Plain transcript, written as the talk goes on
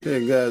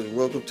Hey guys,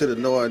 welcome to the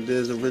No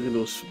Ideas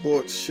Original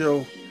Sports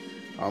Show.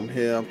 I'm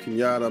here, I'm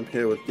Kenyatta, I'm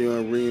here with Theo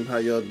and Reem. How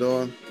y'all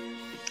doing?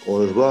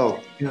 All as well.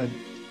 Good.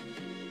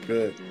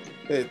 Good.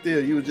 Hey Theo,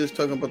 you were just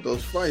talking about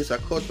those fights. I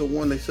caught the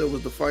one they said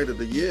was the fight of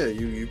the year.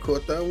 You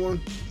caught that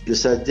one?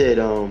 Yes, I did.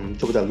 Talk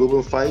about that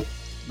Lubin fight.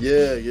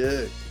 Yeah.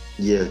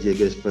 Yeah,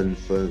 against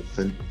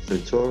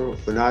Fentoro,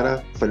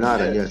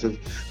 Fanata. Yeah, so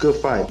good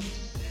fight.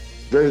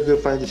 Very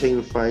good fight,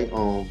 entertaining fight.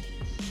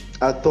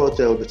 I thought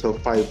that would be a tough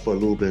fight for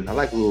Lubin. I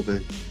like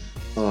Lubin,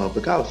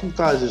 but some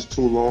guys is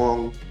too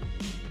long,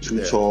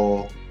 too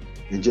tall,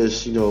 and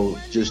just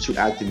too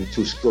active and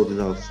too skilled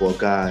enough for a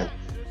guy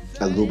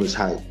at Lubin's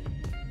height.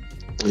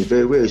 It's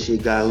very rare to see a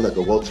guy like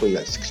a welterweight,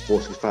 like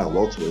 6'4", 6'5",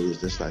 welterweight.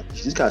 It's just like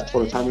these guys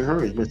taller than Tommy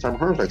Hearns. Man, Tommy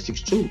Hearns like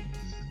 6'2".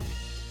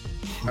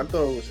 I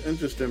thought it was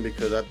interesting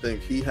because I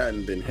think he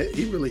hadn't been hit.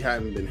 He really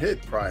hadn't been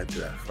hit prior to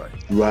that fight.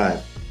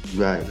 Right.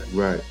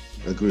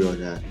 Agree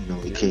on that.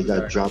 He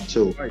got dropped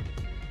too. Right.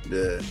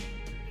 Yeah.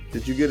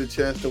 Did you get a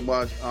chance to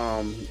watch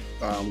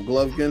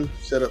Golovkin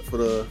set up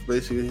for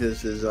basically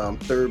his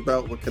third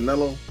bout with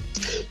Canelo?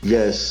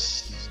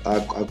 Yes,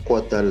 I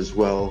caught that as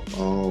well.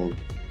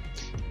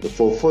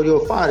 For a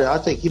 40-year-old fighter, I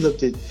think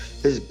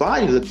his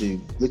body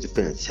looked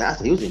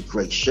fantastic. He was in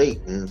great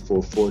shape, man, for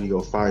a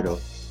 40-year-old fighter.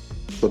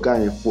 For a guy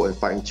in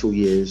fighting 2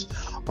 years.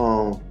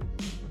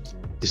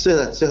 He still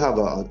have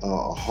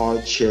a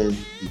hard chin.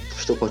 He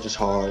still punches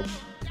hard.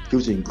 He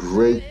was in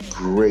great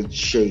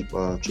shape,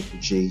 Triple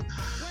G.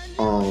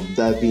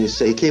 That being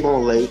said, he came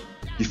on late.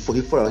 He fought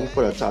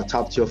a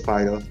top tier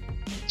fighter,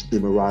 the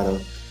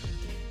Murata,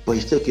 but he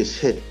still gets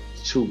hit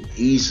too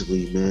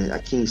easily, man. I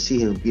can't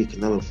see him beat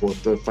Canelo for a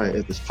third fight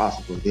if it's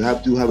possible. They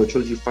do have a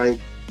trilogy fight.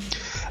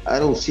 I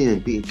don't see him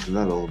beating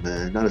Canelo,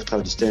 man. Not if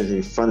Canelo just stands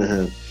in front of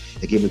him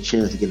and give him a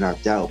chance to get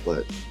knocked out.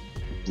 But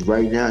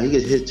right now, he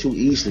gets hit too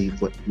easily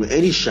with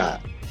any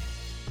shot,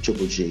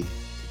 Triple G.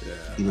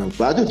 Yeah.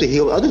 But I think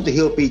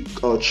he'll beat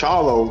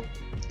Charlo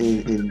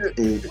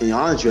and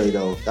Andre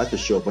though. That's for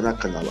sure, but not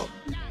Canelo.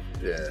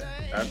 Yeah,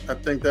 I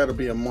think that'll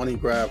be a money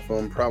grab for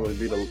him. Probably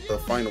be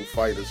the final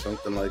fight or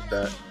something like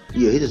that.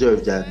 Yeah, he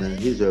deserves that, man.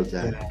 He deserves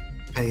that. Yeah.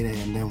 Payday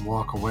and then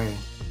walk away.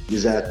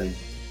 Exactly.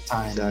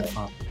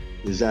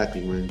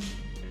 Exactly, man.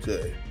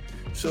 Yeah.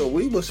 So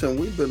we've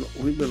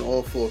been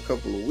off for a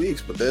couple of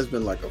weeks, but there's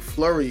been like a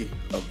flurry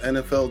of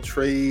NFL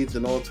trades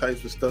and all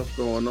types of stuff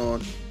going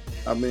on.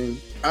 I mean,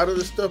 out of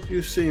the stuff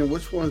you've seen,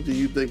 which ones do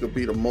you think would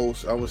be the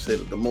most? I would say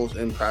the most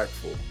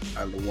impactful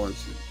out of the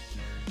ones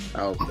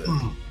out there.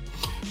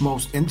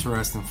 Most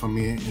interesting for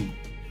me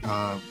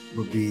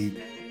would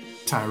be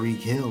Tyreek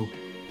Hill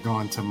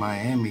going to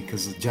Miami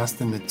because of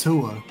Justin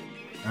Tua.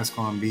 That's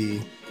going to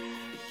be.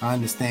 I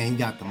understand he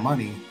got the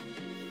money,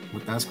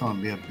 but that's going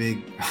to be a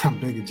big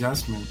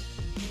adjustment.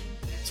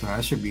 So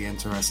that should be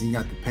interesting. He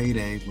got the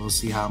payday. We'll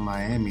see how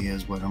Miami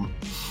is with him.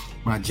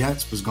 My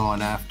Jets was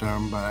going after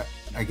him, but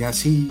I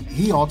guess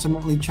he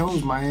ultimately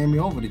chose Miami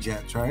over the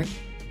Jets, right?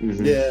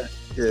 Mm-hmm. Yeah,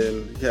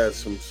 and he had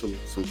some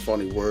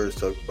funny words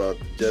talked about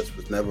the Jets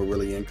was never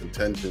really in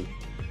contention,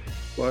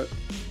 but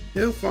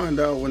he'll find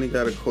out when he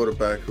got a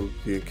quarterback who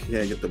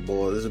can't get the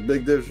ball. There's a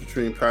big difference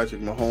between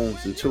Patrick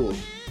Mahomes and Tua.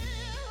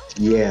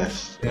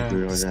 Yes, yeah,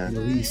 agree on that.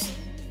 At least.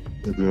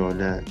 Agree on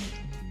that.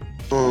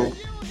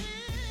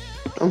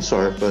 I'm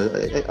sorry, but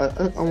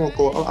I won't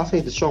go. I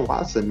think Deshaun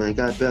Watson, man,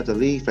 got been out the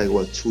league for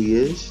like 2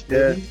 years.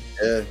 Maybe?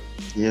 Yeah.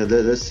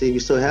 Let's see if he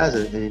still has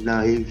it. And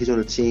now he's on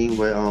a team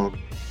where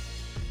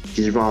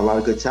he's around a lot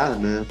of good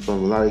talent, man,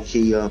 from a lot of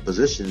key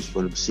positions,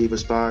 from the receiver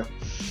spot,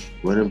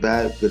 running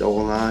back, good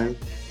O-line,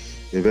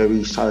 a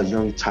very solid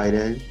young tight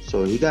end.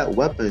 So he got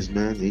weapons,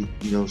 man.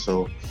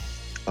 So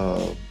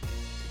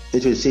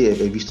interesting to see if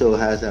he still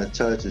has that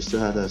touch and still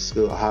has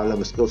that a high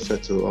level skill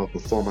set to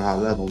perform at a high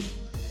level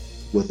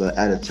with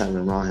added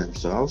talent around him.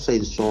 So I would say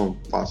Deshaun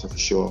Watson for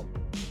sure.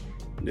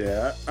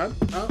 Yeah,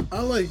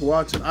 I like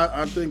Watson.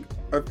 I think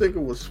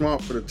it was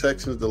smart for the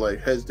Texans to like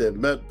hedge their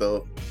bet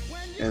though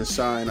and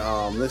sign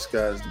this guy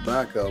as the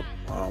backup.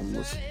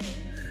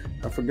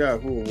 I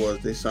forgot who it was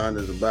they signed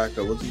as a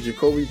backup. Was it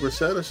Jacoby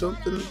Brissett or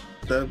something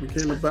that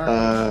became a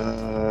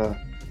backup?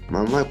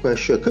 I'm not quite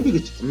sure.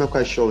 I'm not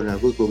quite sure on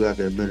that. We'll go back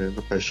in a minute. I'm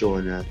not quite sure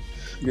on that.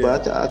 Yeah.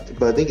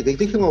 But they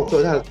can go.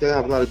 They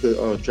have a lot of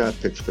good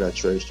draft picks for that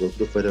trade. So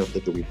good for them if they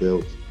can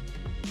rebuild.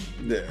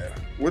 Yeah.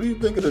 What do you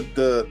think of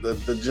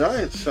the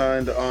Giants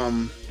signed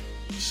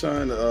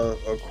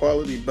a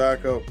quality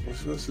backup?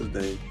 What's his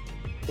name?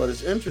 But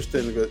it's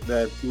interesting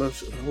that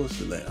what's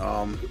his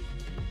name?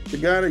 The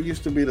guy that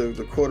used to be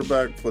the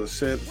quarterback for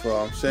San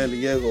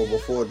Diego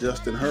before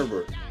Justin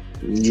Herbert.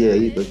 Yeah,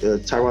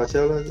 Tyrod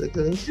Taylor.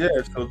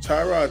 Yeah, so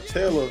Tyrod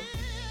Taylor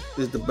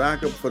is the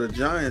backup for the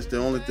Giants. The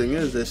only thing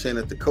is they're saying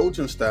that the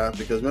coaching staff,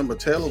 because remember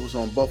Taylor was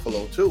on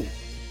Buffalo too.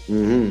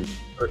 Mm-hmm.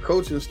 The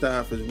coaching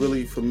staff is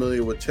really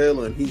familiar with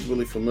Taylor, and he's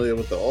really familiar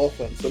with the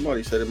offense.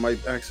 Somebody said it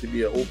might actually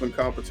be an open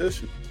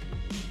competition.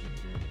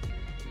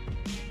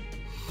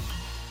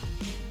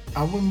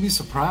 I wouldn't be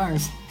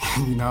surprised,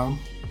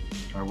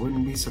 I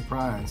wouldn't be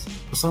surprised.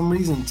 For some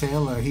reason,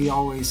 Taylor, he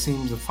always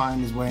seems to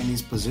find his way in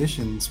these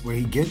positions where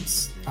he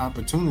gets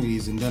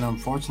opportunities, and then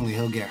unfortunately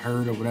he'll get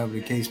hurt or whatever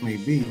the case may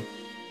be,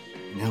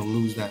 and he'll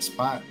lose that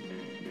spot.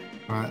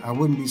 But I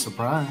wouldn't be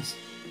surprised.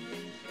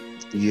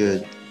 Yeah,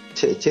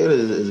 Taylor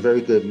is a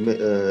very good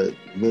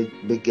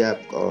mid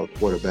gap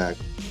quarterback.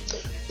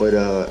 But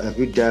if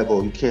you're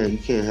Dabo, you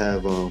can't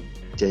have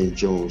Daniel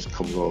Jones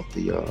coming off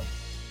the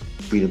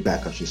being a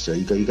back, I should say.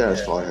 You gotta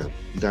start him.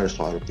 You gotta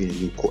start him being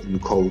a new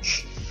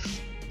coach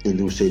in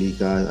new city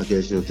guy. I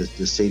guess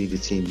the city, the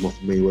team more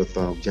familiar with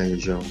Daniel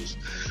Jones.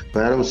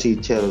 But I don't see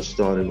Taylor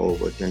starting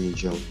over Daniel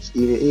Jones.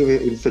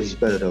 Even if he's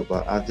better though,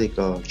 but I think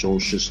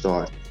Jones should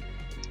start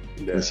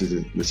when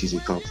season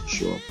comes for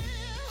sure.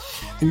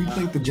 Do you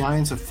think the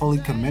Giants are fully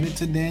committed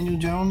to Daniel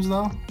Jones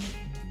though?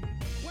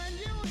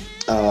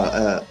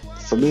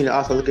 For me,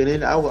 after looking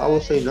in, I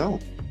would say no.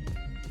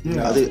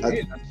 Yeah, I think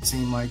it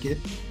seemed like it.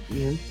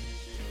 Yeah.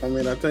 I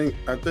mean, I think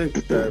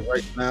that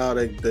right now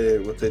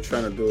what they're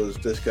trying to do is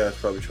this guy's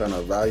probably trying to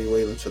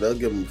evaluate him, so they'll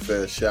give him a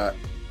fair shot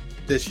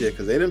this year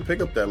because they didn't pick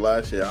up that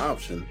last year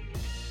option.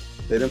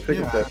 They didn't pick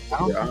up that. I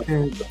don't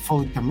think they're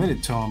fully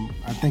committed to him.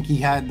 I think he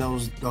had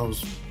those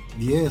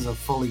years of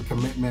fully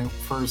commitment,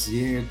 first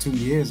year, 2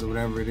 years, or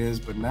whatever it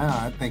is. But now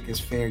I think it's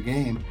fair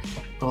game.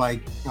 But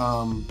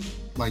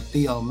like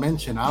Theo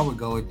mentioned, I would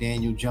go with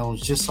Daniel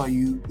Jones just so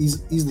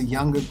he's the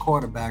younger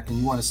quarterback and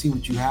you want to see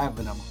what you have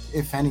in him,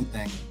 if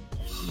anything.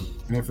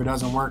 And if it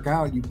doesn't work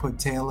out, you put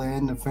Taylor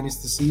in to finish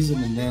the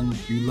season, and then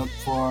you look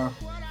for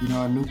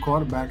a new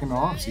quarterback in the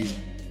offseason.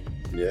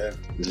 Yeah,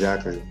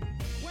 exactly.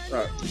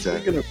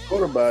 Speaking of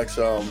quarterbacks,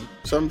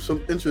 some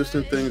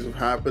interesting things have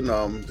happened.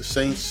 The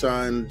Saints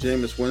signed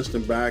Jameis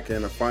Winston back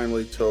and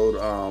finally told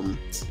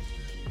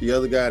the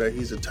other guy that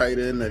he's a tight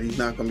end, that he's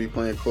not going to be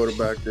playing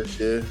quarterback this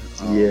year.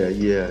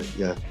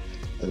 Yeah.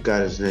 I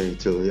got his name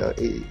too. Yeah,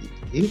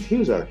 he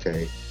was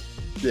okay.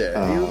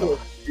 Yeah,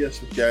 he has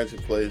some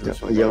gadget plays.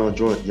 Yeah, I'm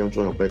drawing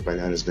a blank right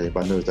now his name,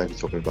 but I know exactly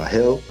talking about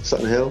Hill.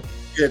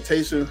 Yeah,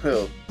 Taysom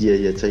Hill.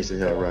 Yeah, Taysom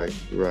Hill.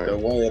 Right. The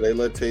one where they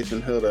let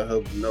Taysom Hill to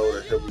help know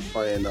that he'll be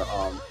playing the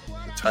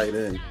tight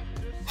end.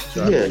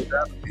 So I think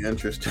that'll be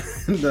interesting.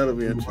 That'll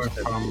be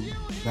interesting. From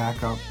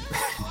backup,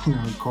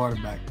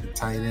 quarterback to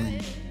tight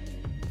end.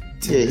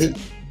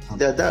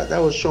 Yeah, that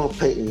was Sean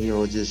Payton,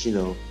 just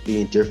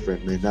being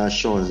different, man. Now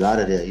Sean is out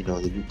of there.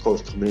 The new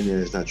coach coming in there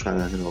is not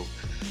trying to,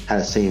 have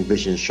the same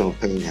vision Sean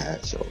Payton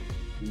had. So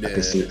I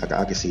can see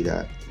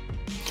that.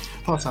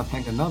 Plus, I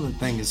think another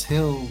thing is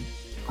Hill.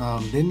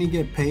 Didn't he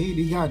get paid?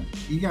 He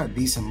got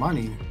decent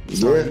money.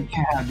 So you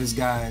can't have this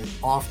guy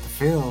off the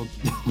field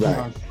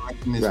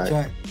collecting his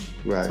check.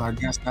 Right. So I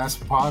guess that's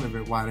part of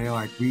it why they're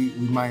like, we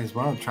might as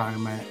well try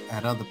him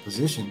at other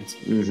positions.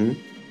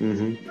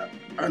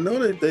 I know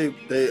that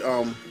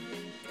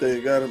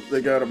they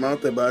got him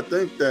out there, but I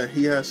think that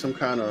he has some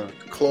kind of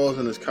clause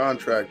in his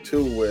contract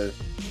too, where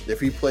if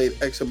he played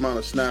X amount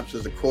of snaps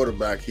as a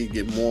quarterback, he'd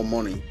get more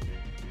money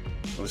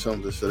or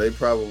something. So they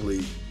probably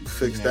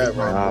fixed that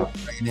right now.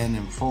 Tight end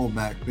and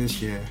fullback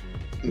this year.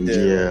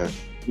 Yeah.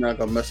 Not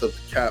gonna mess up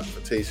the cap for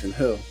Taysom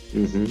Hill.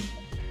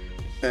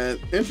 And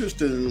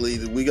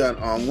interestingly, we got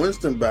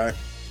Winston back,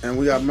 and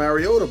we got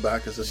Mariota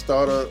back as a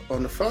starter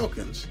on the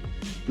Falcons.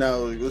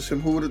 Now, it was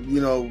him who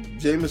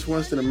Jameis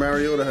Winston and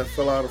Mariota have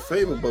fell out of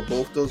favor, but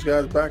both those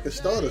guys back as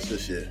starters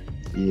this year.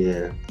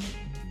 Yeah.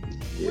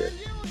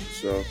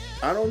 So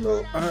I don't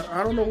know.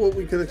 I don't know what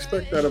we could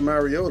expect out of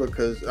Mariota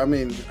because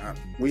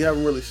we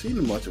haven't really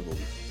seen much of him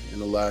in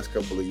the last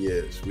couple of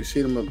years. We've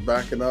seen him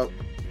backing up,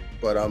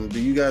 but do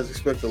you guys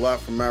expect a lot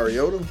from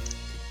Mariota?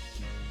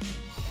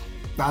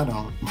 I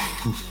don't.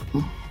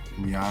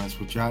 To be honest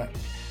with you,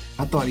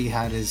 I thought he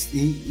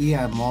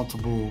had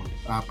multiple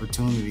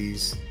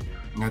opportunities.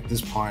 And at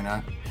this point,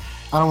 I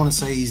don't want to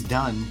say he's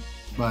done,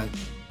 but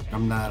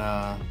I'm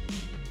not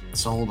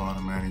sold on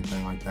him or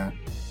anything like that.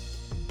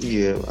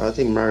 Yeah, I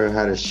think Mario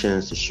had his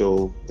chance to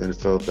show and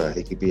felt that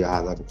he could be a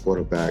high-level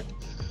quarterback.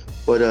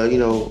 But a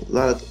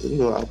lot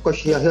of of course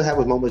he'll have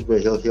his moments where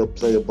he'll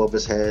play above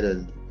his head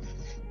and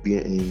be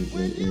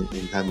and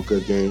have a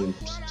good game,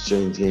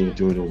 certain games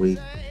during the week.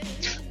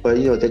 But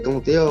they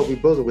are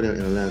rebuilding with him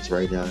in Atlanta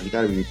right now. You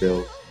got to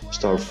rebuild,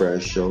 start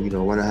fresh. So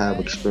want to have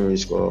an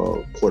experienced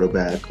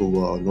quarterback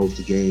who knows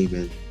the game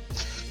and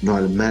know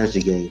how to manage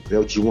the game. That's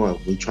what you want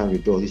when you're trying to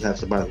rebuild. You have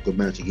somebody who can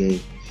manage the game.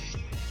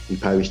 You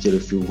probably steal a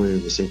few wins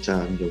at the same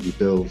time.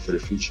 Rebuild for the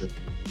future.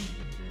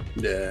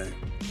 Yeah.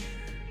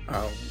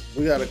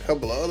 We got a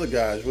couple of other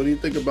guys. What do you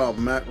think about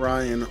Matt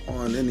Ryan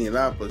on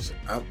Indianapolis?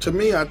 To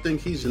me, I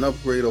think he's an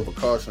upgrade over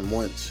Carson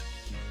Wentz.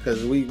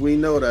 Because we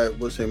know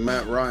that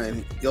Matt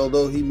Ryan,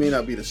 although he may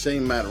not be the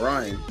same Matt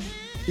Ryan,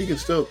 he can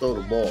still throw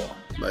the ball.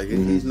 Like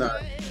he's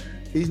not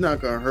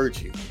gonna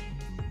hurt you.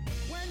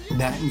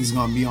 That he's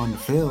gonna be on the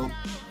field.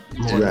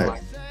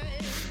 Right.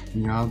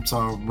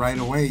 So right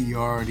away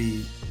you're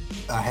already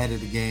ahead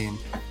of the game.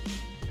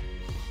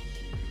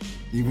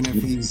 Even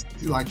if he's,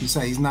 like you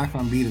say, he's not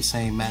gonna be the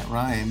same Matt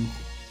Ryan.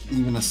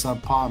 even a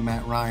subpar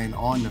Matt Ryan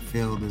on the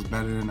field is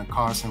better than a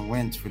Carson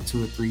Wentz for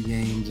 2 or 3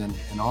 games and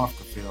off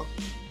the field.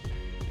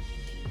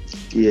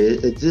 Yeah,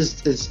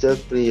 it's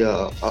definitely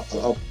a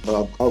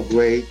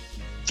upgrade.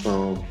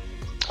 I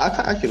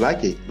actually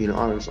like it.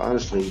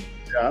 Honestly,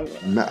 Yeah,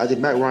 I think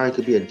Matt Ryan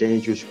could be a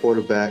dangerous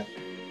quarterback.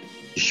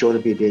 He's sure to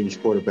be a dangerous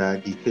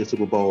quarterback. He's played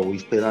Super Bowl.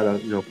 He's played a lot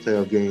of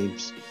playoff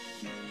games.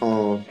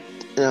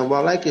 And what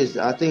I like is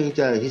I think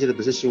that he's in a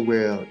position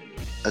where,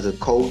 as a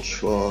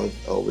coach, that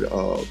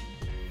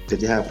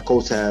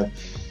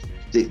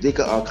they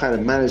could kind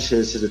of manage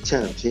his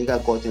attempts. He ain't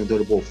got to go out there and throw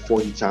the ball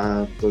 40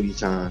 times, 30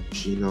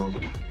 times.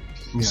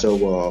 Yeah.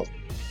 So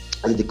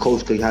I think the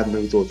coach could have him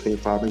maybe throw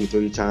 25, maybe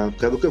 30 times.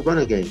 They have a good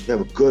running game. They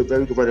have a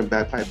very good running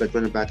back, probably best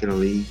running back in the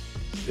league.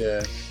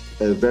 yeah.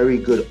 A very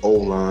good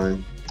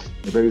O-line,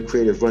 a very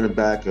creative running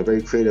back, a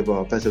very creative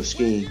offensive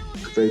scheme,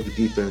 very good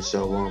defense.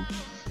 So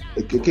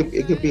it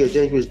could be a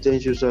dangerous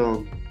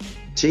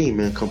team,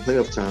 man, come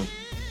playoff time.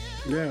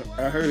 Yeah,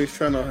 I heard he's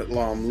trying to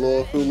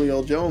lure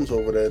Julio Jones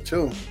over there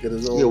too. Get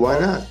his old. Yeah, why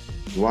not?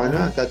 Why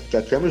not?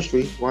 Got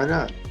chemistry. Why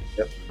not?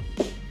 Yep.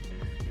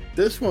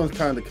 This one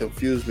kind of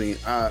confused me.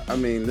 I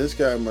mean, this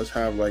guy must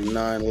have like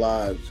 9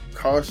 lives.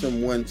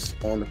 Carson Wentz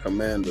on the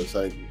Commanders.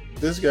 Like,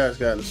 this guy's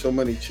gotten so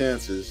many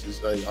chances.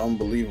 It's like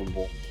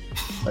unbelievable.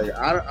 Like,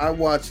 I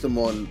watched him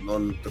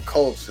on the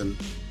Colts, and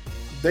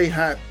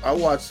I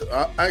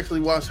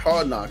actually watched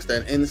Hard Knocks,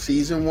 that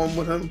in-season one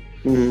with him.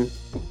 Mm-hmm.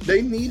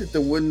 They needed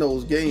to win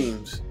those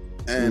games,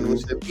 and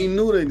he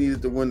knew they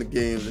needed to win the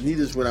games, and he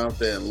just went out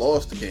there and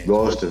lost the game.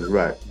 Lost it,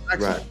 right.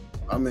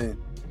 I mean,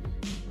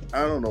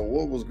 I don't know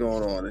what was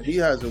going on, and he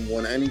hasn't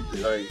won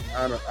anything. Like,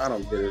 I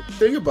don't get it.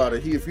 Think about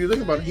it. If you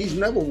think about it, he's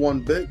never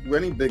won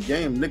any big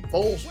game. Nick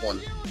Foles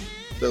won.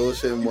 That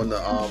was him when the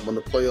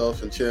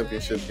playoffs and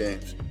championship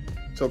games.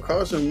 So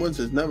Carson Wentz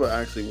has never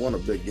actually won a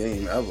big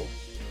game ever.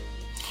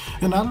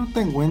 And I don't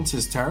think Wentz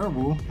is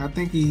terrible. I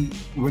think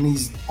when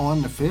he's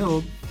on the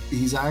field,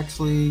 he's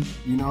actually,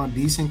 a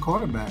decent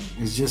quarterback.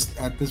 It's just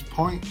at this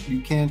point,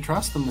 you can't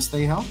trust him to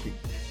stay healthy.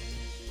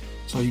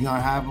 So you're going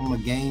to have him a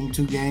game,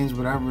 2 games,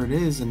 whatever it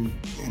is, and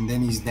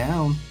then he's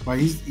down. But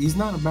he's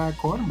not a bad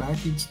quarterback.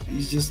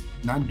 He's just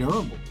not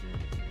durable.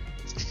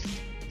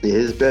 Yeah,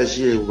 his best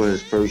year was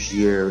his first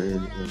year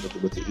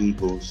with the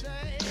Eagles.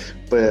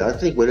 But I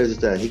think what it is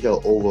that he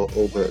got over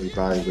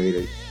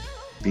evaluated,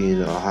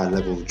 being a high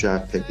level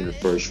draft pick in the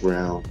first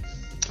round.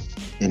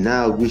 And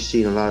now we've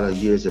seen a lot of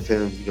years of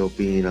him,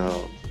 being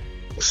a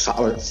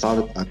solid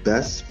at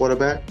best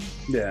quarterback.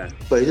 Yeah.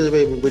 But he doesn't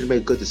really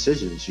make good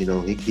decisions. He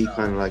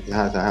kind of like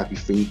has a happy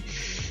feet.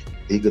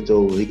 He could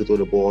throw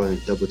the ball and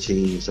double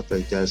team and stuff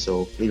like that.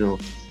 So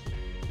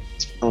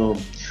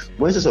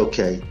Wentz is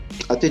okay.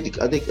 I think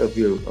if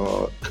you're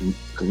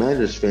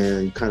Commanders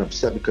fan, you're kind of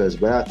upset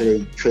because right after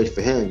they traded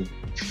for him,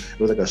 it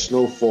was like a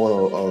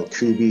snowfall of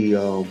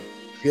QB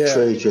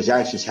trade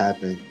transactions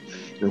happened.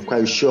 And I'm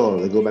quite sure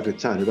they go back in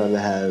time. They'd rather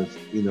have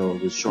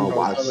Deshaun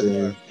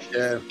Watson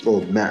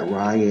or Matt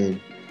Ryan.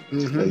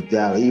 Mm-hmm. Like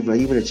that, or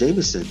even a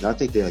Jameson. I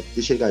think they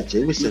should have got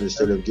Jameson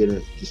instead of getting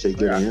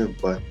him.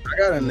 But I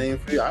got a name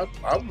for you. I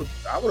would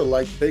have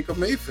liked Baker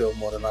Mayfield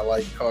more than I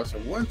like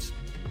Carson Wentz.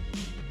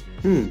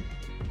 At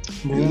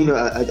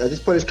this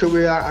point in his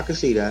career, I can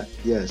see that.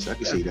 Yes, I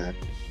can see that.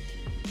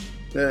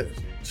 Yeah.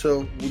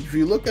 So if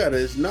you look at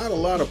it, it's not a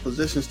lot of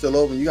positions still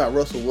open. You got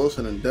Russell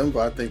Wilson in Denver.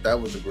 I think that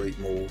was a great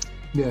move.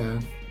 Yeah.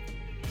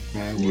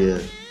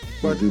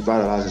 But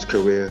revitalized his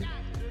career.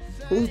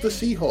 Who's the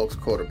Seahawks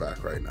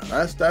quarterback right now?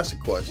 That's a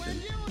question.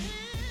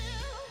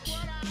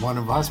 One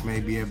of us may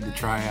be able to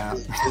try out.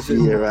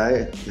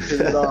 Right.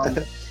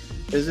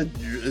 Is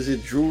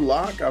it Drew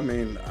Lock? I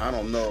mean, I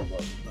don't know.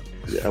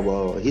 Yeah,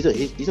 well, he's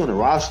on the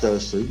roster,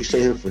 so you can say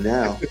him for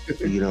now.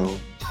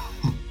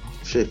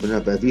 Shit for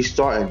now. But if he's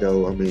starting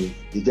though, I mean,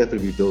 he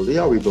definitely rebuilding. They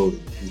are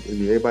rebuilding. I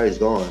mean, everybody's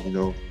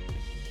gone.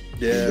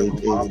 Yeah.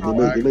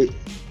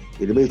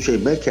 They may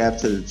trade Metcalf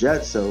to the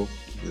Jets, so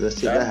let's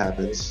see if that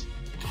happens.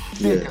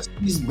 Yeah,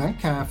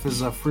 Metcalf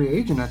is a free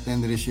agent at the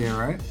end of this year,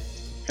 right?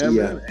 Him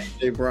and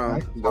AJ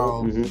Brown.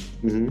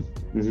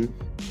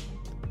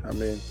 I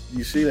mean,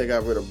 you see, they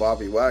got rid of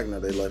Bobby Wagner.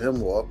 They let him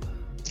walk.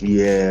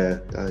 Yeah,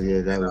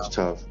 that was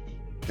tough.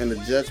 And the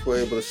Jets were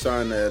able to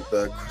sign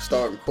the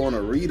starting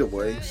corner Reed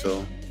away,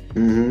 so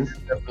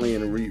definitely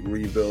in a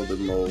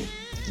rebuilding mode.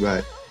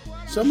 Right.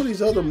 Some of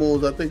these other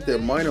moves, I think they're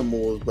minor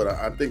moves, but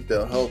I think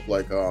they'll help.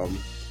 Like,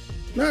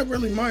 not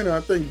really minor. I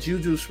think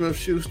Juju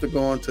Smith-Schuster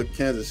going to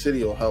Kansas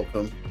City will help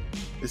him.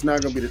 It's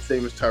not going to be the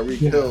same as Tyreek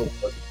Hill,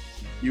 but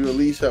you at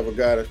least have a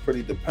guy that's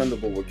pretty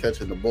dependable with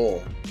catching the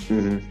ball.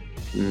 So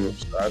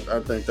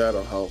I think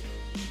that'll help.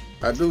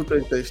 I do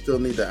think they still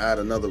need to add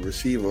another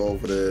receiver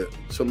over there.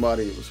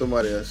 Somebody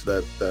that's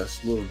a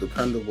little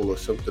dependable or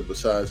something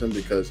besides him,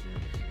 because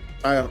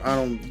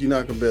you're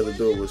not gonna be able to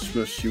do it with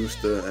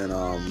Smith-Schuster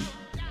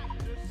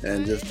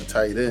and just the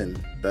tight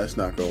end. That's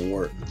not gonna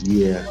work.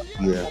 Yeah.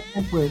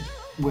 I think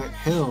with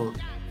Hill,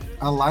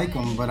 I like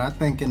him, but I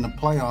think in the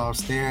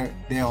playoffs their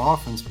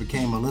offense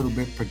became a little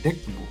bit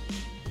predictable.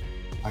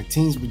 Like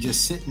teams were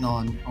just sitting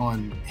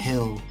on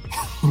Hill,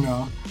 you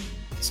know.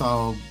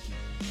 So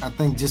I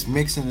think just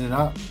mixing it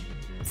up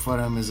for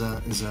them is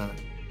a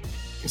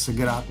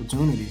good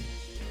opportunity.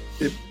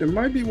 It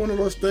might be one of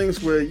those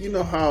things where you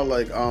know how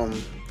like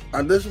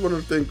this is one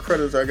of the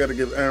credits I got to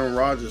give Aaron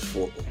Rodgers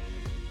for.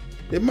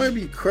 It might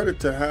be credit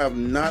to have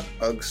not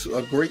a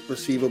great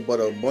receiver, but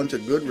a bunch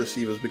of good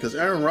receivers because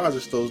Aaron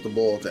Rodgers throws the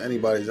ball to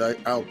anybody's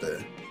out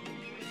there.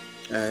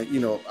 And, you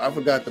know, I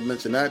forgot to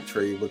mention that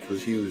trade, which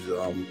was huge.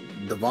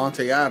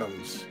 Davante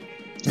Adams.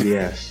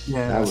 Yes.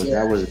 Yeah, that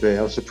was big.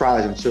 That was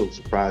surprising, too.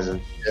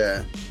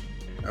 Yeah.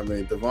 I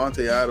mean,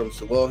 Davante Adams,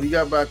 well, he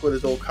got back with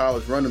his old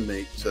college running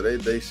mate, so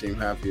they seem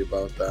happy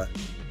about that.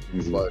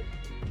 Mm-hmm. But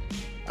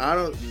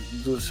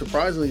the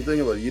surprisingly thing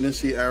about it, you didn't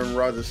see Aaron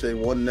Rodgers say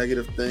one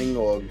negative thing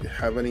or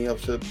have any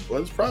upset.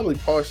 Well, it's probably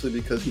partially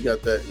because he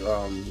got that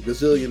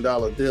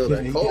gazillion-dollar deal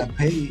that he Cole got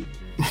paid.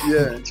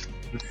 Yeah.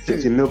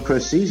 $50 million per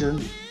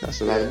season.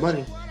 That's a lot of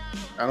money.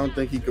 I don't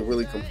think he could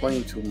really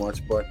complain too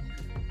much, but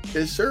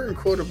there's certain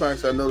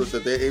quarterbacks I noticed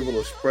that they're able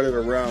to spread it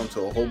around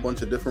to a whole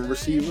bunch of different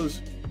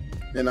receivers.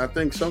 And I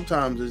think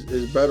sometimes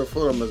it's better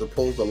for them as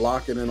opposed to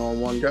locking in on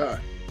one guy.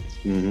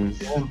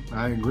 Mm-hmm. Yeah,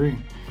 I agree.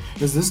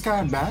 Is this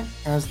guy back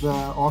as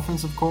the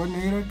offensive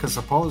coordinator? Because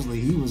supposedly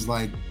he was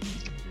like,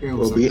 it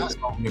was the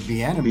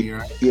enemy,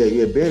 right?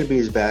 Yeah, Bieniemy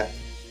is back.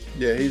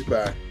 Yeah, he's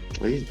back.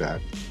 He's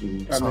back.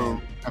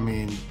 Mm-hmm. I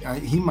mean,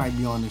 he might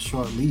be on a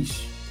short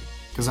leash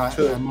because I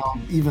know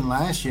even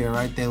last year,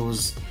 right, there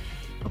was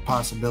a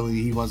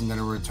possibility he wasn't going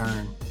to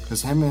return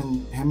because him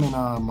and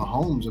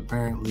Mahomes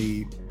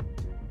apparently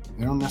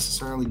they don't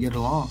necessarily get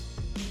along.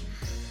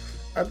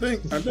 I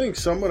think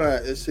some of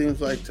that, it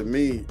seems like to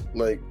me,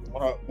 like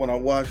when I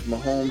watch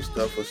Mahomes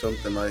stuff or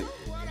something, like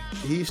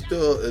he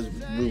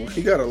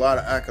got a lot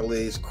of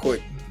accolades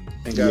quick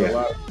and got a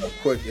lot of stuff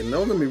quick. And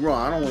don't get me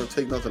wrong, I don't want to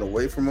take nothing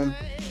away from him,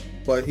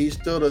 but he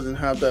still doesn't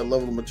have that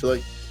level of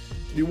maturity.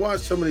 Like you watch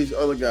some of these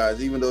other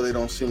guys, even though they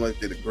don't seem like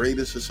they're the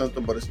greatest or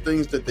something, but it's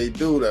things that they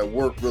do that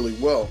work really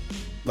well.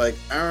 Like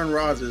Aaron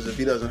Rodgers, if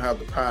he doesn't have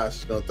the pass,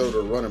 he's going to throw to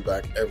the running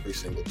back every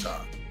single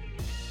time.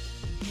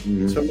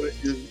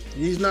 Mm-hmm.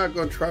 He's not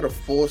going to try to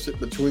force it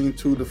between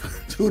two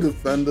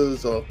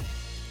defenders or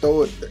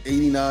throw it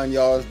 89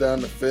 yards down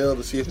the field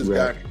to see if this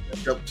guy can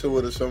catch up to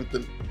it or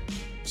something.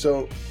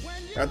 So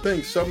I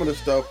think some of the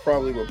stuff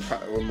probably with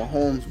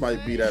Mahomes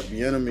might be that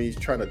Bieniemy's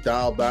trying to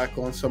dial back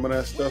on some of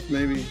that stuff,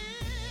 maybe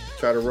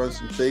try to run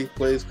some safe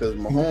plays because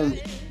Mahomes,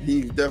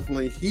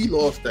 he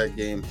lost that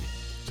game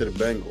to the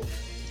Bengals.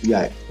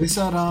 Yeah, they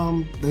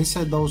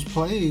said those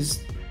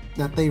plays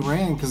that they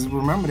ran, because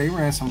remember they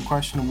ran some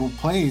questionable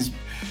plays.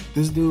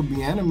 This dude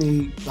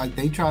Bieniemy, like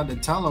they tried to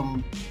tell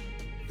him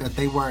that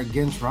they were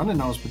against running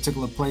those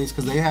particular plays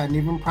because they hadn't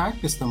even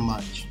practiced them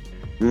much.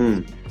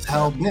 It's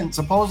hell bent.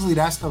 Supposedly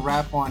that's the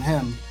rap on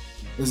him,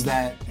 is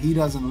that he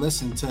doesn't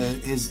listen to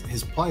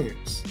his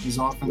players, his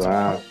offensive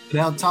players.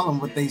 They'll tell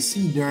him what they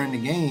see during the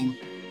game.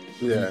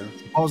 Yeah.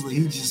 Supposedly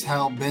he just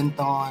hell bent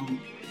on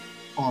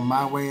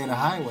my way or the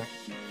highway.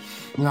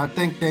 And I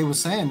think they were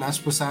saying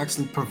that's what's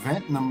actually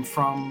preventing them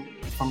from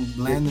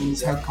landing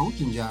these head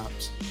coaching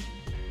jobs.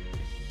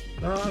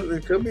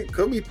 It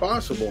could be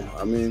possible.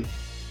 I mean,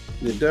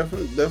 it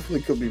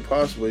definitely could be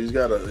possible. He's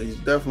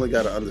definitely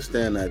got to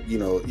understand that, you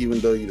know, even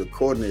though you're the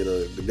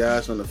coordinator, the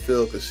guys on the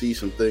field could see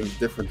some things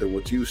different than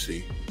what you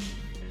see.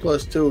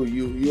 Plus, too,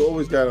 you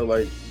always got to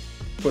like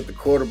put the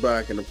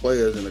quarterback and the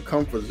players in the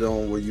comfort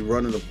zone where you're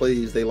running the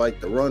plays they like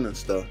to run and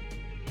stuff.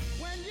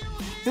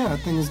 Yeah, I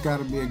think it's got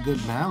to be a good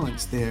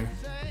balance there.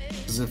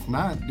 Because if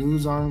not,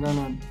 dudes aren't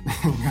gonna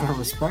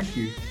respect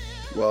you.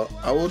 Well,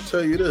 I will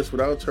tell you this: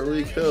 without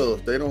Tyreek Hill,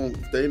 if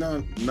they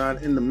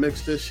not in the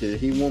mix this year,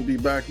 he won't be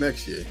back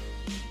next year.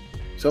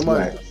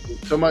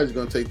 Somebody's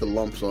gonna take the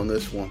lumps on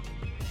this one.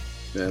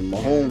 And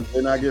Mahomes,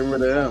 they're not getting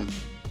rid of him.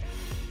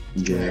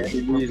 Yeah,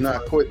 he's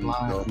not quitting.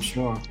 I'm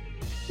sure.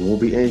 It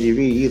won't be Andy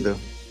Reid either.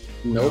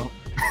 Nope.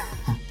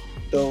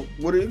 So,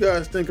 what do you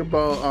guys think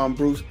about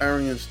Bruce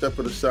Arians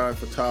stepping aside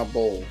for Todd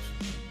Bowles?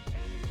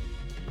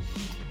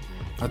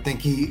 I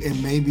think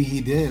maybe he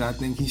did. I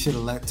think he should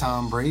have let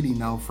Tom Brady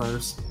know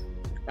first.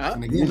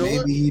 And again,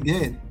 maybe he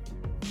did.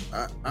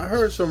 I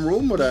heard some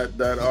rumor that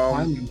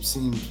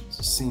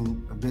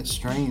seemed a bit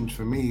strange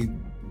for me.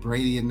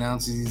 Brady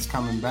announces he's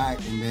coming back,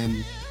 and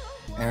then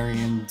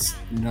Arians,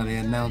 they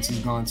announce he's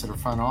going to the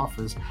front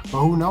office.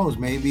 But who knows?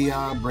 Maybe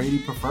Brady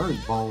prefers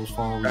Bowles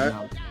for all we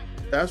know.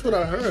 That's what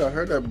I heard. I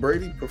heard that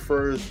Brady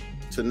prefers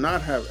to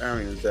not have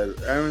Arians. That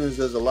Arians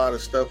does a lot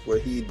of stuff where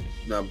he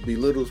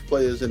belittles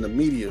players in the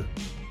media,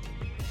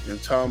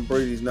 and Tom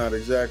Brady's not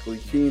exactly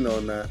keen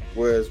on that.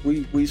 Whereas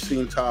we've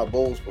seen Todd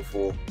Bowles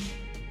before.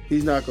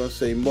 He's not going to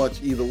say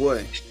much either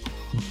way.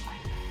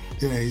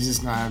 Yeah, he's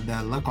just going to have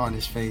that look on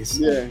his face.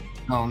 Yeah.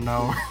 Oh,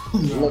 no.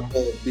 Look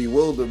of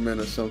bewilderment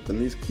or something.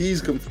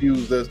 He's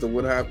confused as to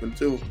what happened,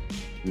 too.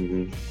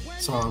 Mm-hmm.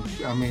 So,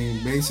 I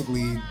mean,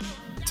 basically,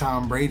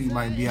 Tom Brady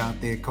might be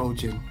out there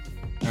coaching,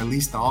 at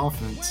least the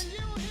offense.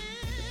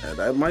 And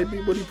that might be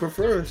what he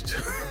prefers,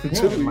 too.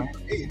 Yeah, it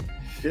might be.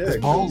 Because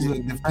Bowles is a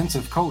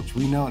defensive coach.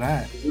 We know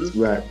that.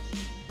 Right.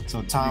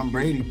 So Tom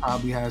Brady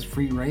probably has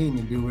free reign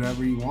to do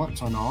whatever he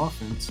wants on the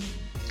offense.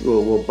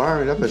 Well,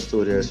 Byron up is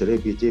still there, so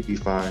they'd be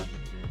fine.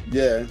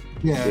 Yeah.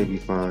 They'd be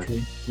fine.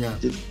 Okay. Yeah.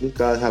 These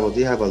guys have a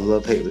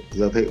love-hate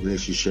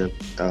relationship,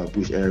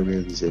 Bruce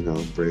Arians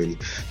and Brady.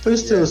 But it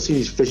still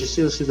seems fishy. It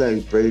still seems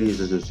like Brady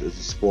is a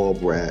spoiled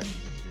brat.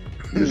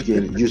 He was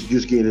getting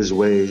his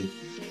way.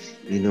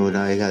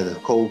 Now he has a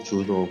coach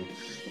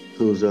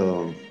who's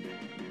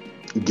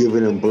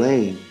giving him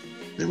blame,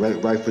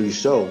 and rightfully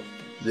so.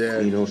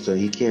 Yeah. So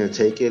he can't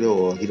take it,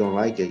 or he don't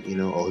like it,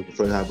 or he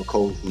prefer to have a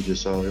coach who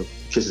just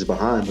kisses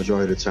behind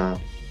majority of the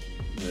time.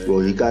 Yeah. Well,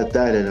 he got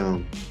that,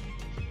 and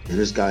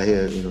this guy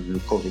here, the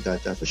coach, he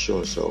got that for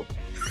sure. So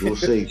we'll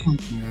see.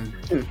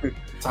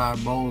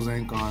 Todd Bowles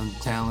ain't gonna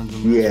challenge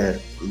him. Yeah,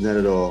 not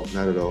at all.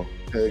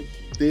 Hey,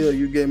 Theo,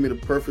 you gave me the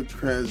perfect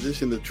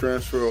transition to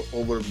transfer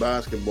over to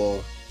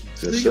basketball.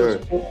 Yes, sir.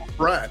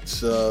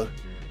 Brats.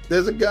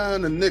 There's a guy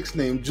on the Knicks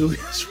named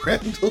Julius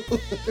Randle.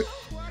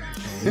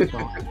 He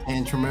throws a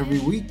tantrum every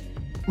week.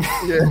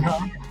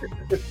 Yeah.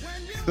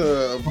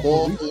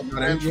 Ball.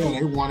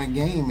 They won a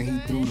game and he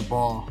threw the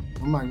ball.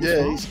 I'm like,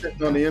 he's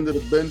sitting on the end of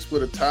the bench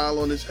with a towel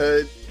on his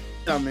head.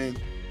 I mean,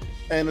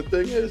 and the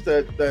thing is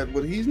that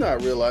what he's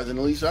not realizing,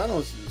 at least I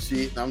don't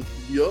see it,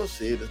 you'll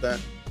see it, is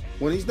that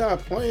when he's not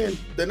playing,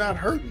 they're not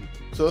hurting.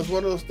 So it's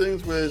one of those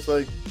things where it's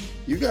like,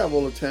 you got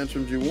all the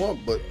tantrums you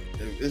want, but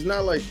it's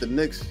not like the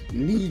Knicks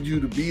need you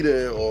to be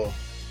there, or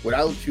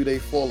without you, they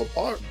fall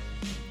apart.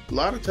 A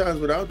lot of times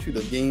without you,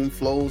 the game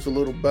flows a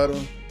little better.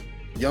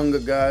 Younger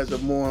guys are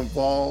more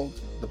involved.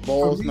 The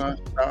ball's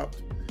not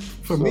stopped.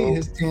 For me,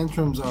 his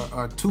tantrums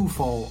are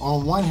twofold.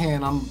 On one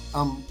hand, I'm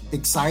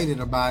excited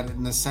about it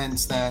in the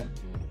sense that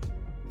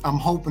I'm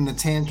hoping the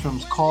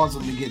tantrums cause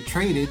him to get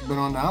traded, but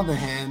on the other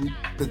hand,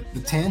 the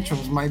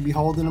tantrums might be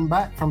holding him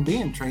back from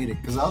being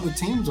traded because other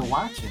teams are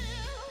watching.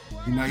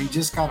 You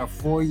just got a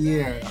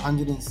 4-year,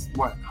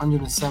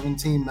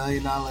 $117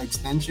 million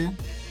extension.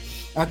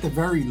 At the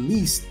very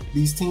least,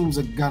 these teams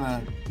are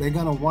gonna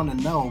want to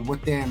know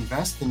what they're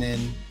investing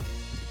in,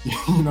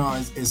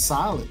 is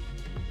solid.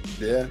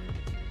 Yeah.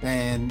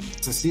 And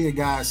to see a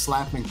guy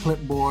slapping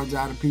clipboards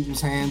out of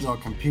people's hands or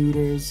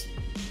computers,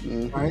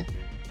 right?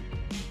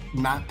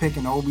 Not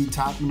picking Obi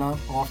Toppin up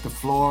off the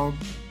floor,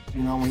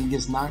 when he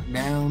gets knocked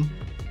down.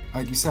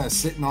 Like you said,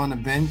 sitting on the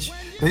bench.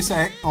 They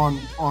say on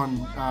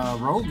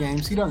road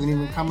games, he doesn't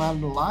even come out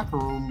of the locker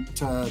room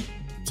to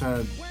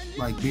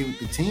be with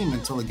the team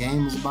until the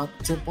game is about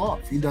to tip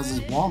off. He does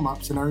his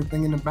warm-ups and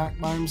everything in the back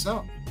by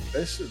himself.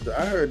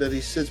 I heard that he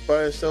sits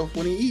by himself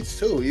when he eats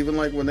too. Even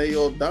like when they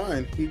all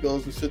dine, he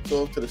goes and sits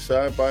off to the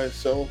side by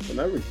himself and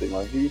everything.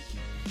 Like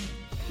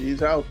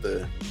he's out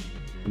there.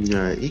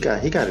 Yeah, he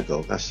got to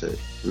go. That's it.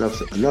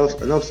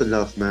 Enough's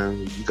enough,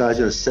 man. You guys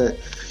just said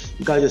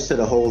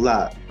a whole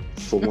lot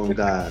for one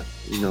guy,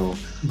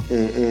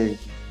 And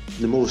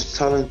the most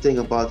telling thing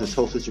about this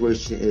whole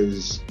situation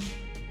is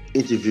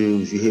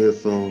interviews you hear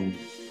from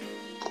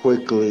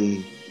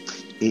Quickly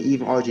and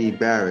even RJ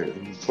Barrett,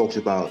 who talks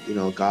about,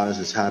 guys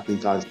is happy,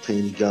 guys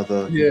playing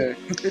together. Yeah.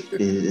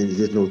 and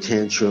there's no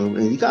tantrum.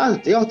 And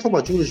they all talk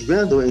about Julius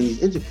Randle in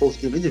these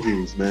post-game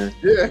interviews, man.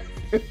 Yeah.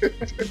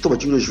 Talk about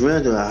Julius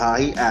Randle and how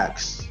he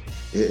acts.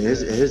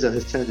 His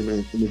tantrum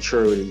and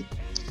immaturity.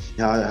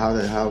 How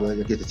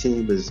I guess the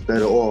team is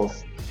better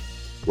off.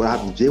 What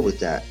happened to deal with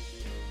that?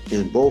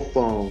 And both,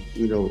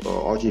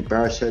 RJ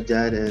Barrett said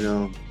that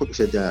and Quickly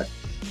said that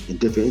in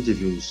different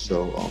interviews.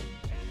 So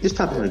it's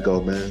time for him to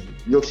go, man.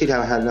 New York City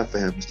haven't had enough for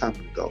him. It's time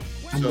for him to go.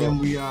 And then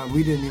we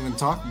didn't even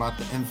talk about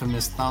the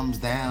infamous thumbs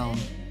down.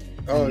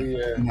 Oh,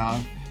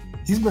 yeah.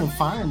 He's been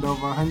fined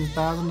over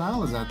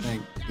 $100,000, I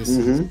think, this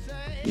season.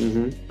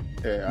 Mm-hmm.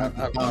 Yeah,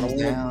 thumbs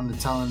down to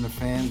telling the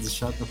fans to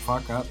shut the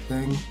fuck up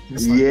thing.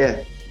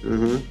 Yeah. I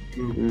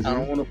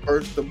don't want to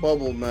burst the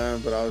bubble,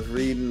 man, but I was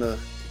reading the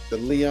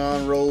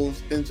Leon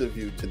Rose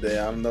interview today.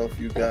 I don't know if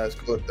you guys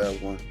caught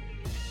that one.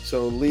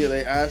 So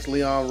they asked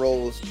Leon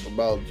Rose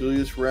about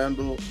Julius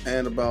Randle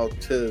and about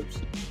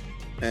Tibbs.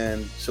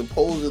 And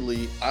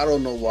supposedly, I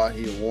don't know why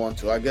he would want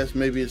to. I guess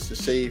maybe it's to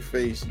save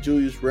face.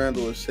 Julius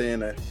Randle is saying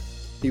that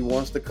he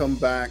wants to come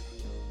back,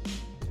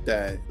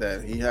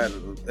 that he had,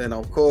 and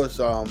of course,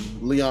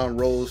 Leon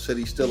Rose said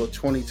he's still a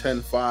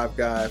 20-10-5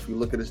 guy if you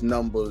look at his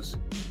numbers.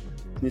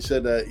 He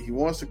said that he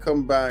wants to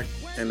come back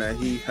and that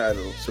he had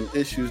some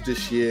issues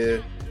this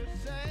year,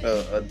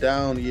 a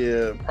down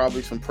year,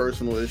 probably some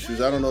personal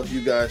issues. I don't know if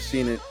you guys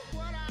seen it,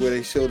 where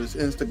they showed his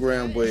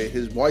Instagram where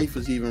his wife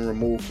is even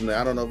removed from there.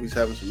 I don't know if he's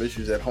having some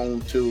issues at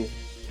home too.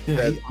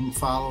 Yeah, he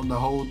unfollowed the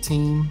whole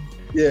team.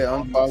 Yeah,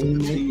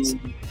 unfollowed the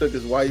team, took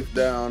his wife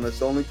down. That's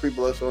the only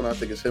people that's on. I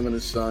think it's him and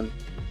his son.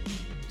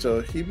 So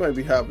he might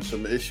be having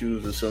some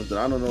issues or something.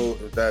 I don't know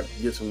if that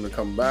gets him to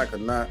come back or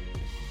not.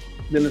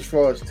 Then as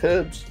far as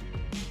Tibbs,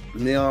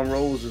 Leon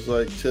Rose is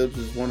like, Tibbs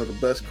is one of the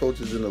best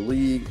coaches in the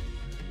league.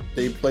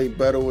 They play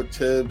better with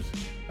Tibbs.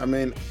 I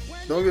mean,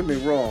 don't get me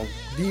wrong.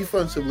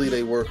 Defensively,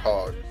 they work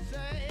hard.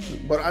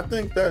 But I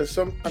think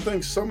some of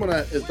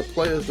that is the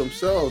players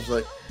themselves.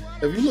 Like,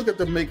 if you look at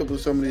the makeup of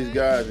some of these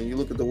guys and you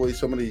look at the way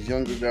some of these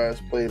younger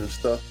guys played and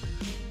stuff,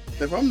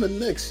 if I'm the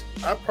Knicks,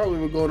 I probably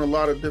would go in a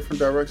lot of different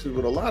directions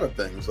with a lot of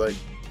things. Like,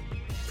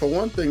 for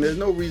one thing, there's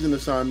no reason to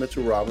sign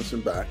Mitchell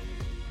Robinson back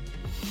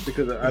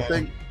because I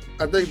think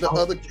the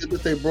other kid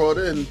that they brought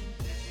in,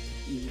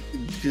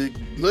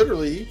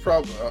 literally, he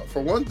probably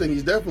for one thing,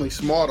 he's definitely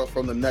smarter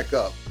from the neck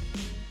up.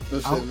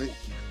 Listen,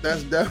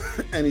 that's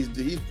definitely, and he's.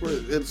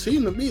 It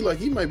seemed to me like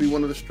he might be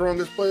one of the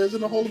strongest players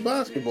in the whole of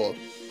basketball.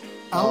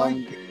 I like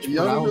it,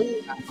 but I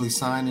would actually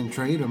sign and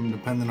trade him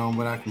depending on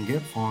what I can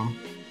get for him.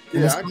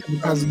 And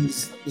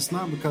it's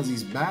not because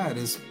he's bad.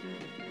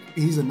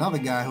 He's another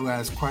guy who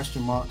has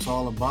question marks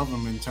all above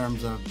him in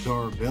terms of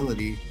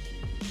durability.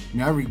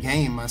 Every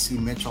game I see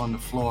Mitch on the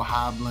floor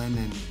hobbling,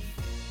 and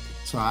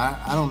so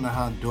I don't know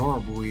how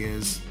durable he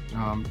is.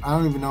 I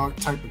don't even know what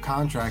type of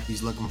contract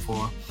he's looking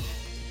for,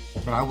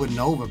 but I wouldn't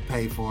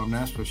overpay for him,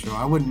 that's for sure.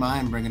 I wouldn't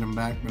mind bringing him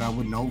back, but I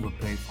wouldn't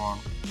overpay for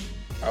him.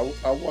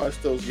 I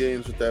watched those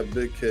games with that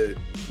big kid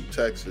from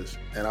Texas,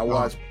 and I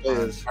watched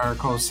players.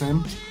 Jericho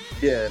Sims?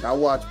 Yeah, and I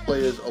watched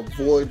players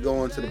avoid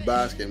going to the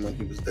basket when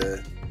he was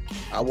there.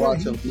 I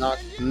watched him knock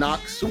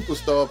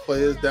superstar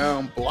players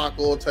down, block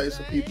all types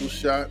of people's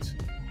shots,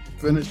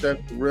 finish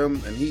at the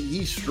rim, and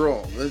he's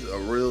strong. This is a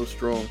real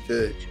strong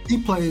kid.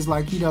 He plays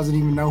like he doesn't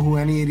even know who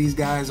any of these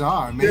guys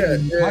are.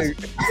 Maybe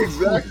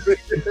Exactly.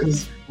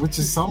 which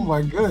is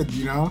somewhat good,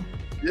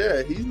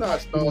 Yeah, he's not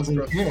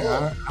starstruck.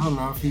 Yeah, I don't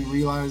know if he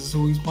realizes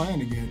who he's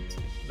playing against.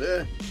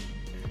 Yeah.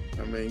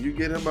 I mean, you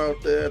get him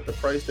out there at the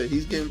price that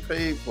he's getting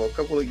paid for a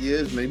couple of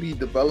years. Maybe he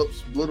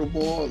develops a little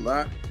more, a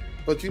lot.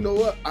 But you know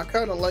what? I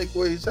kind of like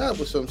where he's at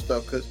with some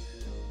stuff because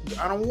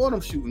I don't want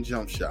him shooting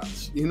jump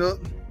shots.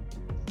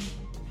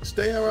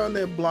 Stay around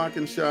there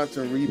blocking shots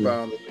and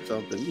rebounding or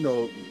something.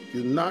 You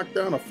knock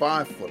down a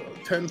 5-footer,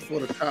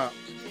 10-footer top,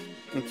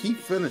 and keep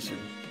finishing.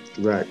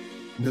 Right.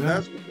 And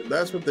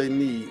that's what they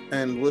need.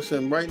 And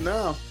listen, right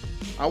now,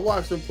 I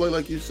watched them play,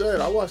 like you said,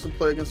 I watched them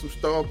play against some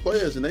star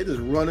players, and they just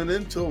running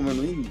into him and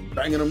he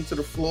banging them to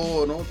the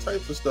floor and all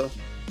types of stuff.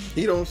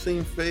 He don't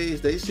seem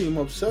phased. They seem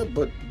upset,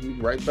 but he's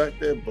right back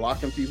there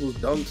blocking people's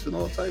dunks and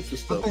all types of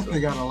stuff. I think they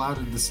got a lot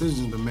of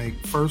decisions to make.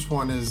 First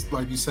one is,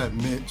 like you said,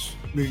 Mitch.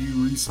 Do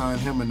you re-sign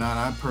him or not?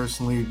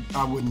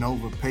 I wouldn't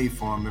overpay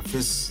for him. If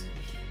it's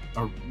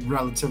a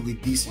relatively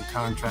decent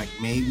contract,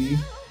 maybe.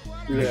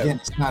 And again,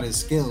 it's not his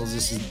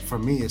skills. For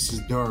me, it's his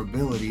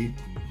durability.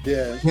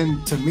 Yeah.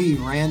 Then to me,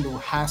 Randall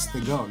has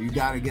to go. You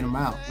got to get him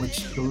out,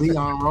 which the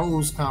Leon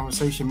Rose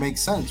conversation makes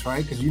sense,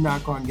 right? Because you're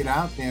not going to get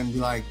out there and be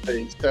like,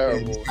 hey, he's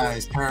terrible. This guy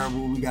is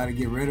terrible. We got to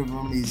get rid of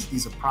him.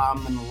 He's a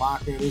problem in the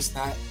locker, this,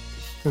 that.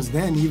 Because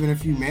then even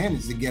if you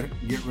manage to get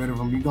rid of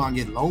him, you're going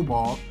to get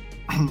lowballed.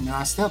 And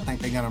I still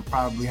think they're going to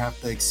probably have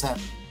to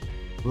accept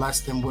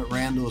less than what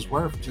Randall is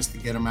worth just to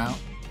get him out.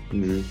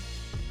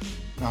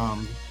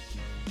 Mm-hmm.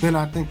 Then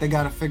I think they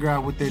got to figure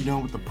out what they're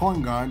doing with the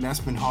point guard.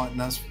 That's been haunting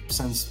us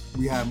since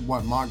we had,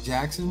 Mark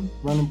Jackson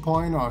running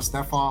point or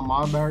Stephon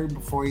Marbury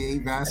before he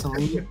ate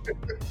Vaseline.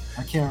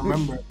 I can't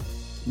remember,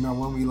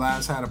 when we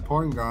last had a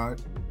point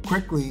guard.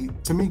 Quickly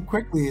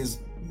is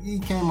he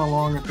came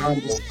along at the end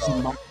of the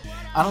season.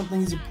 I don't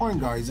think he's a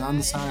point guard. He's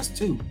undersized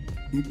too.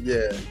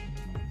 Yeah.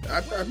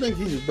 I think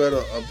he's a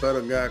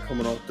better guy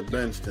coming off the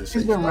bench than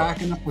he's been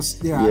racking up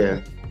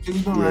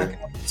He's been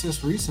racking up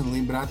assists recently,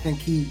 but I think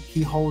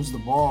he holds the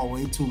ball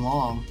way too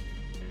long.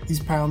 He's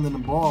pounding the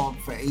ball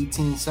for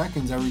 18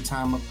 seconds every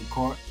time up the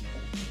court.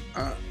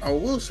 I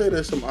will say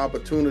there's some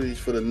opportunities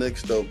for the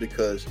Knicks though,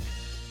 because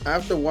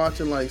after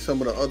watching like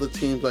some of the other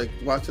teams, like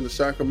watching the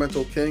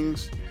Sacramento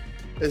Kings,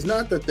 it's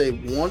not that they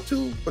want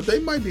to, but they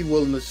might be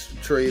willing to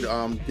trade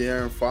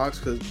De'Aaron Fox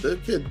because their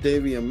kid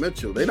Davion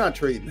Mitchell, they're not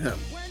trading him.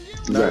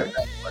 Not at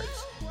that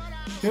price.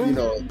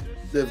 Yeah.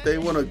 If they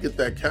want to get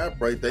that cap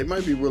right, they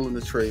might be willing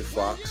to trade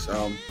Fox.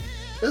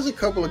 There's a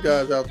couple of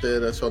guys out there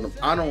that's on them.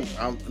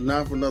 I'm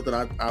not for nothing.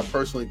 I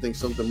personally think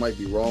something might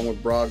be wrong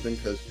with Brogdon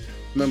because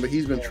remember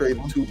he's been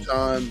traded 2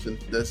 times,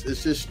 and it's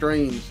just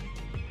strange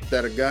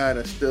that a guy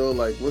that's still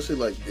like, what's it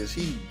like? Is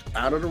he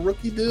out of the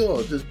rookie deal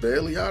or just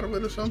barely out of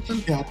it or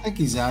something? Yeah, I think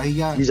he's out.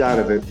 He's out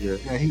of it. Yeah.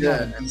 Yeah, he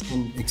got a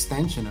decent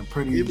extension.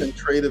 He's been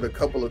traded a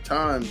couple of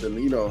times, and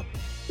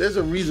there's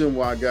a reason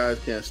why guys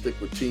can't stick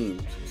with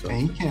teams.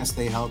 And he can't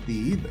stay healthy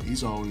either.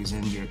 He's always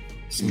injured.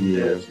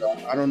 Yeah. So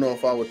I don't know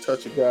if I would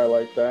touch a guy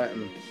like that,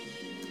 and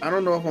I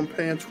don't know if I'm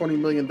paying $20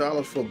 million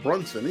for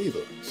Brunson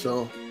either.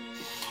 So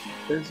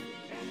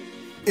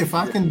if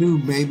I can do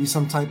maybe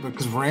some type of,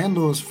 because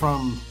Randall is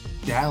from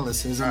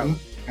Dallas, isn't he?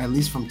 At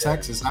least from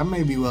Texas. I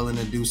may be willing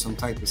to do some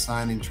type of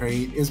sign and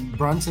trade. Is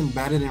Brunson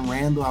better than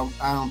Randall?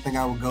 I don't think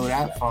I would go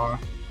that far.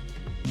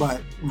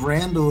 But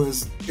Randall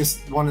is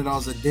one of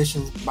those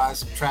additions by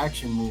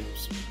subtraction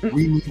moves.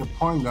 We need a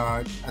point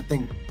guard. I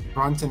think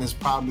Brunson is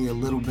probably a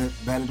little bit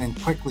better than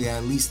Quickly,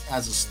 at least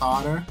as a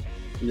starter.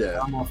 Yeah. I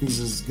don't know if he's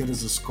as good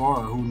as a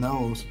scorer. Who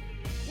knows?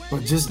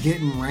 But just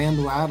getting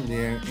Randall out of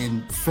there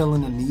and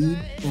filling a need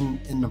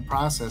in the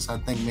process, I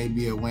think may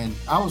be a win.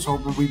 I was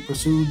hoping we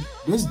pursued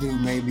this dude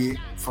maybe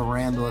for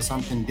Randall or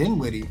something,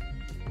 Dinwiddie.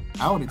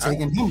 I would have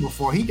taken him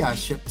before he got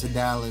shipped to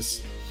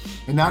Dallas.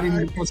 And not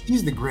even because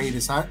he's the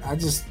greatest. I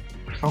just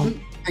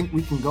don't think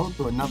we can go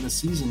through another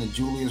season of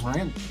Julius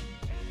Randle.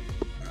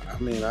 I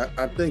mean,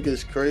 I think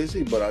it's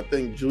crazy, but I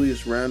think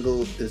Julius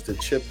Randle is the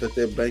chip that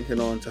they're banking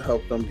on to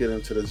help them get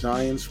into the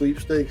Zion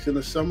sweepstakes in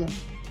the summer.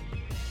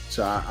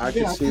 So I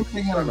can see. I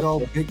think they're gonna go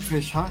big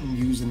fish hunting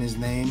using his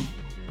name.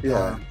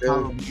 Yeah,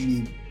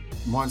 probably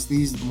once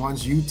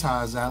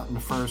Utah's out in the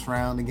first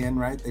round again,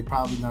 right? They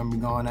probably gonna be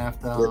going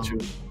after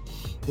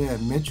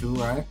Mitchell,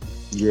 right?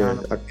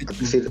 Yeah, I can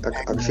see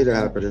that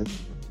happening.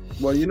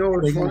 Well, you know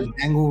what's they're funny? Gonna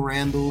dangle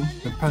Randle,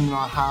 depending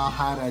on how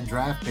high that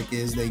draft pick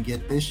is they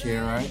get this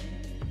year, right?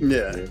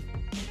 Yeah.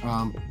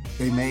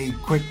 They may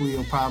quickly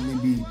will probably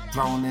be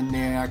thrown in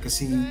there.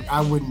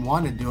 I wouldn't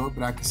want to do it,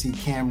 but I could see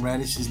Cam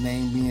Reddish's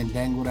name being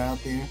dangled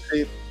out there.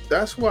 See,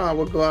 that's why I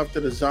would go after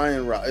the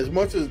Zion route. As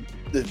much as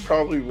it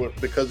probably would,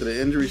 because of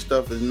the injury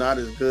stuff is not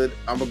as good,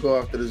 I'm going to go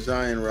after the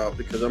Zion route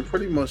because I'm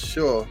pretty much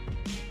sure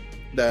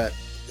that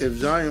if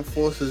Zion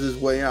forces his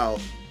way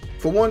out,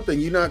 for one thing,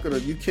 you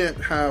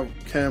can't have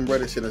Cam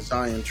Reddish in a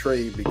Zion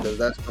trade because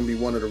that's going to be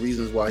one of the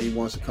reasons why he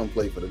wants to come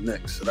play for the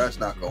Knicks. So that's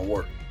not going to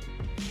work.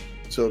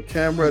 So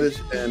Cam Reddish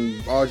and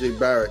RJ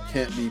Barrett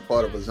can't be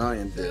part of a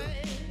Zion deal.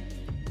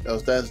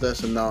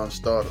 That's a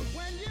non-starter.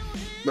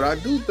 But I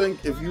do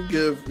think if you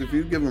give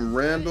him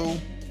Randle,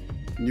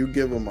 you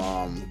give him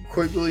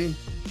Quigley,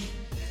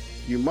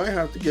 you might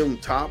have to give him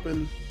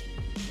Toppin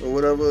or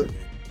whatever.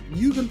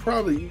 You can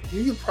probably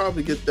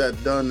get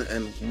that done,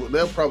 and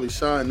they'll probably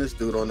sign this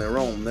dude on their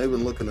own. They've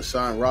been looking to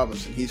sign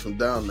Robinson. He's from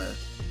down there.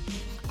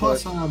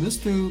 Plus, this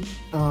dude,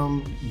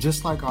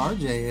 just like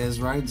RJ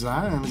is, right?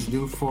 Zion is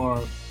due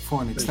for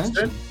an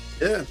extension.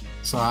 Yeah.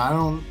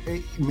 So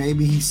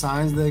maybe he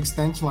signs the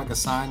extension like a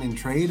sign and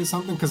trade or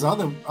something, because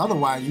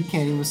otherwise you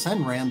can't even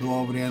send Randle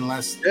over there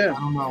unless, I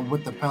don't know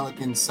what the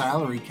Pelicans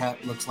salary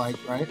cap looks like,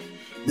 right?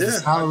 Yeah. The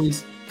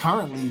salaries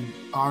currently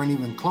aren't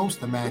even close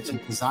to matching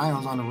because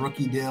Zion's on a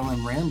rookie deal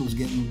and Randle's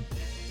getting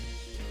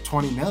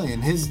 $20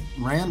 million.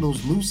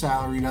 Randle's new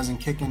salary doesn't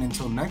kick in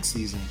until next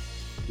season.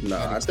 No,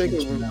 I think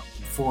it was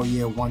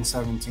 4-year,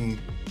 $117.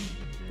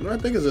 I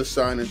think it's a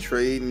sign and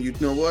trade, and you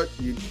know what?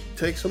 You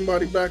take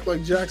somebody back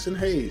like Jackson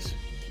Hayes.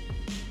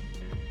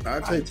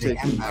 I'd take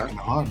him back in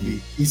a heartbeat.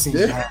 He seems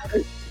to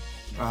have,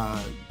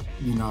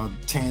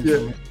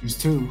 tantrum issues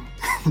too,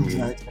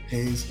 Jackson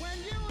Hayes.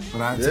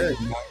 But I'd take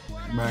him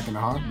back in a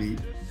heartbeat.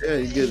 Yeah,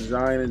 you get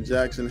Zion and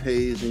Jackson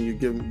Hayes, and you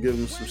give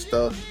them some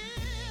stuff.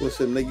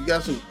 Listen, you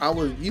got some.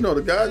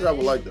 The guys I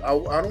would like. I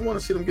don't want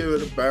to see them get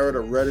rid of Barrett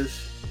or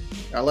Reddish.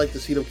 I like to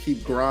see them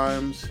keep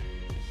Grimes.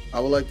 I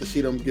would like to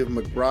see them give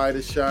McBride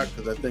a shot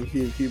because I think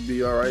he'd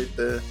be all right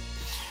there.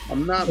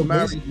 I'm not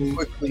married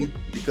quickly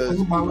because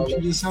about what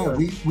you just said.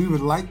 We would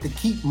like to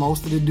keep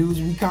most of the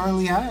dudes we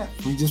currently have.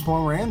 We just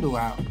want Randle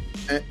out.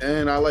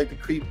 And I like to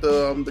keep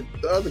the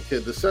other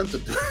kid, the center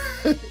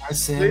dude.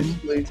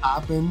 Basically,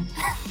 Toppin.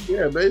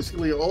 Yeah,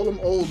 basically all them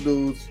old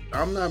dudes.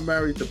 I'm not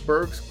married to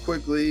Burks,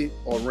 Quigley,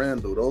 or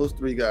Randle. Those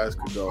three guys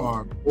could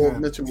go. Or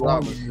Mitchell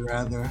Robinson.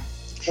 Rather.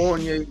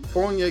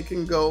 Fournier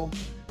can go.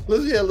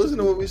 Listen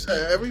to what we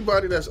say.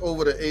 Everybody that's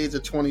over the age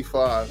of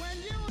 25.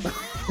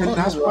 And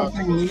that's one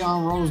thing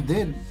Leon Rose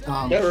did.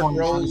 Derrick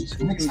Rose.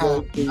 The Knicks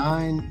have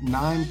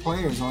nine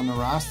players on the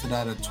roster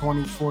that are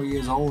 24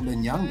 years old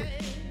and younger.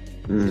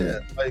 Yeah,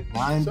 like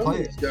 9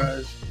 players.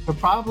 Guys. The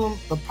problem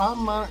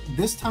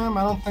this time,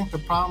 I don't think the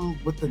problem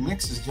with the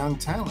Knicks is young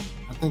talent.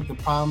 I think the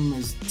problem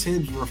is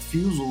Tibbs'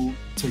 refusal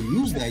to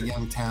use that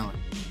young talent.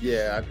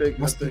 Yeah, I think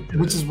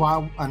which is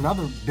why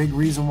another big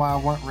reason why I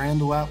want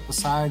Randle out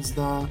besides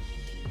the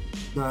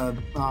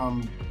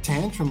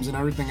tantrums and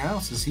everything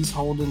else is he's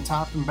holding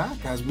Toppin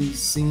back, as we've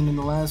seen in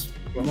the last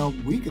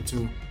week or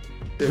two.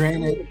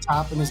 Granted,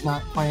 Toppin is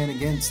not playing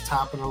against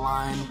top of the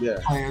line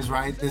players,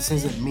 right? This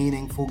isn't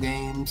meaningful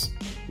games,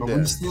 but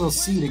we still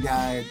see the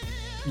guy,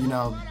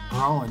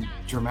 growing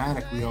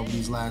dramatically over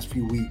these last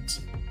few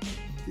weeks.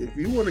 If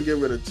you want to get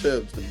rid of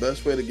Tibbs, the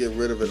best way to get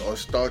rid of it or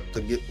start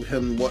to get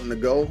him wanting to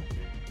go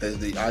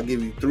is I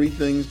give you 3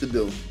 things to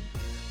do: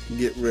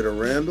 get rid of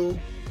Randle,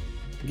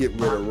 get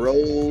rid of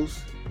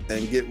Rose,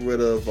 and get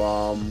rid of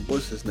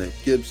what's his name,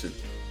 Gibson.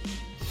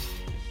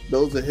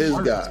 Those are his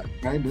guys.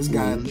 Right, this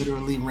guy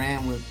literally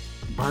ran with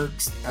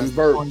Burks as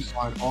Burks.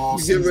 All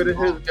you get rid of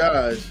his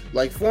guys.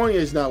 Like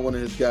Fournier's not one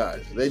of his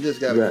guys. They just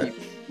got to keep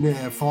him.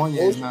 Yeah,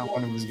 Fournier is not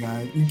one of his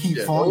guys. You keep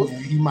Fournier,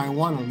 he might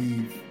want to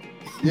leave.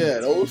 Yeah,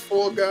 those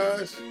 4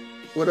 guys,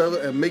 whatever,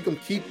 and make them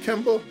keep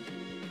Kemba.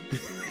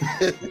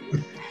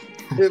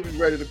 He'll be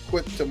ready to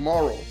quit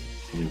tomorrow.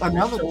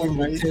 Another thing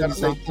with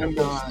Tibbs, I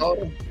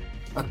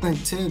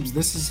think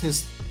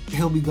Tibbs,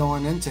 he'll be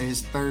going into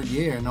his 3rd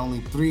year, and only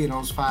 3 of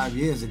those 5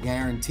 years are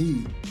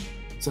guaranteed.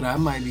 So that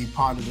might be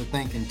part of the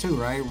thinking too,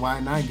 right? Why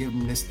not give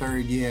him this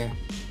 3rd year?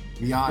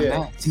 Beyond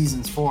that,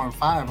 seasons 4 and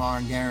 5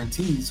 aren't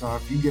guaranteed. So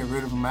if you get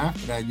rid of him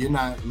after that, you're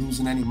not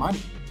losing any money.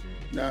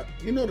 Now,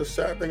 the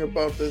sad thing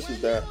about this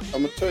is that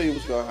I'm going to tell you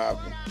what's going to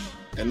happen.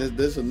 And this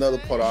is another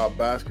part of our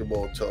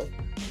basketball talk.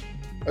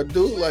 a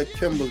dude like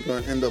Kemba's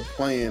going to end up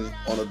playing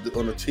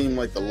on a team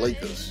like the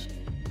Lakers,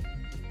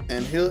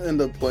 and he'll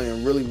end up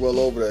playing really well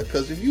over there.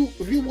 Because if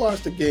you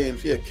watch the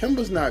games, yeah,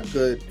 Kemba's not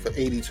good for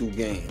 82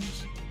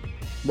 games,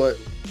 but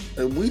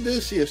we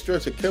did see a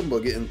stretch of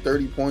Kemba getting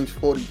 30 points,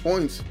 40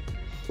 points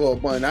for a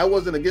bunch. That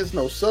wasn't against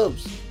no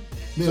subs.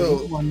 Yeah,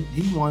 So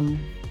he won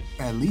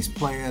at least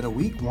Player of the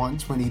Week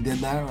once when he did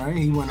that, right?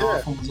 He went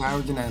off and was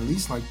averaging at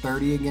least like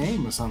 30 a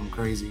game or something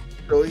crazy.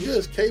 so he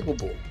is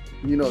capable.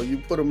 You know, you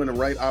put him in the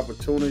right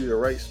opportunity, the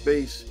right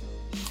space.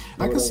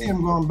 I can see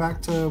him going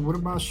back to, what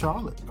about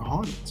Charlotte, the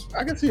Hornets?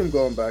 I can see him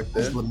going back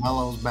there. As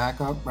LaMelo's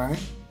backup, right?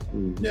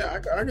 Yeah,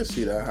 I can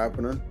see that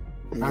happening.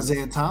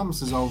 Isaiah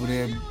Thomas is over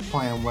there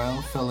playing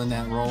well, filling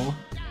that role.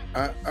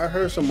 I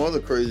heard some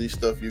other crazy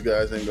stuff you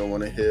guys ain't gonna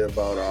want to hear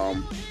about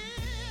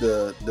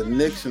the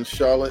Knicks and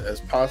Charlotte as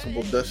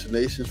possible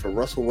destinations for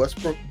Russell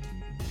Westbrook.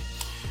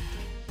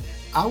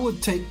 I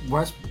would take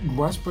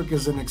Westbrook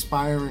as an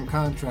expiring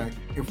contract.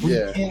 If we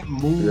can't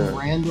move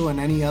Randall in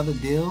any other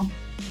deal,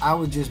 I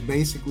would just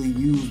basically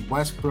use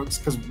Westbrook's,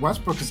 because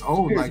Westbrook is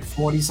owed like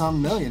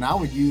 40-something million. I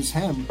would use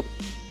him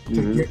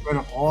to get rid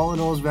of all of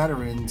those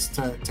veterans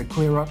to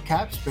clear up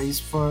cap space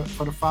for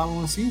the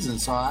following season.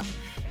 So I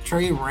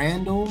trade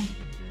Randall,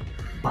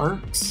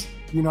 Burks,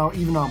 you know,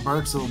 even though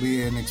Burks will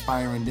be an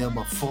expiring deal,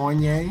 but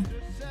Fournier,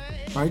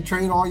 right?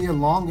 Trade all your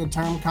longer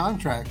term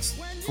contracts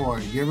for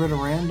it. Get rid of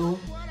Randall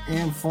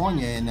and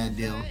Fournier in that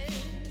deal.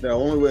 The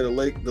only way the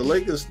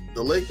Lakers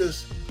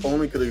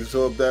only could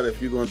absorb that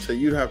if you're going to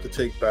you'd have to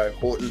take back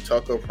Horton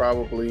Tucker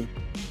probably.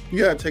 You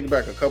got to take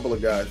back a couple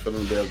of guys for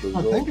them to be able to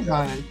absorb. Think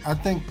about it. I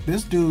think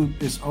this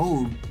dude is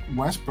owed.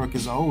 Westbrook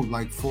is owed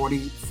like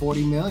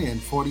 40 million,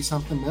 40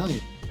 something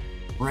million.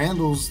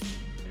 Randall's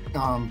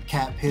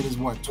cap hit is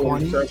what,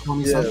 20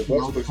 something,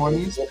 low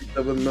 20s?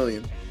 47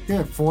 million.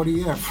 Yeah,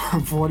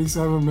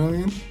 47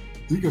 million.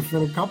 You could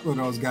fit a couple of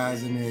those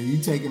guys in there. You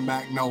taking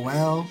back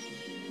Noel,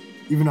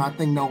 even though I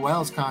think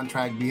Noel's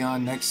contract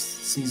beyond next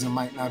season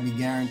might not be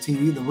guaranteed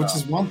either, which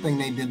is one thing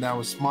they did that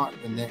was smart,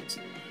 the Knicks.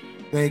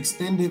 They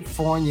extended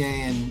Fournier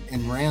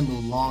and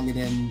Randall longer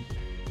than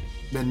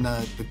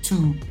the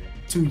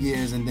two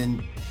years, and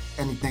then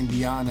anything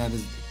beyond that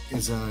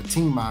is a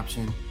team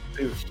option.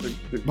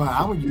 But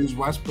I would use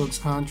Westbrook's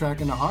contract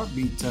in a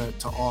heartbeat to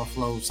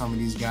offload some of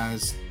these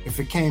guys. If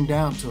it came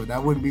down to it,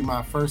 that wouldn't be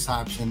my first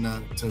option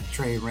to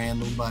trade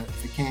Randall, but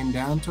if it came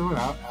down to it,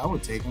 I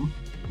would take him,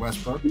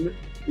 Westbrook.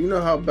 You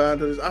know how bad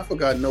that is? I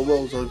forgot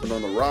Noel's even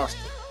on the roster.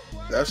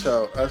 That's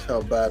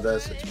how bad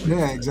that situation is.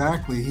 Yeah,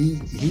 exactly.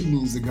 He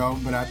needs to go,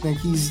 but I think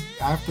he's,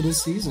 after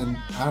this season,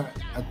 I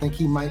think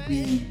he might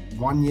be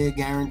 1 year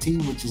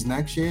guaranteed, which is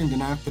next year, and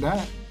then after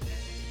that,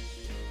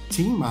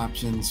 team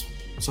options.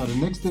 So the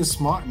Knicks did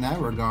smart in that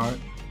regard.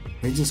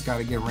 They just got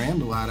to get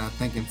Randall out, I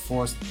think, and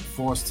force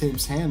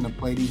Tibbs' hand to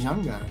play these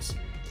young guys.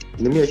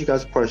 Let me ask you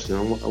guys a question.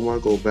 I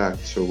want to go back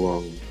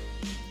to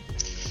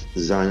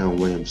Zion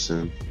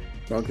Williamson.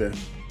 Okay.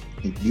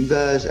 You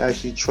guys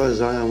actually trust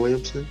Zion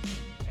Williamson?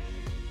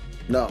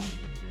 No.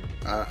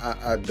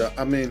 I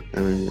mean,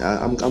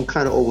 I'm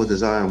kind of over the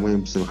Zion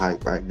Williamson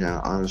hype right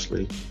now,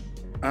 honestly.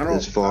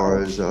 As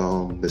far as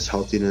his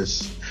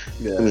healthiness.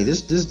 Yeah. I mean,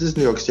 this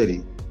New York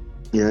City.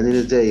 You know, at the end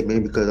of the day,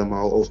 maybe because I'm an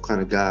old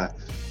kind of guy,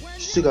 you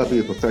still got to be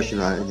a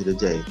professional at the end of the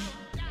day.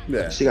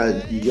 Yeah.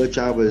 Your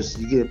job is,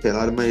 you get paid a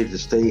lot of money to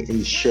stay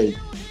in shape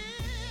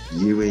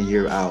year in,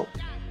 year out.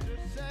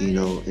 You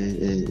know,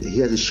 and he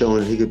hasn't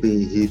shown he could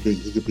be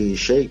in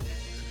shape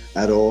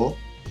at all.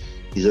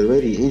 He's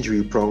already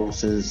injury prone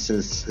since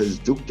his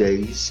Duke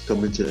days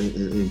coming to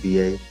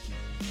NBA.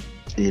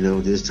 You know,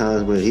 there's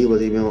times when he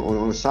wasn't even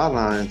on the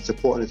sideline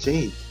supporting the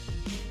team.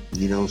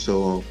 You know,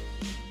 so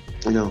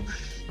you know,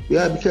 we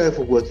gotta be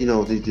careful with, you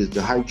know,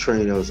 the hype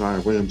train of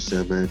Zion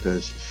Williamson, man,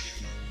 because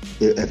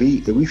if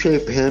we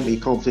trade for him, he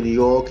comes to New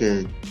York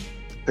and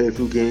play a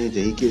few games,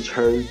 and he gets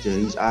hurt,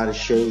 and he's out of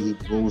shape,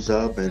 he moves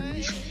up, and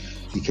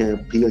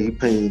he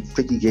playing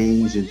 50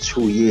 games in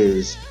 2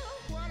 years.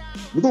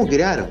 We're gonna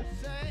get at him.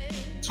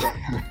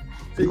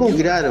 We're gonna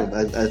get at him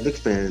as Knicks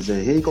fans,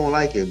 and he ain't gonna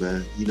like it,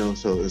 man. You know,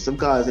 so some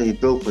guys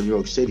ain't built for New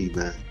York City,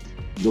 man.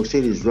 New York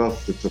City is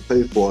rough to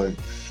play for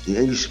in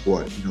any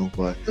sport, you know,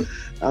 but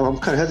I'm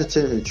kind of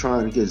hesitant in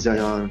trying to get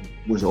Zion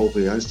over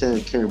here. I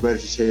understand Cam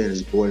Reddish is here and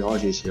his boy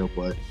RJ is here,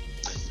 but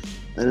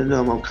I don't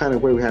know. I'm kind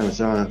of where we have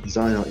Zion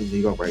in New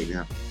York right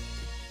now.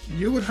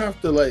 You would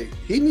have to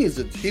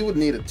he would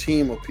need a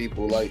team of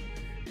people. Like,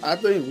 I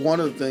think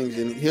one of the things,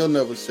 and he'll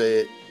never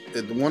say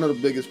it, one of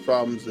the biggest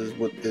problems is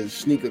with his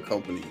sneaker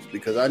companies,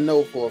 because I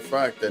know for a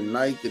fact that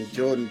Nike and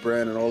Jordan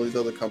Brand and all these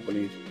other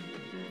companies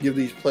give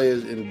these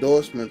players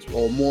endorsements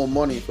or more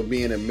money for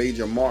being in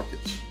major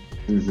markets.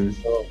 Mm-hmm.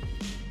 So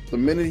the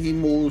minute he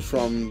moves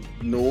from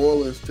New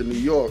Orleans to New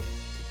York,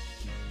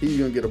 he's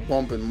gonna get a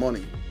bump in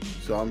money.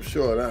 So I'm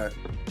sure of that.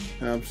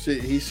 And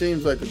he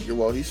seems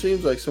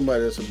like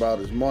somebody that's about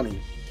his money.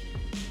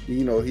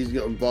 You know, he's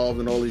getting involved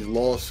in all these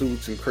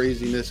lawsuits and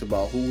craziness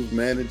about who's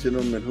managing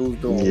him and who's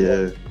doing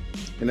what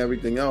and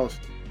everything else.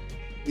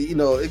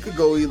 it could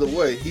go either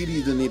way. He'd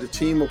either need a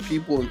team of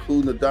people,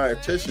 including a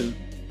dietitian,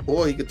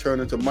 or he could turn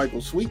into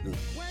Michael Sweeten.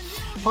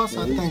 Plus,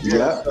 I think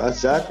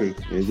exactly.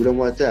 And you don't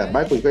want that.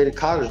 Michael's great at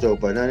college though,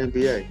 but not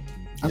NBA.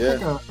 I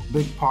think a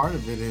big part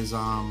of it is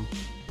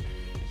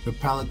the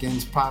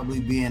Pelicans probably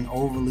being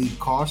overly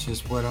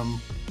cautious with him.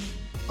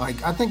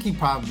 Like, I think he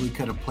probably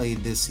could have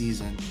played this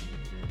season.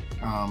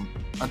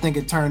 I think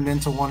it turned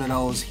into one of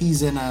those,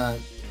 he's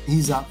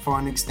up for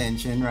an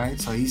extension, right?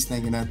 So he's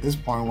thinking at this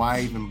point,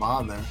 why even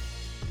bother?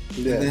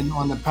 Yeah. And then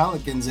on the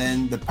Pelicans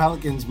end, the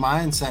Pelicans'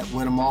 mindset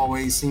with him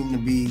always seemed to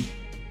be,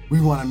 we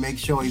want to make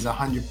sure he's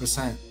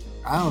 100%.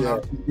 I don't know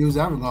if he was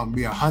ever going to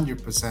be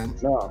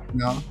 100%.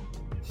 No.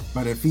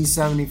 But if he's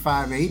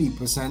 75,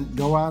 80%,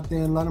 go out there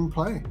and let him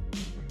play.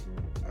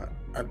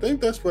 I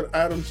think that's what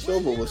Adam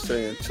Silver was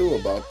saying too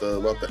about the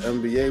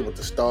NBA with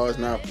the stars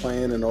not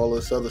playing and all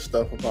this other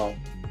stuff about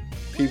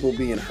people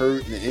being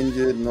hurt and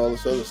injured and all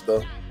this other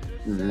stuff.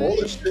 Mm-hmm. All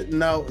this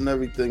sitting out and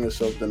everything is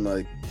something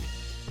like,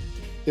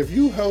 if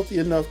you healthy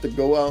enough to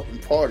go out and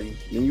party,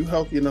 then you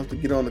healthy enough to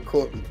get on the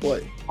court and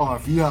play. Or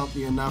if you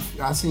healthy enough,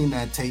 I seen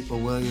that tape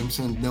of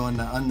Williamson doing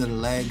the under the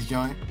legs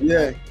joint.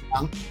 Yeah.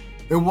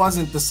 It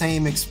wasn't the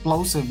same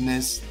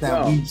explosiveness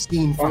that we've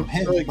seen from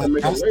him, but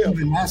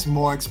that's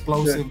more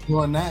explosive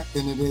doing that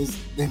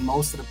than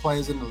most of the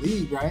players in the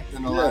league, right?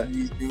 Than a lot of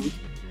these dudes.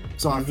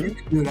 So if you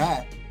can do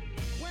that,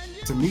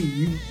 to me,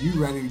 you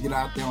ready to get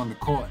out there on the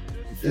court.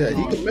 He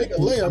can make a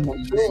layup,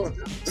 I'm sure.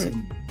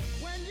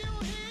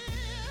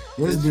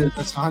 This dude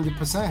that's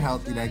 100%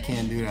 healthy that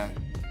can't do that.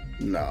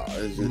 No,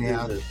 it's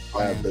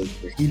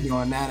just he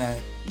doing that at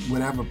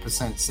whatever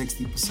percent,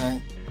 60%,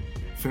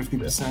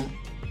 50%.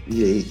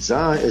 Yeah,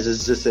 Zion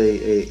is just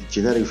a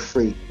genetic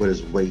freak with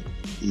his weight.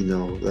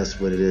 That's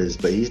what it is.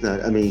 But he's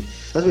not. I mean,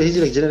 that's what he's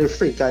a genetic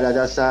freak. Guy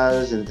that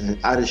size and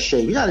out of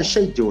shape. He's out of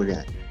shape doing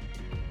that.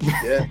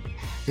 Yeah,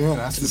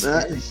 that's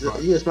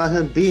it's not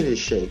him being in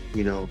shape.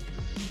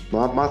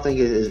 My thing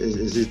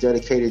is he's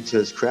dedicated to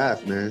his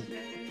craft, man.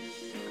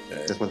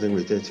 That's my thing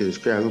with that to his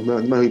craft.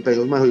 No matter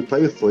who he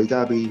plays for, he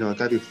gotta be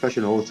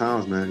professional at all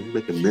times, man. He's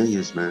making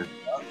millions, man.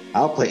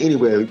 I'll play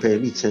anywhere. He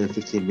paying me 10,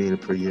 15 million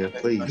per year,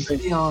 please.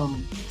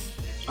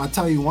 I'll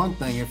tell you one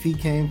thing. If he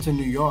came to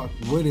New York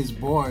with his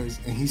boys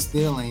and he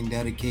still ain't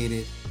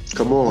dedicated,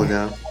 come on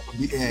now.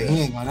 He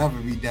ain't gonna ever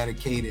be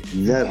dedicated.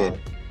 Never.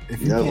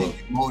 If you can't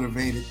get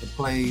motivated to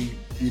play,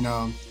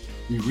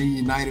 be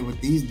reunited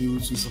with these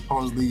dudes who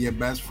supposedly your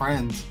best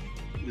friends.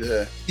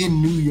 Yeah.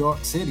 In New York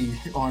City,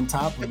 on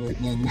top of it,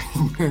 then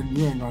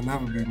you ain't gonna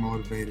never be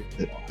motivated.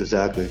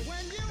 Exactly.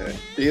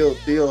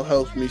 Theo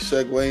helps me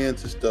segue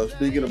into stuff.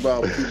 Speaking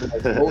about people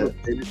that's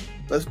motivated,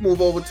 let's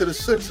move over to the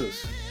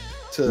Sixers.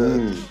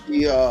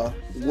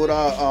 What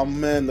our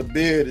man, the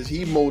Beard, is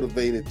he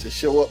motivated to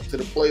show up to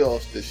the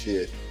playoffs this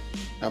year?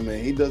 I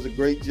mean, he does a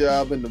great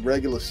job in the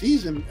regular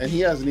season, and he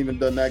hasn't even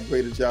done that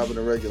great a job in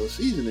the regular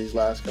season these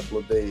last couple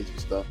of days and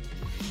stuff.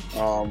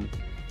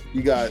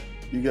 You got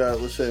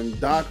let's say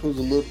Doc, who's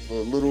a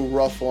little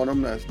rough on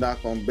him. That's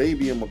not gonna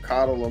baby him or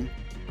coddle him.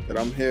 And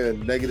I'm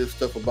hearing negative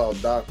stuff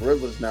about Doc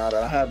Rivers now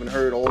that I haven't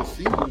heard all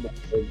season. But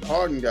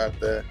Harden got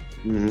that.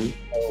 Mm-hmm.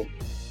 So,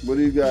 what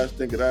do you guys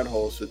think of that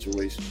whole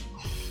situation?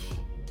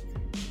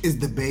 Is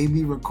the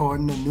baby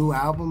recording a new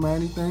album or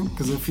anything?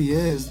 Because if he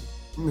is,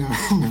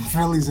 the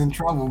Philly's in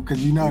trouble. Because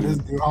this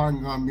dude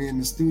Harden gonna be in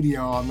the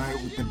studio all night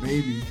with the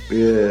baby.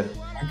 Yeah.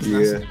 That's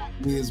gonna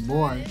be his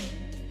boy.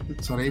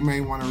 So they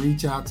may want to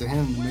reach out to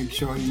him to make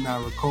sure he's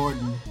not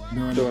recording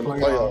during the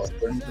playoffs.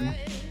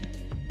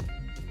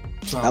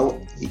 So,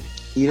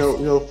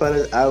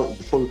 fellas,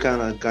 before we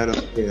kind of got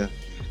up here,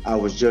 I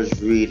was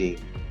just reading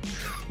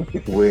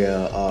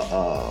where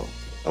I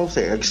don't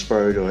say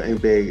expert or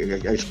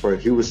NBA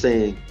expert. He was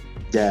saying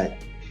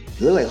that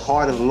it looked like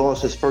Harden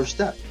lost his first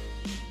step.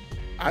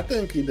 I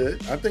think he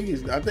did. I think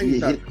he's not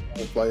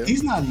a player.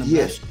 He's not in the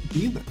best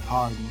either,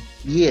 Harden.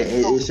 Yeah,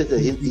 it's just that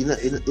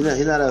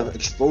he's not an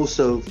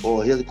explosive,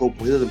 or he doesn't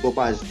go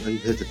by his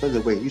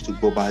defender way he used to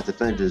go by his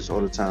defenders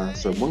all the time.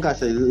 So one guy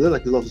said it looked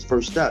like he lost his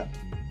first step.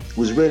 It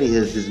was really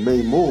his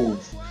main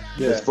move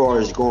as far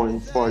as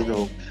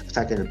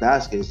attacking the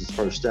basket is his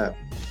first step.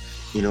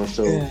 Being in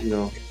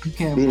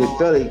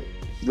Philly,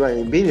 right?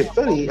 And being in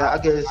Philly, I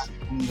guess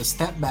the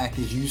step back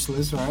is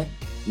useless, right?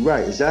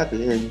 Right,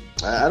 exactly. And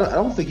I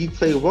don't think he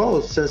played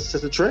well since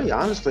the trade,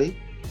 honestly.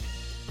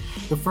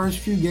 The first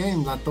few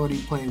games, I thought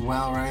he played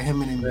well, right?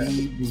 Him and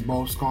Embiid was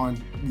both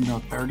scoring,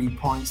 30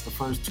 points the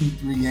first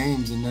 2-3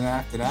 games, and then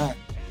after that,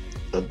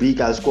 Embiid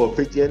got to score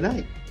 50 a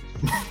night.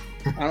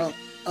 I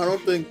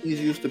don't think he's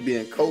used to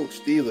being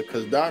coached either,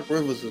 because Doc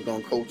Rivers is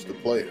gonna coach the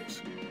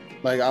players.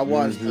 Like I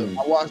watched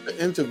the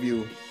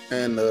interview,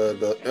 and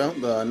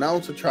the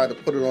announcer tried to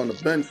put it on the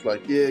bench,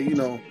 like,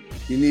 you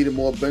needed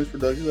more bench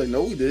production. He's like,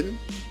 no, we didn't.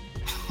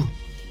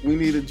 We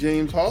needed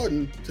James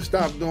Harden to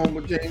stop doing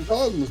what James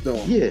Harden was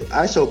doing. Yeah,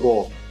 ISO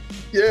ball.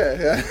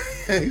 Yeah.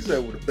 He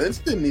said, well, the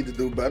bench didn't need to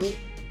do better.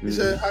 He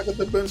said, how could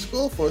the bench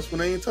score for us when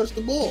they ain't touched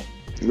the ball?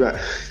 Right.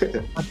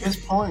 At this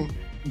point,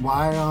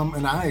 why,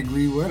 and I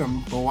agree with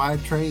him, but why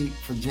trade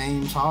for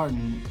James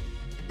Harden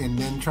and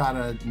then try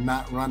to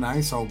not run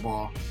ISO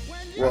ball.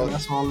 Well,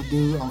 that's all the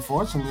dude.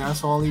 Unfortunately,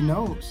 that's all he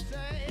knows.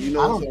 You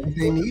know, I don't think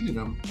they needed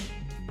him.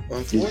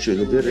 He should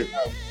have did it.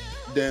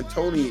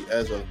 D'Antoni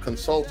as a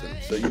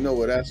consultant, so you know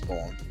where that's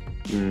going.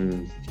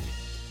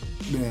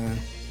 Yeah.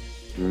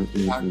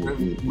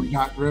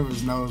 Doc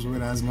Rivers knows where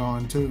that's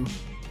going too.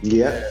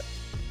 Yeah.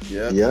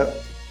 Yep.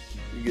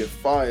 You get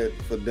fired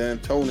for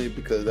D'Antoni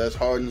because that's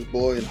Harden's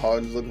boy, and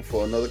Harden's looking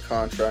for another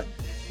contract.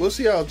 We'll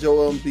see how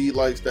Joel Embiid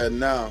likes that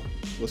now.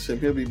 We'll see him.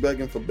 He'll be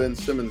begging for Ben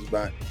Simmons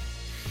back.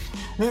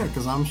 Yeah,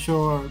 because I'm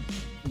sure,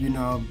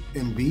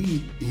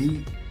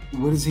 Embiid,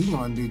 what is he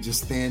going to do?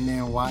 Just stand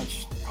there and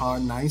watch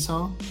Harden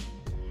ISO?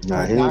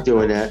 Nah, he ain't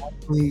doing that.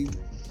 He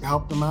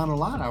helped him out a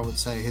lot, I would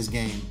say, his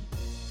game.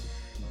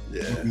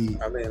 Yeah,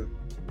 Embiid. I mean,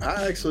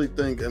 I actually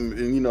think,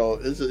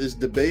 it's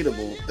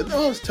debatable.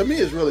 No, to me,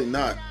 it's really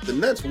not. The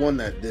Nets won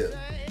that deal.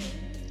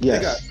 Yes.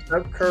 They got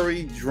Steph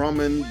Curry,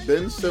 Drummond,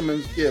 Ben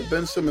Simmons. Yeah,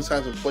 Ben Simmons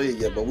hasn't played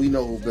yet, but we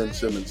know who Ben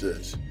Simmons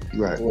is.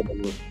 Right.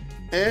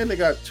 And they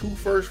got 2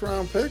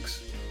 first-round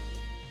picks.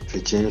 For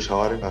James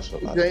Harden, that's a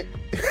lot.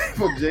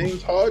 For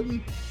James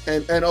Harden,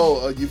 and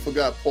you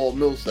forgot Paul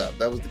Millsap.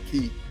 That was the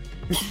key.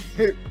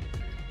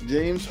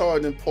 James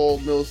Harden and Paul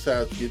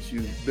Millsap get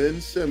you Ben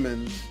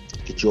Simmons.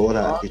 Get you all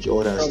that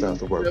stuff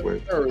to work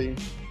with. Curry,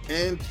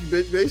 and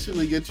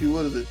basically get you,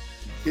 what is it?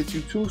 Get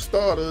you 2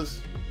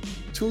 starters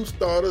or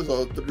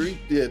 3.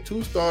 Yeah,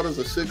 2 starters,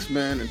 a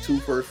 6-man, and 2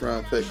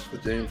 first-round picks for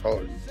James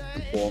Harden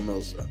and Paul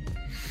Millsap.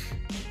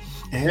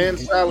 And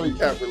salary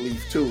cap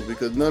relief too,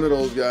 because none of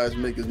those guys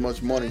make as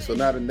much money. So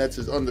now the Nets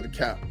is under the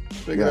cap.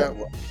 Figure that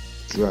one.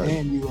 Right.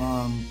 And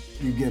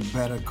you get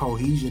better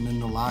cohesion in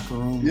the locker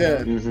room.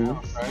 Yeah.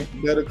 Right.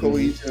 Better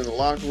cohesion in the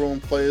locker room.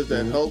 Players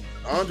that help.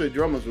 Andre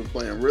Drummond's been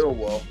playing real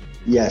well.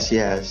 Yes, he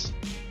has.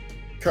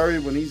 Curry,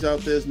 when he's out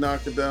there, is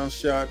knocking down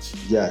shots.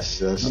 Yes,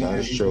 that's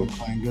true.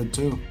 Playing good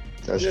too.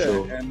 That's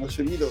true. And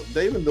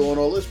they've been doing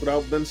all this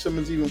without Ben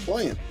Simmons even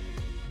playing.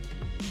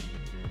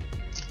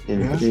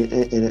 In a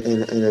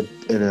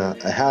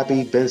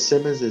happy Ben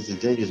Simmons is a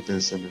dangerous Ben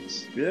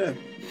Simmons. Yeah.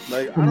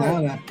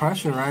 Now that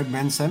pressure, right?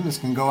 Ben Simmons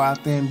can go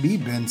out there and be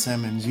Ben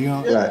Simmons. You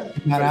know,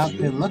 not out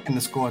there looking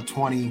to score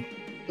 20.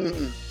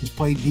 Just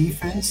play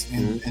defense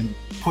and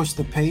push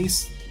the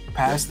pace,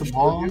 pass the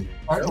ball.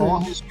 All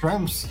his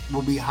strengths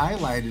will be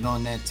highlighted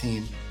on that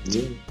team.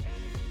 Yeah.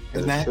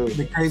 And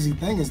the crazy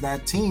thing is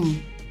that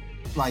team,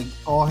 like,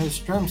 all his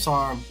strengths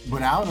are,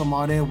 without him,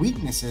 are their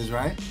weaknesses,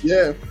 right?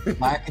 Yeah.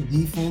 Lack of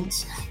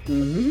defense.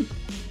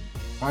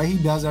 Right? He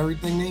does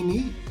everything they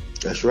need.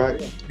 That's right.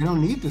 They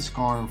don't need the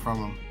scoring from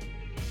him.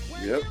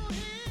 Yep.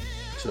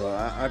 So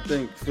I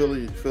think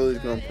Philly's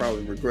going to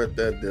probably regret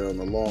that deal in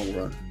the long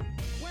run.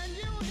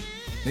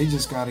 They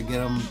just got to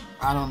get him,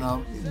 I don't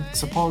know.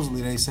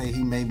 Supposedly they say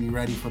he may be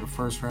ready for the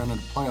first round of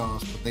the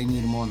playoffs, but they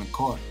need him on the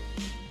court.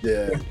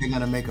 Yeah. They're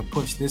going to make a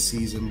push this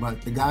season,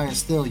 but the guy is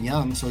still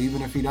young, so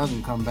even if he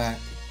doesn't come back,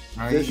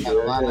 right, he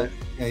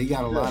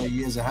got a lot of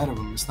years ahead of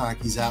him. It's not like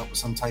he's out with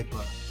some type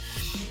of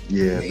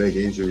big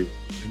injury,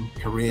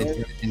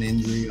 career-threatening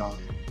injury.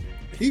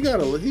 He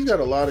got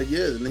a lot of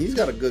years, and he's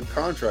got a good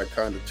contract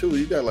kind of too.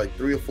 He's got like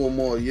 3 or 4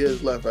 more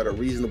years left at a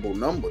reasonable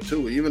number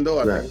too. Even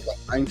though I think it's like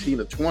 19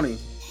 or 20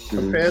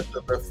 compared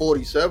to the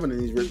 47,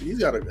 and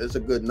it's a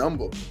good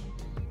number.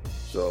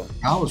 So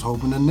I was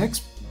hoping the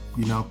Knicks,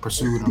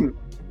 pursued him.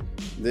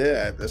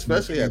 Yeah,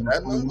 especially at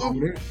that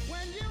number.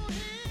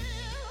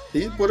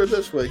 He put it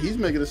this way: he's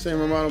making the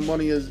same amount of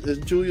money as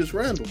Julius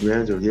Randle.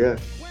 Yeah,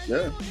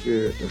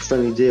 a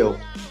friendly deal.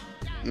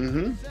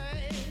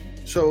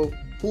 So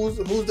who's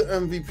the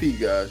MVP,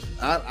 guys?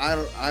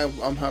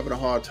 I'm having a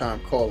hard time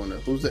calling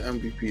it. Who's the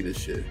MVP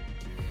this year?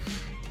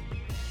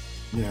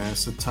 Yeah,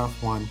 it's a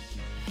tough one.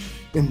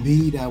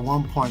 Embiid at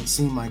one point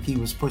seemed like he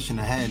was pushing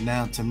ahead.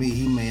 Now, to me,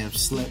 he may have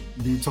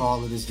slipped due to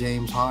all of this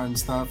James Harden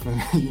stuff,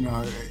 and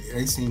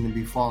they seem to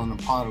be falling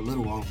apart a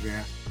little over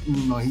there.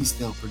 Even though he's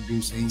still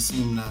producing, he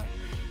seemed to,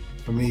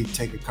 for me,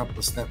 take a couple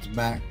of steps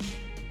back.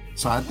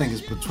 So I think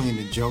it's between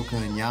the Joker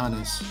and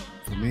Giannis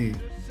for me.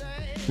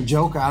 The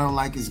Joker, I don't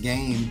like his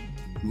game.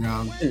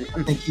 I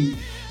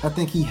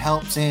think he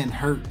helps and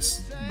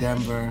hurts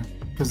Denver,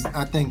 because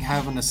I think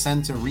having a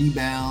center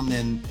rebound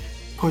and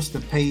push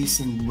the pace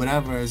and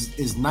whatever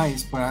is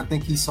nice, but I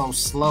think he's so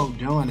slow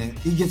doing it.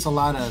 He gets a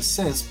lot of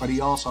assists, but he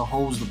also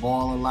holds the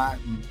ball a lot.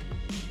 And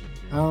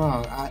I don't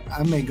know.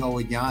 I may go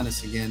with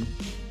Giannis again,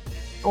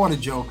 or the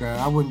Joker.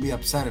 I wouldn't be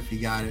upset if he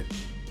got it,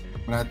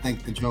 but I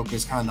think the Joker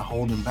is kind of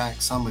holding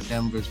back some of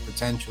Denver's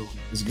potential,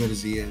 as good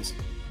as he is.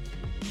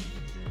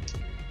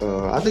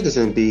 I think it's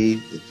Embiid.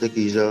 I think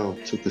he's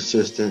too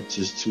consistent,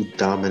 just too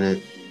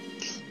dominant,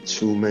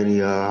 too many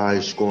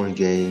high-scoring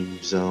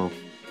games.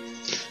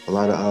 A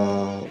lot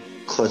of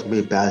clutch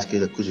made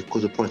basket,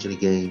 crucial punch in the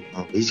game.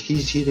 He's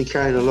been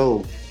carrying the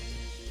load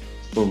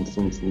from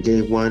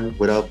game one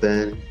without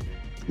Ben,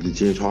 with the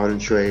James Harden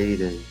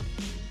trade, and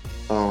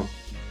I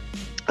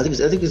think it's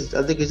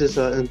just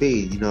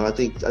Embiid. I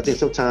think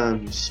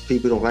sometimes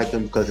people don't like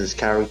him because of his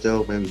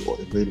character, maybe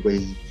the way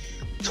he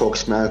talk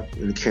smack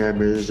in the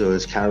cameras or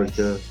his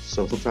character.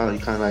 So sometimes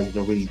he kind of like, you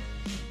don't really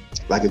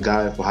like a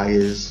guy for how he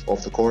is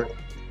off the court.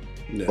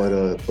 Yeah. But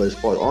as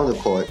far as on the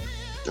court,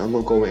 I'm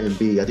gonna go with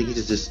Embiid. I think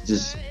he's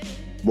just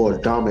more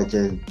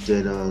dominant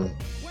than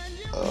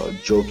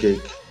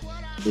Jokic.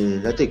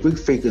 And I think Greek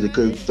Freak is a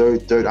good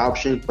third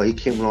option, but he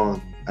came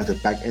along at the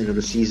back end of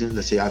the season,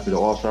 let's say after the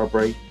All-Star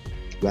break.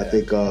 But I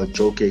think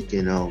Jokic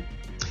and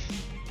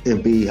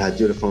Embiid had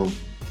did it from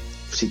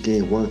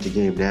game 1 to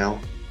game now.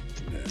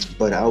 Yeah.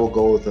 But I will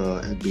go with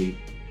Embiid.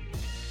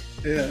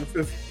 Yeah,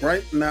 if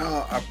right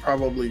now I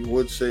probably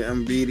would say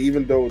Embiid,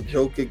 even though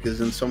Jokic is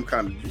in some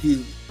kind of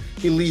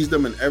he leads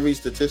them in every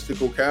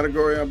statistical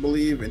category, I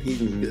believe, and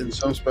he's in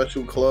some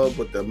special club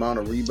with the amount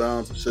of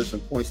rebounds, assists,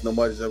 and points.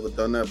 Nobody's ever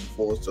done that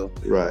before, so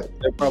right.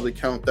 They'll probably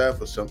count that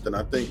for something.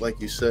 I think, like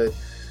you said,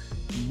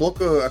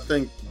 Booker, I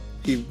think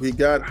he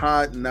got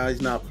hot and now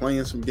he's not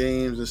playing some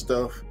games and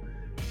stuff.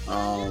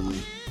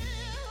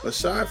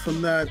 Aside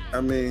from that,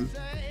 I mean,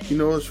 you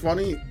know, it's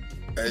funny.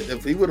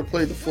 If he would have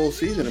played the full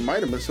season, it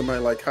might have been somebody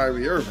like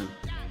Kyrie Irving.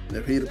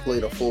 If he'd have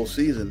played a full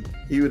season,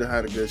 he would have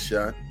had a good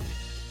shot.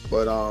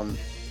 But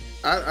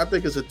I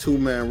think it's a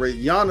two-man race.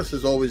 Giannis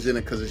is always in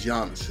it because it's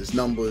Giannis. His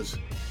numbers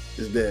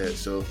is there,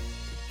 so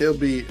he'll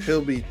be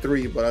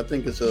 3. But I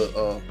think it's a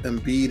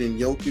Embiid and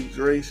Jokic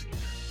race.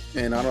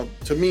 And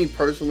to me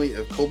personally,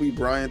 if Kobe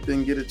Bryant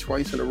didn't get it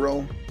twice in a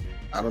row,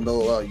 I don't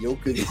know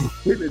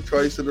Jokic get it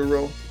twice in a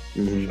row.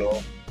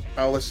 So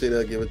I would say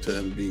they'll give it to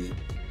Embiid.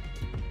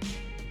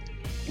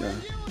 Yeah.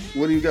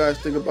 What do you guys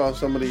think about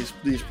some of these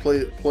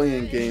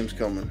playing games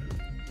coming?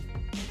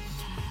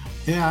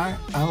 Yeah,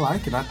 I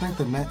like it. I think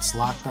the Nets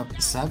locked up the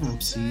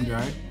 7th seed,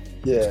 right?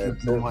 Yeah.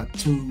 Them,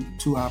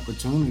 two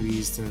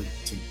opportunities to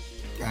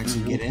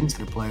actually get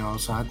into the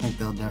playoffs. So I think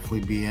they'll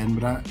definitely be in.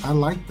 But I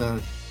like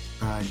the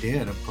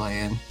idea to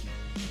play in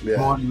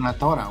more than I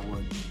thought I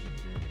would.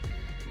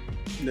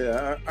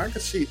 Yeah, I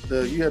could see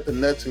you have the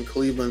Nets in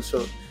Cleveland.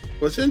 So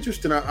what's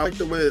interesting, I like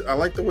the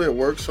way it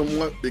works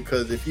somewhat,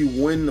 because if you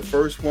win the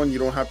first one, you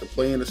don't have to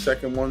play in the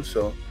second one.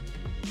 So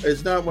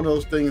it's not one of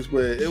those things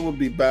where it would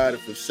be bad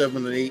if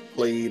 7 and 8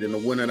 played and the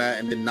winner of that,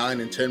 and then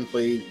 9 and 10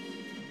 played.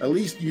 At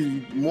least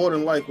you more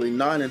than likely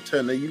 9 and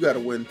 10. Then you got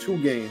to win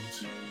 2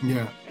 games.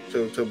 Yeah.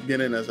 To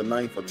get in as a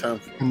 9th or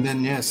 10th. And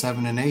then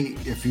 7 and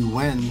 8. If you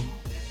win,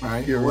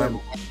 right, whoever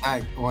wins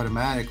back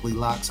automatically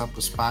locks up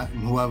a spot,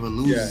 and whoever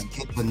loses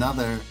gets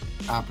another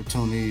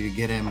opportunity to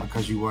get in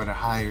because you were the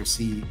higher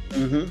seed.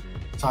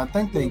 So I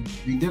think they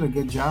did a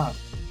good job.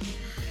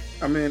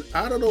 I mean,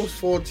 out of those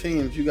 4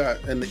 teams you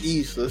got in the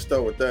East, let's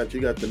start with that.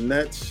 You got the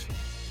Nets,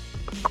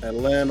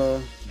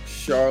 Atlanta,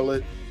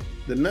 Charlotte.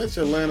 The Nets,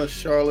 Atlanta,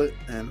 Charlotte,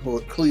 and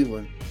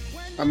Cleveland.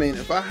 I mean,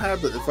 if I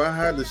had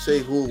to say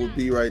who it would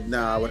be right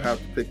now, I would have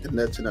to pick the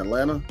Nets and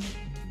Atlanta.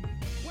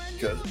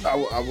 Because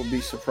I would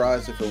be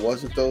surprised if it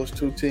wasn't those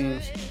 2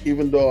 teams.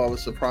 Even though I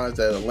was surprised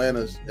that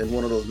Atlanta's in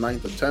one of those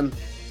 9th or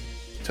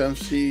 10th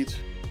seeds.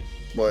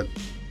 But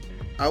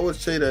I would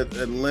say that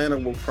Atlanta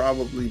will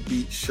probably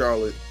beat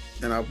Charlotte,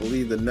 and I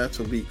believe the Nets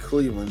will beat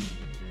Cleveland.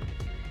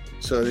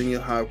 So then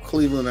you'll have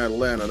Cleveland and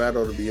Atlanta. That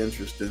ought to be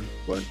interesting.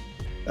 But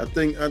I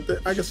think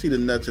I can see the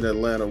Nets in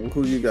Atlanta.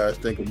 Who do you guys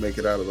think will make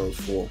it out of those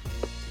 4?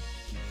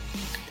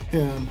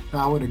 Yeah,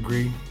 I would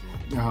agree.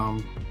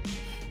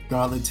 The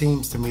other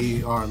teams to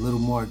me are a little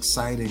more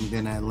exciting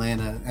than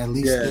Atlanta. At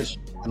least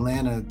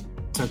Atlanta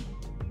took.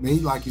 They,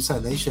 like you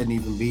said, they shouldn't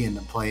even be in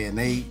the play, and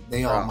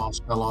they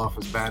almost fell off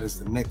as bad as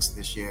the Knicks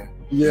this year.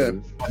 Yeah,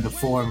 and the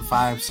 4 and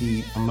 5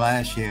 seed from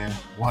last year.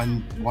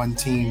 One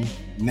team,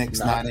 Knicks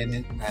not in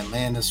it.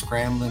 Atlanta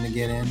scrambling to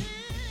get in.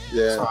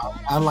 Yeah, so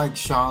I like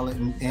Charlotte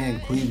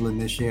and Cleveland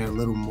this year a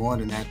little more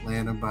than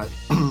Atlanta, but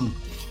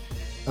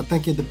I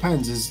think it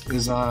depends.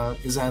 Is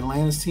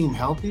Atlanta's team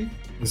healthy?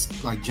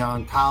 It's like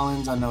John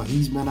Collins. I know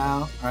he's been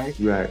out, right?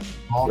 Right.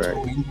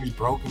 Multiple injuries,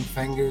 broken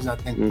fingers. I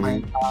think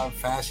plantar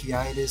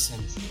fasciitis,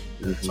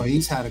 and so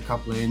he's had a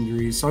couple of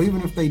injuries. So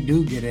even if they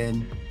do get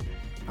in,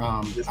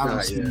 I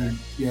would see.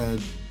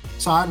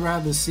 So I'd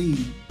rather see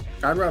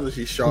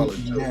Charlotte.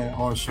 Yeah,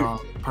 or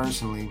Charlotte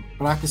personally,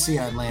 but I could see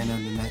Atlanta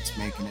and the Nets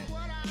making it.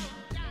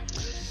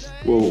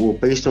 Well,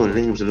 based on the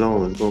names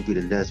alone, it's going to be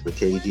the Nets with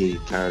KD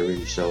and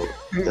Kyrie. So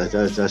that's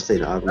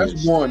the obvious.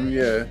 That's one,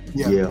 yeah.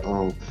 The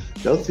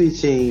other 3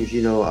 teams,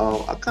 you know,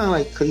 I kind of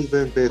like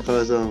Cleveland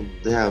because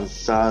they have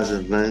size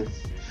and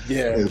length.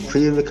 Yeah. If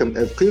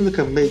Cleveland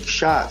can make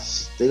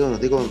shots, they're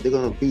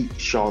gonna beat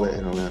Charlotte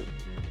and Atlanta.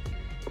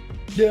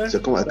 Yeah.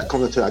 So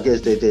coming to, I guess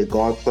they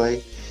guard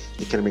play.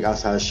 They can make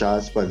outside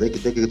shots, but they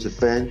can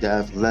defend. They're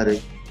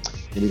athletic,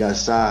 and they got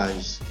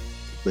size,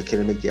 but can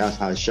they make the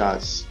outside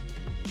shots?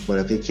 But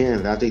if they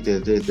can, I think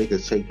they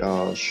could take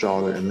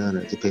Charlotte and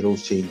Atlanta to play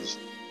those teams.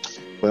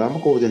 But I'm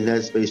gonna go with the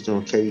Nets based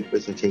on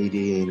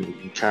KD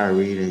and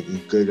Kyrie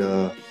and good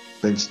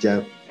bench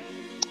depth.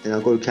 And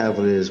I'll go to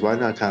Cavaliers. Why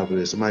not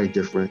Cavaliers? Somebody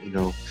different, you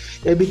know.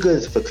 It'd be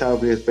good for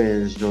Cavaliers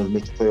fans, you know, to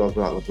make the playoffs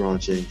without LeBron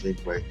James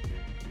anyway.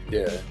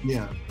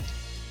 Yeah.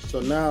 So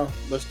now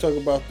let's talk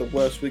about the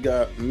West. We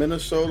got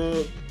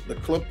Minnesota, the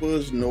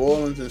Clippers, New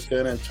Orleans, and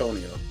San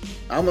Antonio.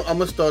 I'm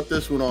gonna start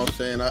this one off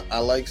saying I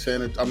like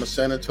I'm a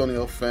San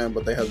Antonio fan,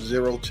 but they have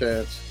zero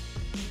chance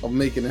of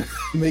making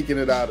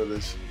it out of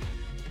this.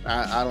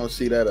 I don't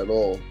see that at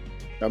all.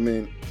 I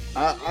mean,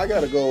 I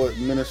got to go with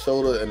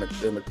Minnesota and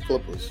the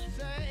Clippers.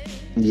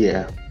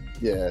 Yeah.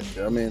 Yeah,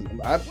 I mean,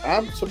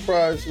 I'm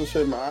surprised.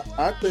 Listen,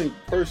 I think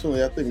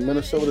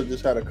Minnesota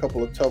just had a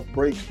couple of tough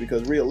breaks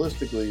because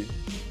realistically,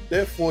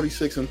 they're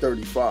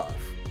 46-35.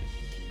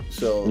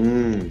 So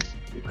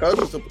because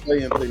it's a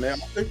play-in thing, I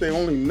think they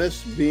only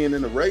missed being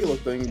in the regular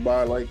thing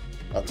by like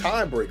a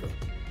tiebreaker.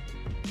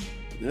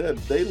 Yeah,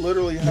 they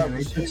literally have.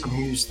 They took some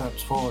huge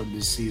steps forward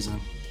this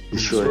season. You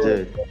sure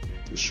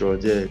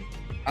did.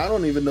 I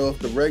don't even know if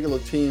the regular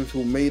teams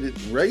who made it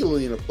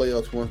regularly in the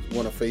playoffs want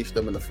to face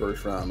them in the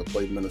first round to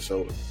play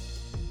Minnesota.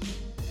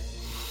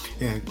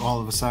 Yeah,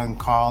 all of a sudden,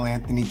 Karl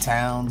Anthony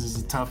Towns is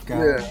a tough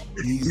guy. Yeah,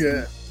 He's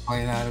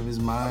playing out of his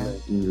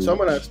mind. I mean, some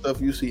of that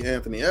stuff you see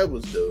Anthony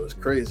Edwards do is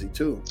crazy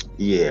too.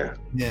 Yeah.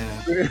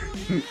 Yeah,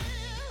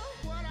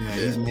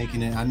 he's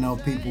making it. I know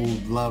people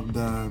love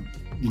the,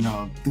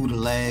 through the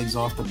legs,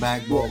 off the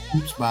backboard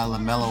hoops by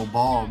LaMelo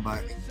Ball,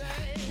 but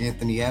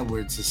Anthony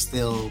Edwards is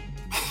still,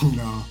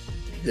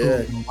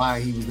 why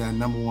he was that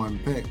number one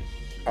pick.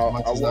 As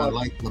much as I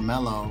like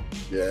LaMelo.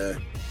 Yeah.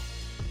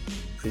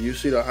 Can you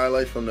see the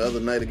highlights from the other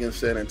night against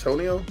San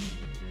Antonio?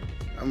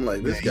 I'm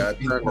like, this guy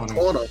turned the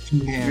corner.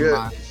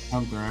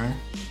 Right?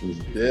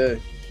 Yeah.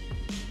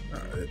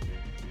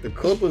 The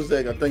Clippers,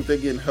 I think they're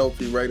getting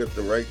healthy right at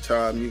the right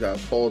time. You got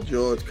Paul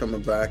George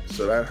coming back,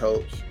 so that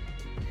helps.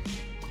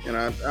 And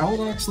I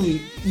would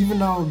actually, even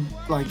though,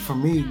 like, for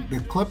me, the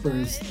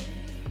Clippers,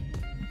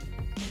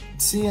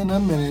 seeing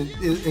them in it,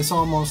 it's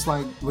almost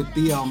like what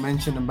Theo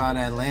mentioned about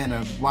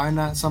Atlanta. Why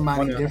not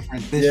somebody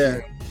different this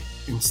year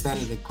instead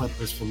of the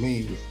Clippers for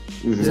me?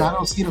 Because I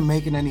don't see them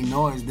making any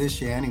noise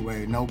this year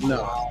anyway. No.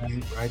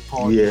 Right?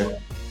 Paul George.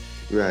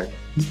 Right.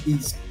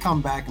 He's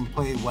come back and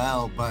played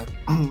well, but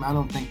I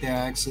don't think they're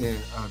actually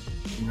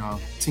a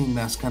team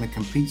that's going to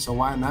compete. So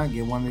why not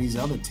get one of these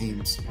other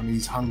teams, one of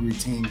these hungry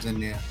teams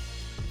in there?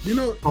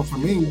 But for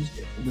me,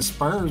 the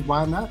Spurs,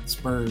 why not the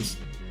Spurs?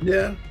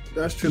 Yeah,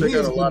 that's true. They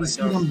got a lot of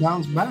see them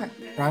bounce back,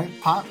 right?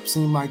 Pop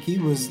seemed like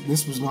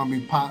this was going to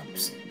be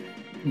Pop's,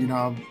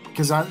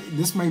 because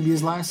this may be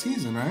his last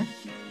season, right?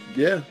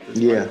 Yeah.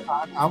 Yeah.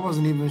 I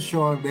wasn't even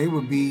sure if they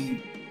would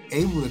be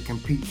able to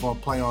compete for a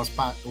playoff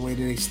spot the way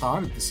that they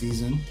started the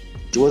season.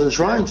 He wasn't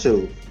trying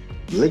to.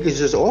 The Lakers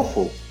just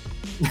awful.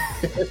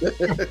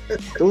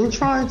 They wasn't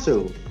trying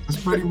to.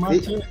 That's pretty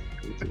much it.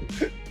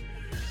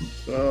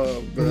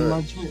 Oh, pretty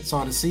much it.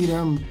 So to see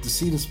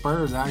the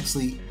Spurs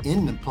actually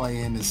in the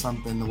play-in is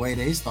something, the way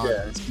they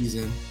started the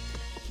season.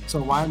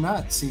 So why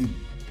not see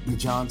the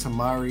Dejounte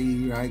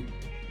Murray, right?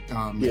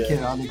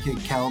 The other kid,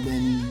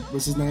 Keldon,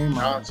 what's his name?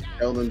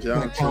 Keldon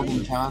Johnson.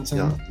 Keldon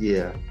Johnson.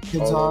 Yeah.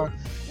 Kids are,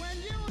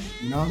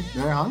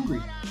 they're hungry.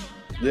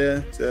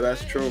 Yeah,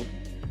 that's true.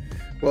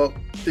 Well,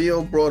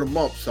 Theo brought him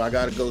up, so I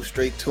got to go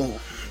straight to him.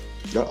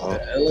 The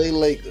LA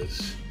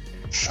Lakers.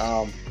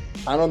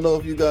 I don't know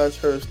if you guys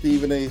heard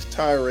Stephen A's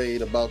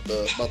tirade about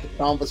the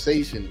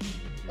conversation.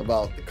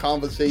 About the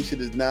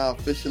conversation is now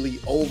officially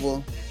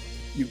over.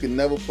 You can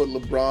never put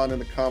LeBron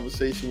in a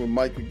conversation with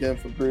Mike again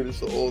for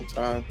greatest of all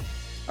time.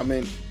 I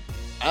mean,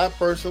 I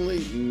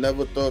personally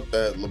never thought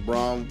that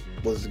LeBron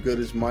was as good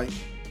as Mike.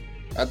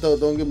 I thought,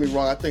 don't get me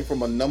wrong, I think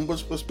from a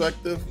numbers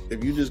perspective,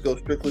 if you just go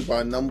strictly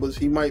by numbers,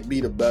 he might be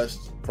the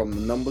best from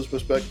the numbers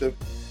perspective.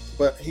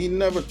 But he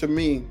never, to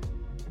me,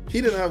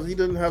 he didn't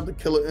have the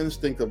killer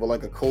instinct of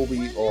like a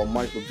Kobe or a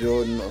Michael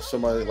Jordan or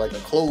somebody like a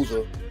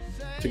closer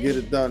to get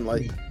it done.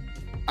 Like,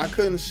 I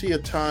couldn't see a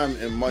time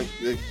in Mike.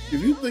 If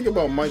you think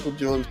about Michael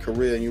Jordan's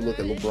career and you look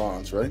at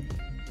LeBron's, right?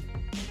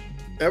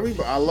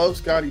 I love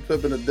Scottie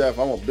Pippen to death.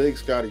 I'm a big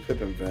Scottie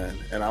Pippen fan,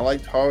 and I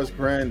liked Horace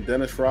Grant,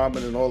 Dennis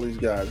Rodman, and all these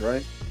guys,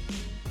 right?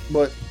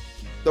 But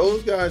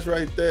those guys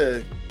right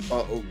there,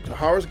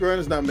 Horace Grant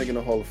is not making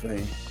the Hall of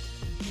Fame.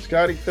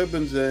 Scottie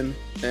Pippen's in,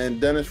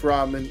 and Dennis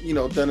Rodman.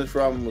 Dennis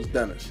Rodman was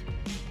Dennis.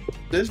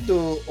 This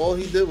dude, all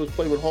he did was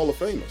play with Hall of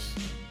Famers.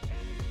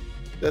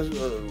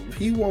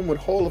 He won with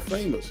Hall of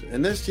Famers.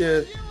 And this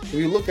year, if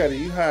you look at it,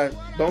 you had,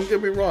 don't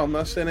get me wrong, I'm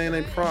not saying they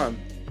ain't prime.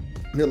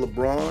 You had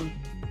LeBron,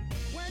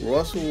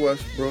 Russell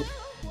Westbrook,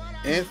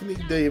 Anthony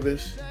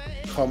Davis,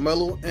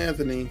 Carmelo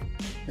Anthony,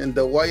 and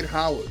Dwight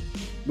Howard.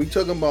 We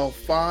talking about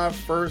 5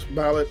 first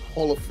ballot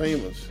Hall of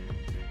Famers,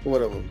 or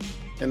whatever.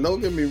 And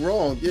don't get me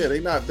wrong, they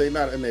not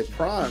in their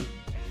prime.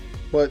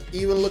 But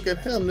even look at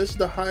him. This is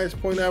the highest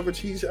point average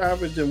he's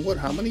averaged in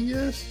how many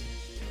years?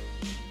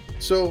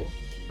 So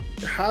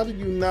how do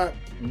you not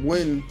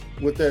win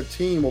with that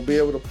team or be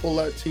able to pull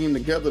that team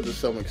together to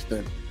some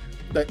extent?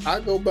 Like, I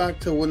go back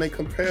to when they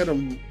compared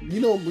them.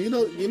 You know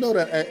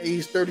that at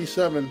age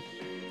 37,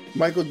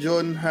 Michael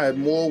Jordan had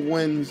more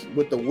wins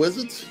with the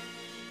Wizards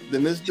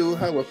than this dude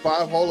had with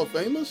 5 Hall of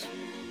Famers.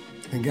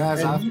 And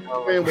guys, I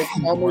feel with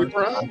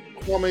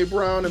Kwame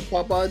Brown and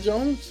Popeye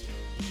Jones.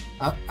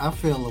 I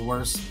feel the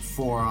worst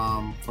for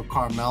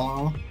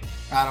Carmelo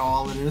out of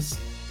all of this.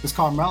 Because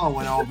Carmelo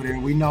went over there.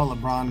 We know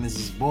LeBron is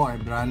his boy,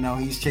 but I know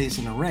he's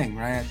chasing a ring,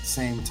 right? At the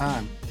same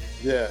time.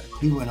 Yeah.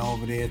 He went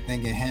over there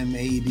thinking him,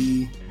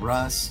 AD,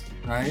 Russ,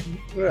 right?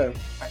 Yeah.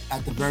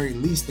 At the very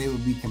least, they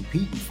would be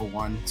competing for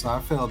one. So I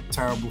felt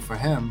terrible for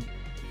him.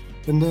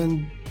 And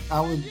then I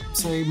would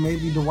say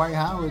maybe Dwight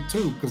Howard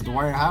too, because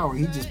Dwight Howard,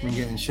 he just been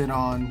getting shit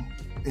on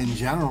in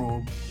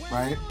general,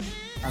 right?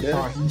 I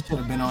thought he should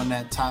have been on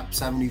that top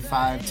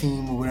 75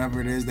 team or whatever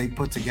it is they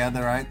put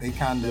together, right? They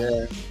kind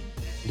of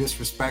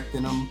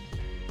disrespecting him.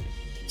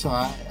 So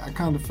I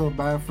kind of feel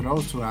bad for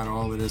those two out of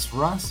all of this.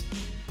 Russ,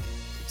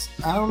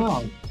 I don't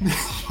know.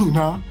 You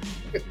know?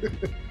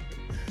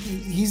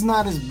 He's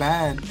not as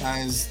bad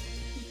as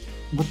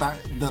what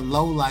the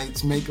low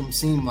lights make him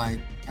seem like.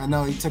 I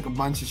know he took a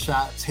bunch of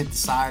shots, hit the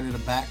side of the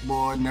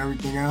backboard and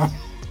everything else.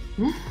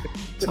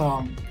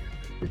 So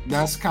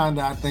that's kind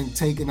of, I think,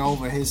 taking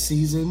over his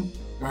season,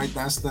 right?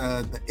 That's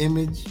the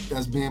image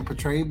that's being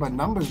portrayed. But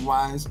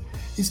numbers-wise,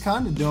 he's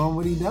kind of doing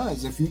what he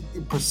does. If you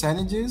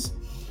percentages,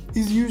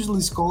 he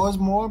usually scores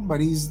more, but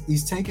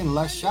he's taking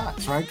less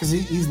shots, right? Because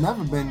he's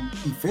never been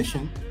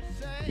efficient.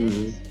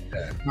 Mm-hmm.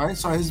 Right,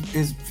 so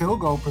his field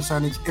goal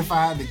percentage, if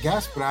I had to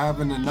guess, but I have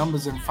the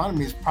numbers in front of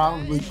me, is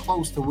probably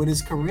close to what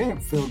his career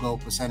field goal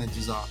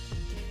percentages are.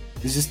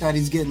 It's just that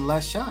he's getting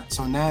less shots.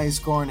 So now he's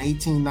scoring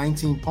 18,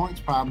 19 points,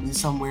 probably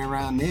somewhere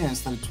around there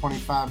instead of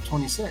 25,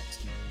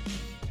 26.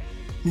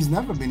 He's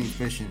never been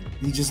efficient.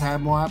 He just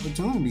had more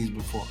opportunities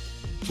before.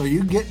 So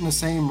you're getting the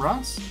same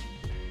Russ,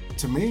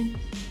 to me.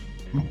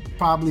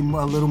 Probably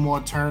a little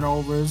more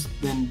turnovers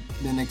than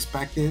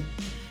expected.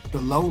 The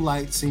low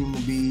lights seem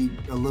to be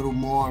a little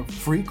more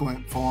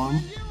frequent for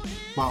him,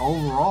 but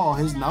overall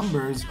his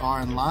numbers are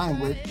in line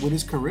with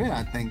his career.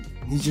 I think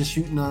he's just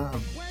shooting a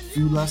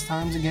few less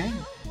times a game.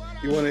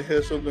 You want to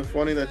hear something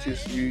funny that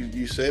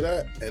you say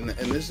that, and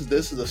this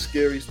is a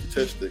scary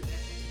statistic.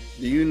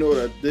 Do you know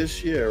that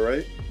this year,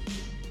 right?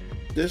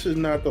 This is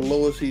not the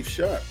lowest he's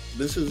shot.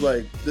 This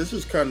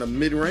is kind of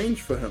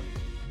mid-range for him.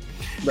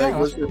 Like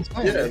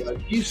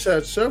he's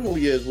had several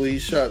years where he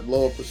shot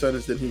lower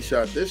percentage than he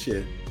shot this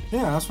year.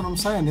 Yeah, that's what I'm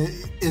saying.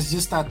 It's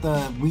just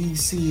that we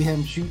see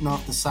him shooting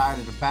off the side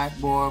of the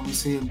backboard. We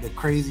see the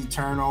crazy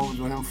turnovers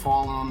with him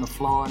falling on the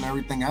floor and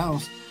everything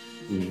else.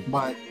 Mm-hmm.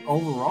 But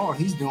overall,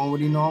 he's doing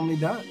what he normally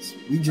does.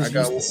 We just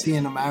used to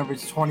seeing him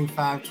average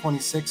 25,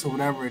 26 or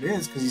whatever it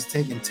is because he's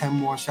taking 10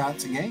 more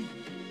shots a game.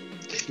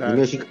 Let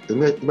me ask you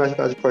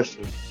guys a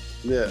question.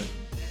 Yeah.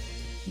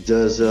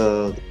 Does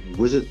the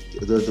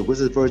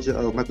Wizards version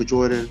of Michael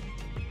Jordan?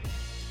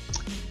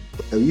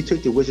 If you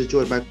take the Wizards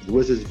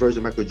version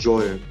of Michael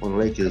Jordan on the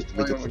Lakers to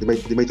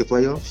make the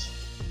playoffs,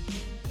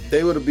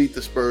 they would have beat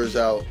the Spurs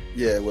out.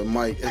 Yeah, with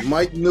Mike. If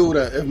Mike knew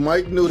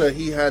that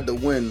he had to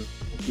win,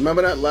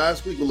 remember that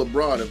last week with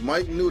LeBron. If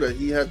Mike knew that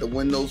he had to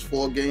win those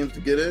 4 games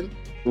to get in,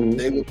 mm-hmm.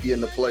 they would be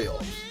in the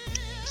playoffs.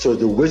 So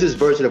the Wizards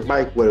version of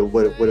Mike would have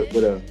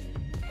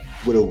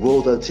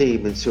rolled our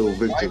team into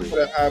victory.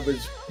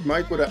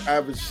 Mike would have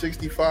averaged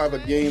 65 a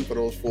game for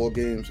those 4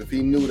 games if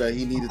he knew that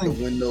he needed to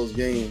win those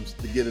games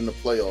to get in the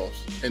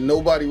playoffs. And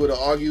nobody would have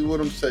argued with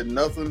him, said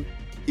nothing.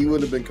 He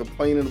wouldn't have been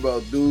complaining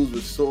about dudes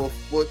with sore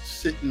foot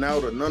sitting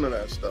out or none of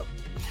that stuff.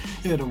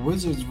 Yeah, the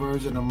Wizards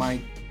version of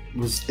Mike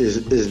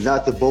is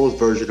not the Bulls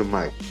version of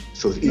Mike.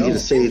 So it's easy to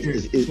say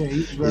it's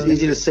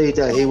easy to say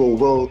that he will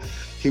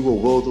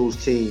roll those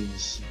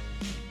teams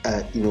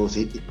at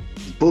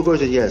Bull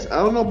version, yes. I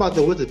don't know about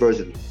the Wizards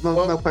version. I'm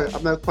not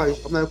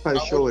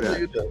quite sure of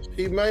that.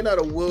 He might not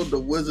have willed the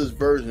Wizards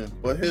version,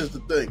 but here's the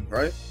thing,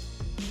 right?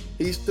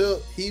 He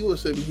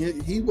wasn't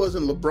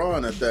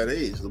LeBron at that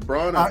age.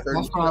 LeBron at 37.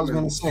 That's what I was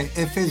going to say.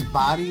 If his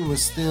body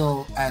was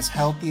still as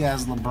healthy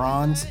as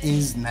LeBron's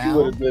is now, he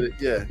would have did it.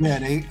 Yeah.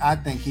 Yeah, I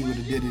think he would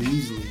have did it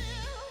easily.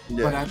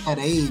 Yeah. But at that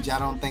age, I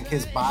don't think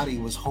his body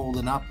was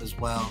holding up as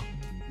well.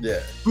 Yeah.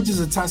 Which is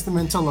a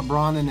testament to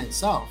LeBron in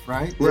itself,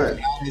 right? Right.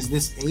 The guy is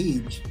this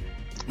age.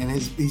 And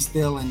he's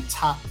still in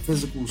top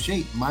physical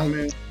shape.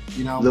 Mike,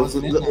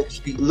 wasn't in that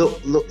shape.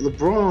 Look,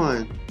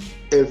 LeBron.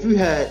 If you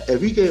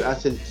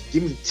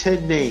give me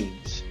 10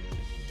 names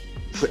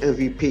for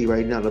MVP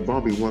right now,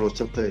 LeBron be one of those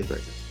 10 players right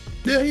now.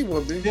 Yeah, he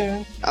would be.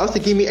 Yeah. I was to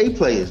give me 8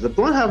 players.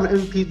 LeBron having an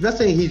MVP. Not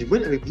saying he's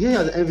winning MVP. He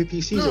has an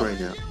MVP season right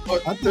now.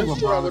 I think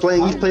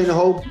he's playing the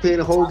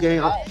whole game.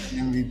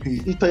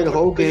 MVP. He's playing the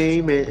whole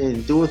game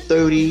and doing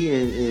 30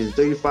 and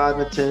 35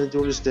 and 10,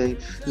 doing this thing.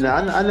 Now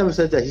I never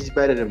said that he's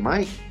better than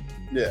Mike.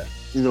 Yeah.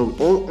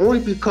 Only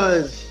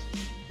because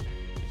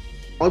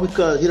he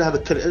didn't have a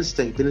killer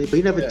instinct, but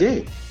he never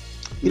did.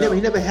 He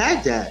never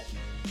had that.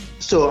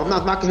 So I'm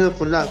not knocking him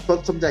for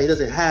something that he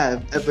doesn't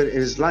have ever in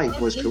his life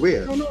or his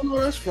career. No,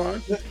 that's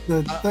fine.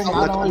 I'm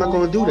not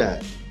going to do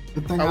that.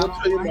 I will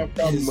tell you my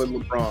problem with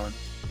LeBron.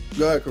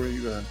 Go ahead, Kareem.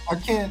 You go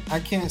ahead. I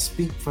can't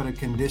speak for the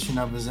condition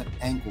of his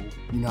ankle.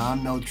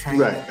 I'm no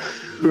trainer.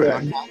 Right.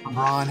 I'm not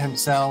LeBron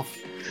himself.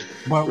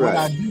 But what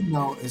I do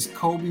know is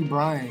Kobe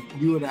Bryant,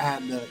 you would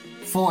have had to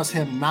force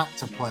him not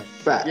to play.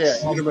 Facts. Yeah,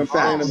 he would have been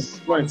playing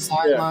on the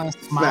sidelines,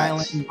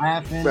 smiling,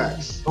 laughing,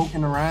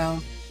 joking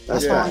around.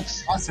 That's why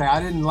facts. I say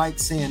I didn't like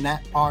seeing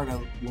that part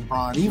of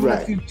LeBron. Even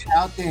if you get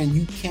out there and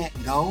you can't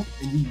go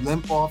and you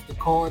limp off the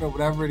court or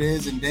whatever it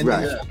is, and then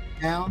they shut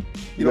you down,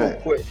 you don't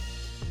quit.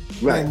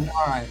 Right. Then,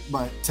 all right.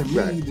 But to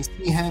me, to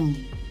see him,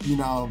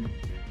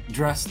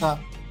 dressed up,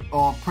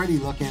 all pretty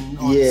looking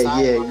on the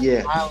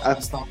sideline,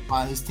 and stuff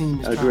while his team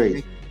is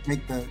trying to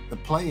make the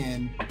play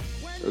in.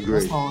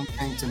 That's the only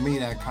thing to me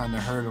that kind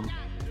of hurt him.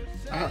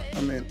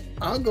 I mean,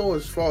 I'll go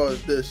as far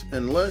as this.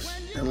 Unless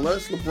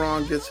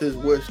LeBron gets his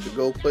wish to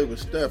go play with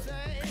Steph,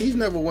 he's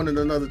never winning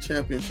another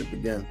championship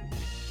again.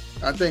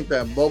 I think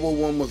that bubble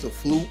one was a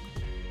fluke.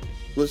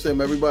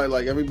 Listen,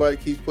 everybody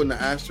keeps putting the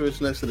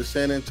asterisk next to the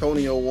San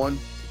Antonio one.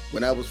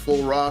 When that was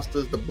full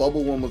rosters, the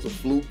bubble one was a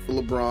fluke for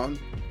LeBron.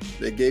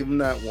 They gave him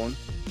that one.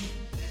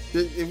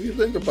 If you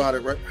think about it,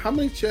 right, how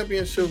many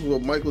championships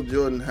would Michael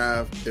Jordan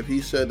have if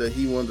he said that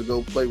he wanted to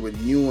go play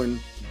with Ewing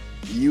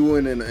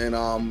and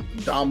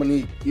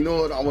Dominique? You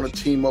know what? I want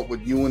to team up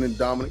with Ewing and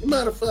Dominique.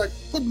 Matter of fact,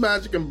 put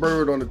Magic and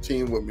Bird on the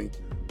team with me.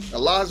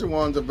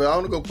 Olajuwon's available. I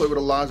want to go play with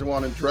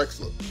Olajuwon and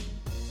Drexler.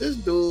 This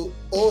dude,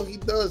 all he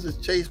does is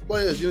chase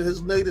players.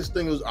 His latest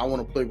thing was, I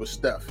want to play with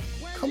Steph.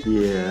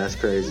 Yeah, that's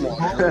crazy.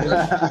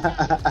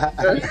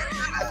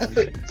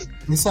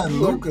 He said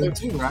Luka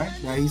too, right?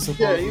 He want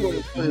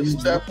to play with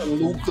Steph and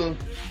Luka.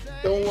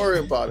 Don't worry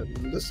about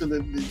it.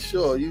 Listen,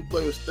 sure, you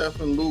play with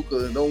Steph and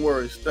Luka, and don't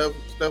worry. Steph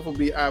will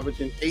be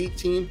averaging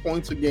 18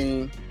 points a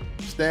game,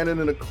 standing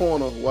in the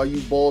corner while you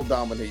ball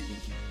dominating.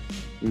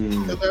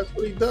 Because that's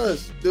what he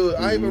does. Dude,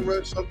 I even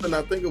read something,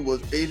 I think it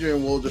was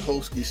Adrian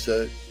Wojciechowski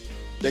said,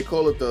 they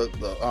call it the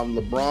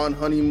LeBron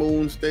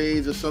honeymoon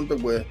stage or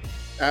something, where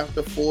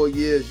after 4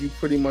 years, you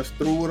pretty much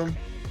through with him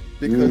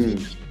because he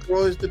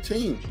destroys the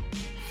team.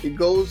 He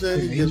goes in,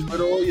 he gets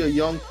rid of all your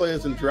young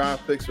players and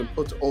draft picks and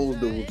puts old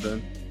dudes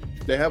in.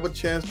 They have a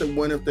chance to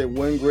win if they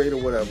win great or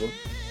whatever.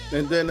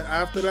 And then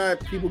after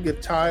that, people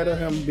get tired of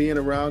him being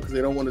around because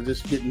they don't want to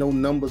just get no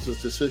numbers or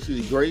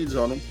statistically grades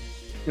on him.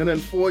 And then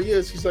 4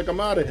 years, he's like,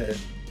 I'm out of here.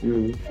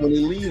 When he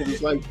leaves,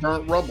 it's like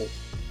burnt rubble.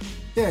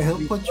 Yeah,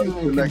 he'll put you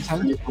in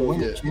contention to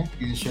win a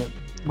championship.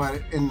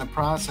 But in the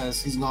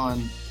process, he's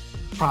going to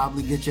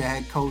probably get your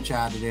head coach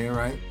out of there,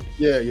 right?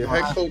 Yeah, your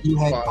head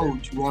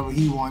coach. Whoever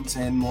he wants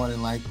in, more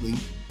than likely.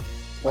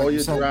 All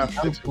your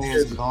draft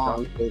players are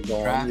gone.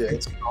 Draft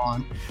picks are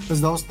gone.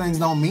 Because those things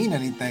don't mean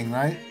anything,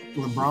 right?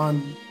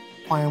 LeBron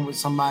playing with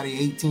somebody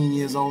 18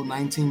 years old,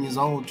 19 years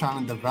old,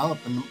 trying to develop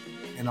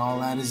and all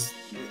that is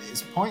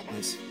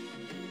pointless.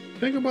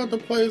 Think about the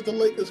players the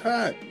Lakers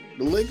had.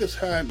 The Lakers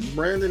had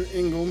Brandon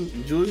Ingram,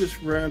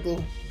 Julius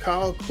Randle,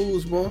 Kyle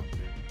Kuzma,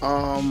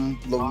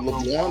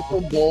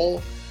 LeBron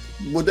Ball.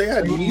 Would they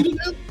have needed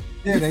him?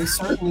 Yeah, they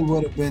certainly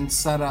would have been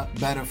set up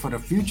better for the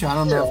future. I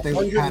don't know if they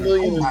would have had $100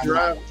 million in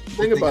draft.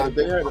 Think about it.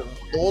 They had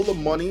all the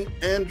money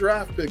and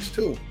draft picks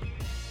too.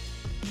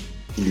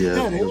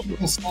 Yeah, they would have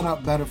been set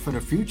up better for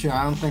the future.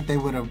 I don't think they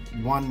would have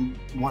won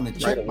a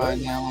chip by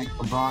now. Like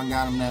LeBron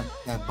got them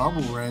that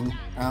bubble ring.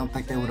 I don't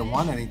think they would have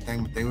won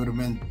anything, but they would have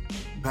been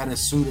better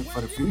suited for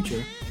the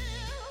future.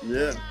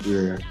 Yeah,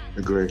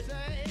 agree.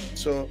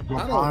 So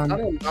I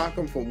don't knock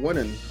him for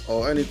winning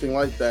or anything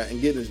like that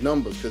and get his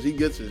numbers, because he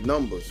gets his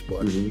numbers.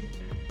 But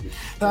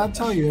I'll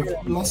tell you,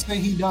 let's say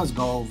he does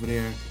go over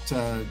there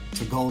to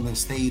Golden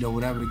State or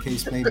whatever the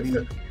case may be,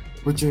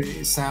 which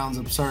it sounds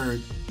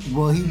absurd.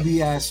 Will he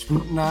be as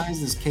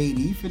scrutinized as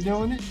KD for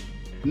doing it?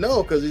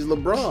 No, because he's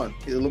LeBron.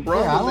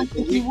 LeBron. Yeah, I don't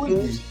think he would be.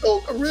 His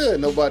whole career,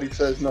 nobody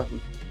says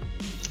nothing.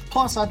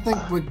 Plus, I think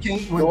when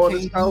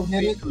KD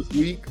did it, was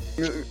weak.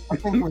 I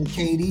think when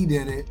KD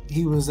did it,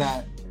 he was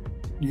at,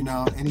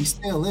 and he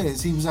still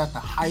is. He was at the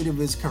height of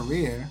his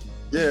career.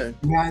 Yeah.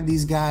 You had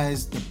these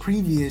guys the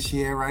previous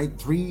year, right?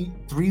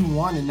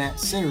 3-1 in that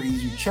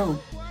series. You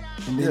choked,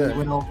 and then you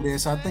went over there.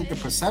 So I think the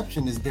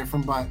perception is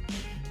different. But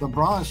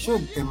LeBron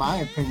should, in my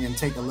opinion,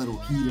 take a little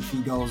heat if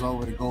he goes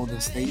over to Golden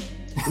State.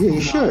 Yeah,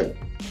 he should.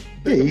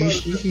 Yeah,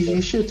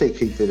 he should take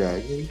heat for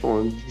that. He's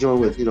going to join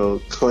with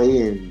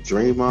Clay and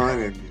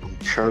Draymond and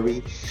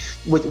Curry.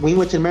 When he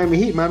went to Miami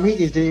Heat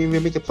didn't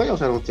even make the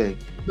playoffs, I don't think.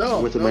 No.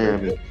 He went to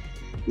Miami.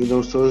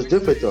 So it's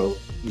different, though.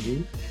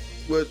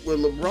 With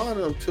LeBron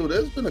and them, too,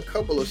 there's been a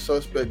couple of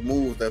suspect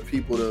moves that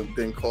people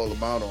didn't call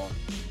him out on.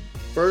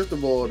 First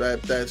of all,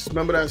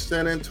 remember that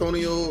San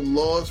Antonio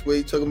loss where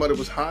he talking about it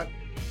was hot?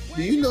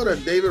 Do you know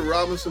that David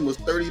Robinson was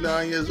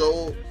 39 years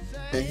old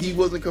and he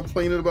wasn't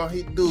complaining about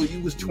heat? Dude,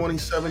 you was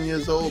 27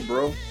 years old,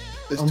 bro.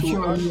 It's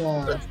too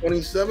hot.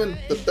 27,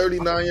 the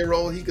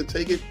 39-year-old, he could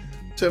take it.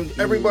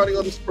 Everybody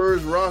on the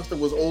Spurs roster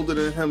was older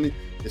than him.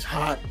 It's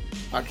hot.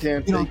 I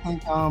can't take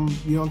it.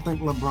 You don't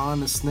think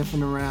LeBron is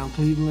sniffing around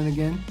Cleveland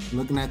again?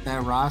 Looking at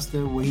that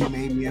roster where he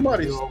may be able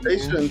to do they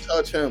shouldn't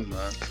touch him,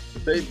 man.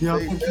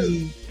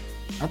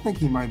 I think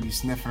he might be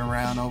sniffing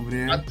around over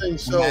there. I think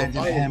so.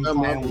 Imagine him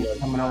playing with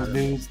some of those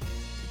dudes,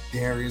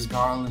 Darius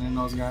Garland and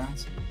those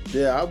guys.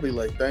 Yeah, I'll be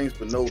like, thanks,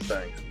 but no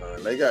thanks,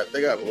 man. They got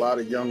a lot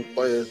of young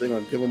players. They're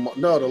gonna give them.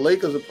 No, the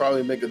Lakers will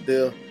probably make a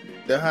deal.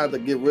 They'll have to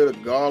get rid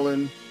of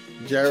Garland,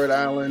 Jared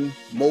Allen,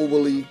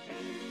 Mobley,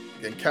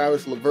 and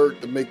Karis LeVert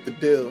to make the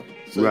deal.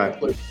 so he can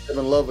play with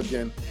Kevin Love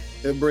again.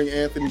 They'll bring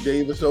Anthony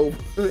Davis over.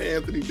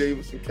 Anthony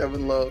Davis and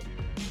Kevin Love.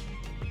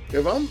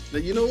 If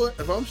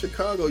I'm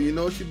Chicago, you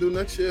know what you do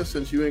next year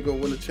since you ain't gonna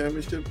win a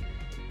championship?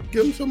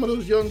 Give them some of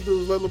those young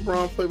dudes, let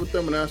LeBron play with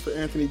them and ask for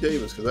Anthony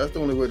Davis, because that's the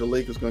only way the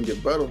Lakers gonna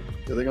get better,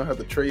 because they're gonna have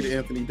to trade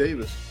Anthony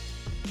Davis.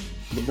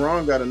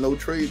 LeBron got a no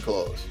trade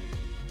clause.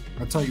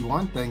 I'll tell you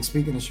one thing,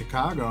 speaking of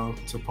Chicago,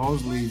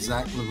 supposedly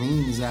Zach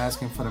LaVine is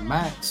asking for the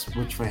max,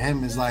 which for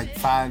him is like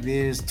 5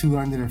 years,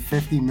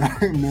 $250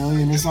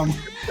 million or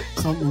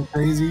something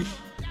crazy.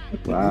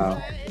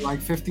 Wow. Like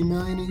 $50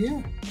 million a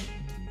year.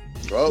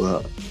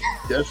 Bro,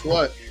 guess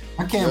what?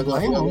 I can't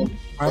blame him.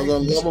 I'm gonna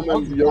love him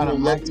in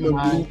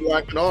blue,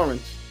 black, and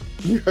orange.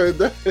 You heard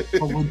that?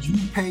 But would you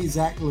pay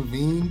Zach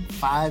LaVine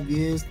 5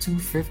 years,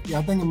 $250?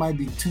 I think it might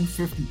be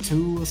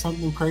 $252 or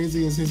something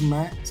crazy as his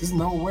max. There's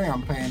no way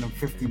I'm paying him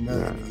 $50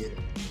 million a year.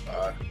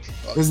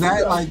 Is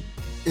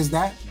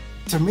that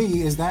to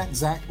me? Is that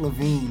Zach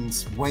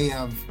LaVine's way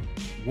of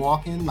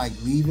walking, like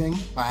leaving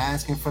by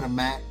asking for the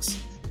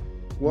max?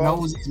 Well,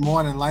 knows he's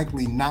more than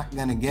likely not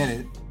gonna get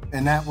it,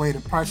 and that way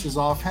the pressure's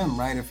off him,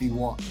 right? If he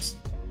walks.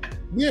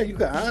 Yeah, you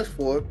can ask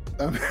for it.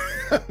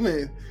 I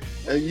mean.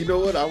 And you know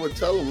what? I would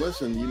tell him,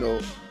 listen,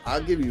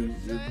 I'll give you,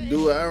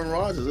 do Aaron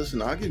Rodgers.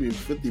 Listen, I'll give you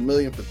 $50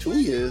 million for 2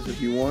 years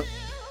if you want.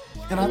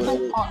 And I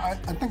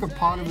think a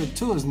part of it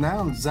too is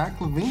now Zach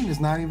LaVine is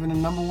not even a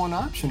number one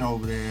option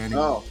over there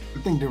anymore. I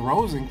think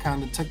DeRozan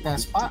kind of took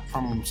that spot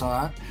from him. So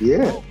I don't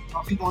know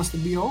if he wants to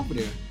be over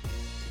there.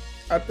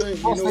 I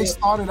think they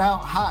started out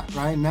hot.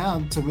 Right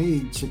now, to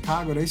me,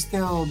 Chicago, they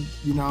still,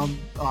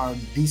 are a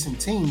decent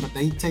team, but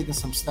they taking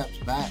some steps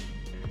back.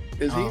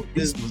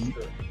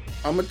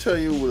 I'm gonna tell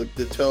you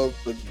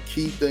the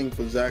key thing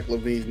for Zach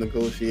LaVine's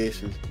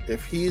negotiations.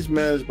 If he's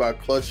managed by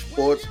Clutch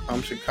Sports,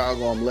 I'm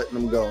Chicago. I'm letting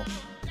him go.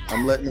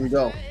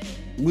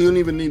 We don't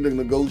even need to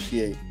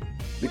negotiate,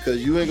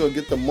 because you ain't gonna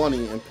get the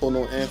money and pull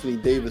no Anthony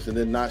Davis and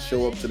then not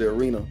show up to the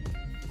arena.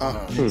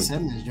 Ben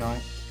Simmons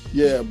joint.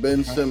 Yeah,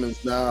 Ben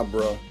Simmons. Nah,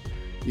 bro.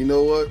 You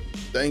know what?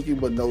 Thank you,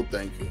 but no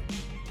thank you.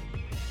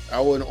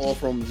 I wouldn't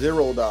offer him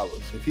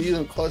 $0. If he's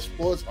in Clutch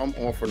Sports, I'm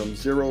offering him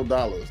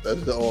 $0.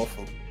 That's the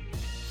offer.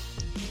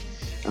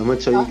 I'm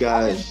gonna tell you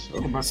guys.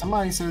 But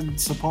somebody said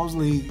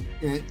supposedly,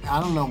 I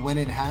don't know when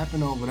it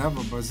happened or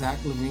whatever, but Zach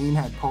LaVine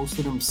had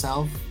posted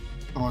himself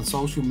on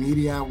social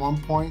media at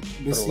one point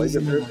this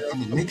season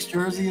in the Knicks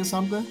jersey or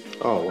something.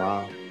 Oh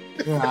wow!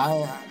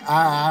 Yeah,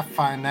 I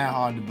find that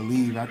hard to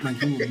believe. I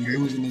think he would be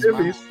losing his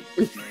mind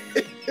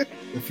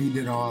if he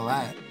did all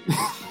that.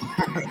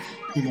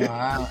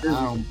 I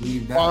don't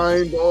believe that.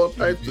 Find all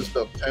types of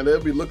stuff, and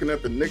they'll be looking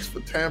at the Knicks for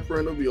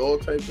tampering. There'll be all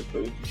types of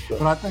crazy stuff.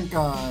 But I think.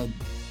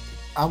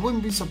 I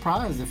wouldn't be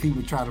surprised if he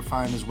would try to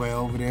find his way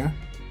over there.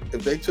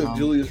 If they took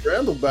Julius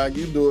Randle back,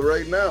 you'd do it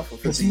right now for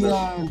 $50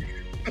 million.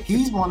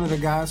 He's one of the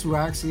guys who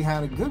actually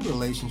had a good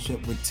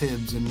relationship with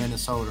Tibbs in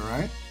Minnesota,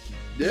 right?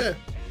 Yeah.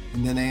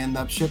 And then they end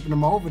up shipping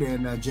him over there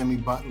in that Jimmy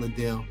Butler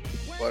deal.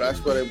 Well,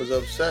 that's why they was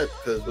upset,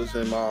 because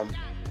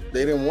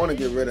they didn't want to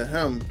get rid of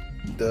him.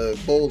 The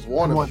Bulls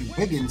wanted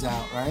Wiggins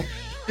out, right?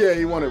 Yeah,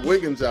 he wanted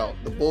Wiggins out.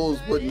 The Bulls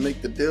wouldn't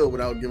make the deal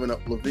without giving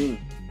up LaVine.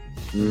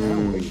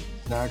 He's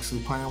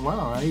actually playing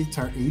well, right?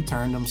 He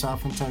turned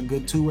himself into a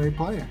good two-way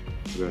player.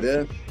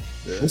 Yeah.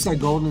 It's like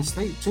Golden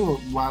State too.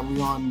 While we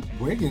on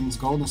Wiggins,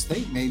 Golden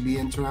State may be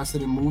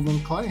interested in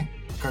moving Clay,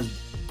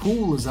 because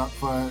Poole is up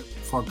for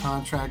a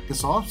contract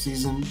this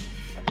offseason,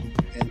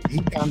 and he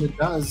kind of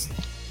does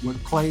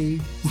what Clay,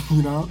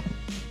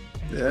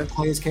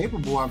 Clay is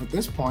capable of at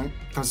this point.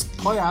 Because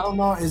Clay, I don't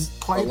know, is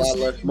Clay a lot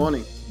less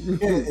money?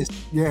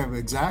 Yeah,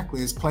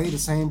 exactly. Is Clay the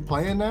same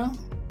player now?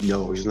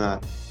 No, he's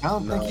not. I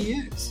don't think he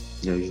is.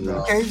 No, he's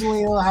not. Occasionally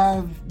he'll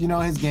have,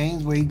 his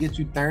games where he gets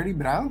you 30,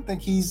 but I don't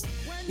think he's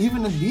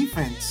even the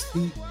defense.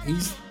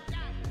 He's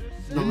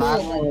the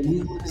line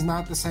is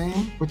not the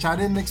same, which I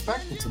didn't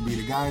expect it to be.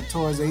 The guy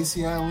tore his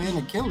ACL and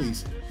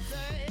Achilles.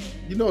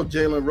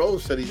 Jalen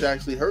Rose said he's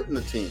actually hurting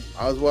the team.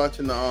 I was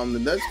watching the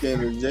Nets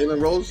game, and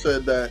Jalen Rose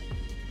said that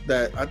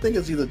I think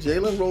it's either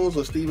Jalen Rose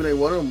or Stephen A.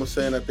 One of them was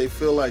saying that they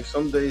feel like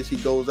some days he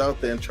goes out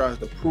there and tries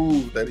to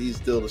prove that he's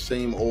still the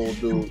same old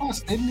dude. And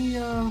plus, didn't he?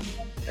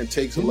 And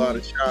takes a lot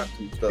of shots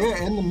and stuff.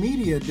 Yeah, in the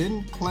media,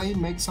 didn't Clay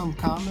make some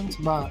comments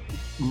about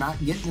not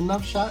getting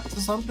enough shots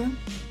or something?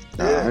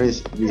 Yeah.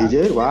 He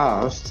did?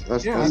 Wow.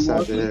 That's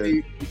sad to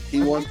hear.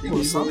 He wants to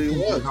be something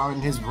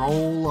regarding his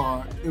role,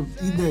 or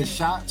either his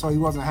shots, or he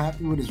wasn't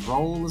happy with his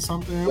role or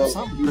something. Well,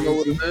 something you crazy. know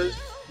what it is?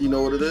 You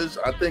know what it is?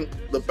 I think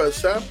the best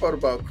sad part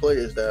about Clay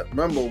is that,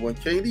 remember, when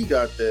KD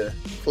got there,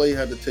 Clay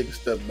had to take a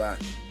step back.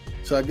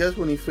 So I guess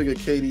when he figured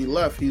KD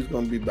left, he was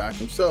going to be back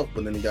himself,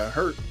 but then he got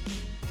hurt.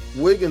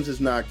 Wiggins is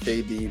not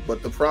KD,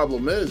 but the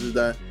problem is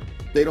that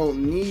they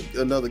don't need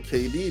another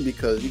KD,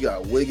 because you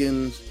got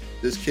Wiggins,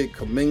 this kid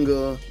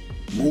Kuminga,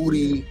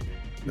 Moody.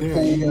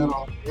 They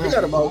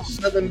got about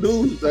 7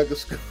 dudes that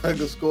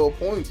can score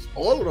points.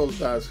 All of those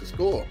guys can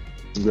score.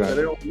 Right. So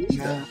they don't need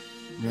that.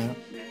 Yeah.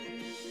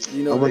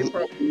 They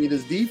probably need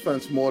his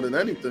defense more than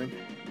anything.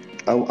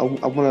 I'm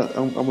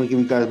gonna give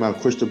you guys my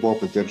crystal ball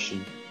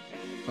prediction.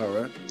 All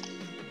right.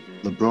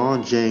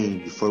 LeBron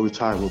James, before he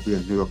retires, will be a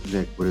New York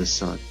Knick with his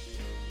son.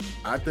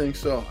 I think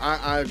so.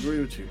 I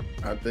agree with you.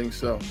 I think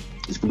so.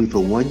 It's going to be for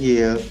 1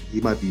 year. He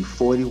might be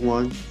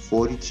 41,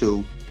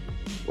 42,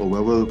 or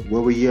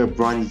whatever year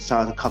Bronny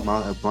decides to come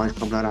out. If Bronny's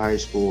coming out of high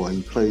school, and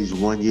he plays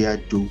 1 year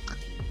at Duke,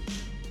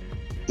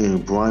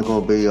 and Bronny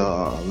going to be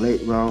a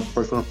late round,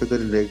 first round pick of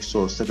the Knicks,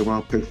 or second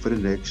round pick for the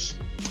Knicks,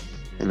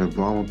 and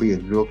LeBron will be a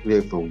New York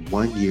Knick for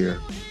 1 year,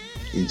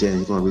 and then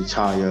he's going to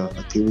retire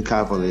a Cleveland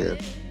Cavalier,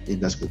 and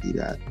that's going to be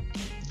that.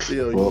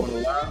 Theo, you want to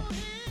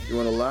laugh? You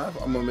want to laugh?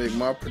 I'm gonna make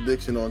my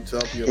prediction on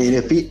top of your. And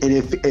if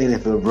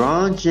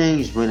LeBron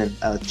James win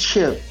a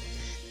chip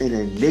in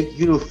a Knick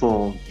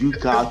uniform, you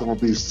guys gonna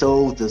be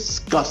so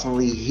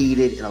disgustingly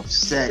heated and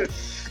upset.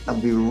 I'll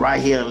be right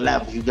here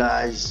laughing you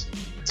guys,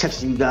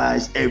 texting you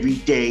guys every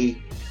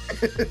day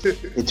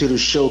until the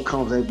show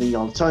comes. Everything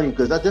I'm telling you,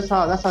 because that's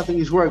how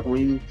things work.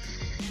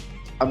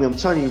 I'm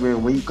telling you,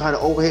 man, when you kind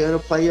of overhate a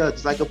player,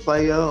 just like a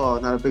player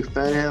or not a big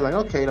fan of him, like,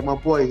 okay, my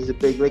boy, he's a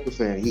big Laker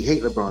fan. He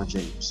hate LeBron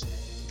James.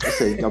 I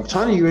say, I'm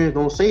telling you, man,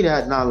 don't say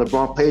that. Nah,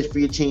 LeBron plays for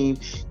your team,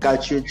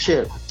 got you a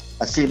chip.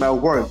 I see him at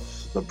work.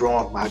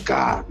 LeBron, my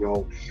guy,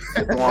 yo.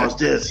 LeBron's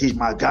this, he's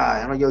my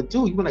guy. I'm like, yo,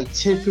 dude, you been like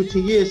 10,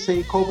 15 years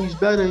saying Kobe's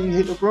better and you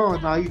hit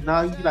LeBron.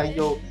 Now you like,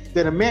 yo,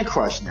 get a man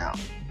crush now.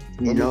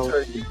 You know?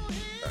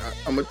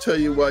 I'm going to tell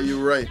you why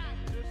you're right.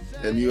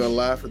 And you're going to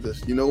laugh at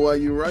this. You know why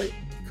you're right?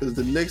 Because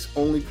the Knicks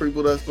only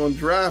people that's going to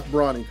draft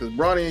Bronny. Because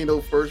Bronny ain't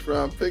no first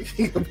round pick.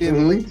 He going to be in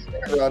the late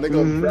second round. They're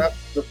going to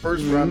draft the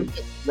first round to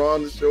get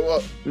Bron to show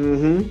up.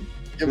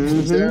 Give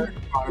him some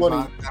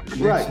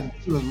right.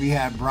 We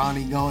had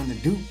Bronny going to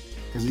Duke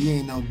because he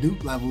ain't no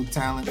Duke level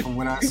talent from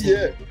what I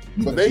see.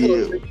 But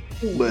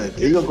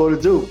he gonna go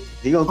to Duke.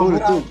 He gonna go to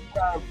Duke.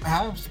 I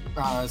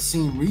have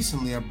seen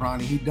recently at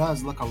Bronny. He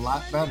does look a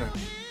lot better.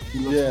 He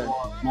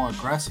looks more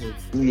aggressive.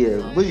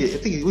 Yeah, I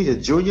think he's a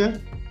junior.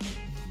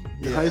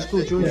 High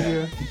school junior.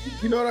 Yeah.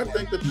 You know what I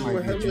think the thing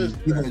with him is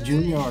either a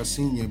junior or a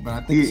senior, but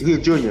I think he's a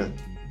junior.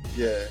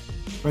 Yeah.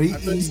 But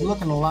he's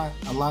looking a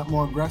lot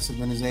more aggressive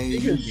than his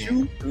age. He can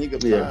shoot and he can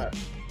pass.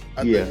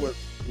 I think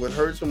what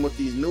hurts him with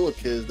these newer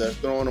kids that's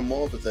throwing them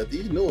off is that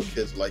these newer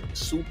kids like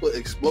super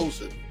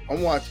explosive.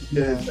 I'm watching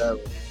kids that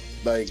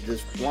like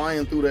just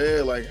flying through the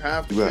air. Like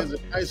half the kids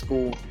in high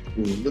school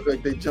look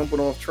like they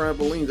jumping off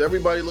trampolines.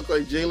 Everybody look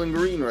like Jalen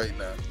Green right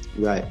now.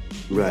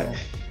 Right.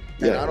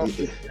 And I don't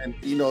think, and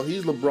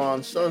he's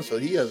LeBron's son, so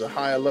he has a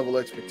higher level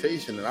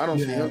expectation, and I don't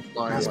see him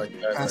flying like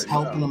that. That's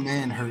helping him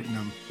and hurting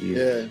him.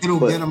 Yeah, it'll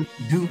get him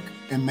to Duke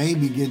and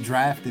maybe get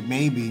drafted,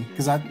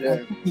 because I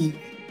think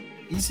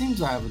he seems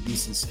to have a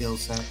decent skill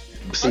set.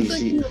 I think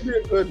he'll be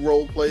a good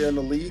role player in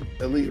the league,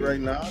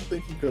 right now. I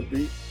think he could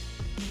be.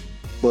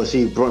 But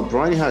see,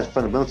 Bronny has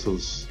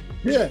fundamentals.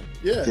 Yeah.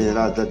 Than a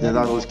lot of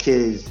those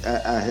kids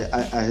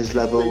at his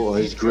level or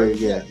his grade.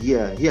 Yeah,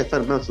 he has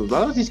fundamentals. A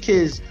lot of these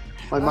kids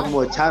might be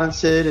more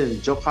talented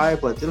and jump high,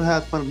 but they don't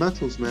have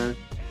fundamentals, man.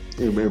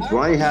 And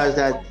Bronny has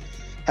that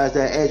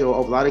edge over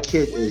a lot of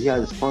kids. He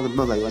has his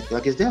fundamentals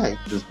like his dad.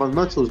 His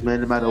fundamentals,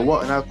 man. No matter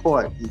what in our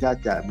court, he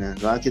got that, man.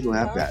 A lot of kids don't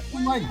have that.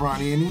 I like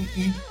Bronny, and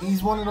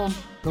he's one of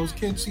those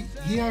kids.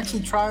 He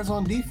actually tries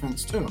on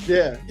defense too.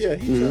 Yeah.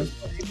 He tries.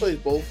 He plays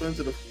both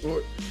ends of the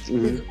court.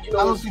 I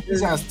don't think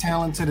he's as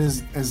talented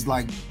as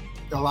like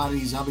a lot of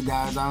these other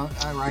guys now.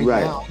 I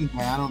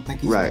don't think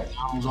he's like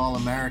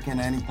All-American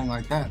or anything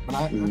like that. But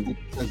I think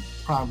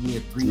he's probably a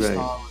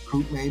 3-star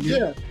recruit, maybe.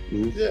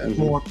 Yeah.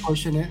 More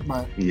pushing it,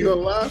 but you know,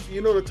 laugh.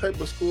 You know the type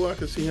of school I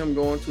could see him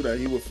going to that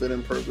he would fit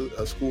in perfect.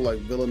 A school like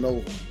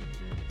Villanova,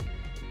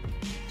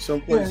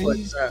 someplace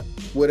like that,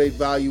 where they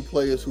value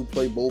players who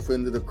play both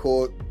ends of the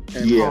court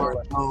and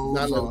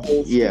not the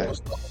whole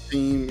superstar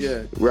team.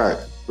 Yeah.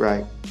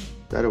 Right.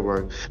 That'll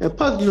work. And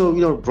plus, you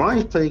know,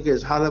 Bronny's playing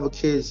against high-level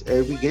kids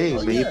every game.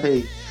 He's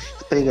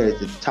playing at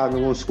the top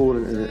 #1 school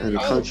in the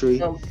country.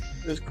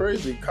 It's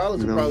crazy.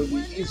 College would probably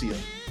be easier.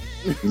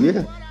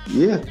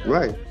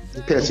 Right.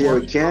 He plays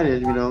Sierra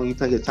Canyon. You know, he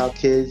plays against top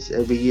kids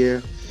every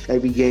year,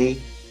 every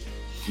game.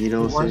 You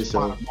know what I'm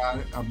saying?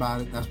 About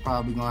it, that's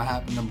probably going to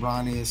happen to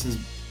Bronny is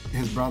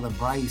his brother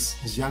Bryce,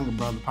 his younger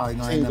brother, probably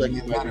going to end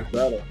up being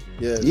better.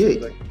 Yeah.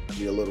 Like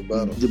be a little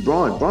better.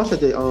 Bron said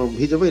that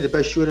he's already the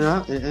best shooter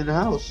in the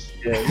house.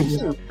 Yeah,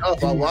 he's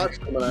tough. I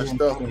watched him and that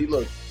stuff. He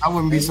looked. I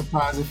wouldn't be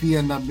surprised if he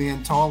ended up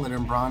being taller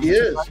than Bron. He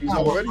is. He's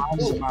already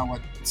cool. About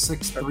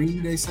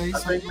 6'3", they say. I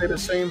think they're the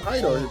same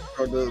height, or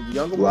the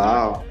younger one.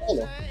 Wow.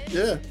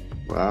 Yeah.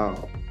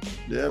 Wow.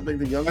 Yeah, I think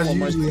the younger one.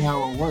 That's usually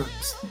how it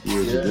works.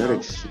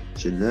 Yeah,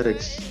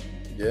 genetics.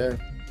 Yeah.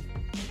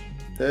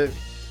 Hey.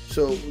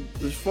 So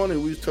it's funny,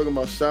 we was talking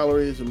about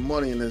salaries and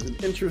money, and there's an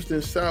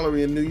interesting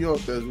salary in New York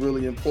that's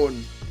really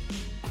important.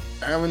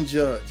 Aaron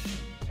Judge.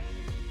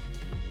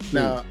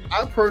 Now,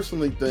 I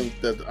personally think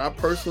that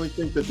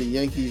the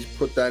Yankees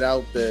put that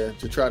out there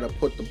to try to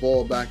put the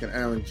ball back in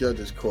Aaron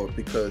Judge's court,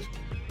 because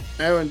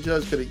Aaron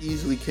Judge could have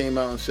easily came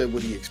out and said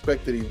what he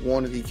expected, he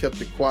wanted, he kept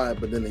it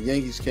quiet, but then the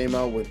Yankees came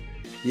out with,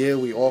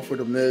 we offered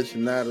him this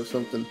and that or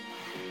something.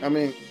 I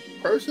mean,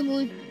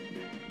 personally,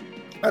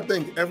 I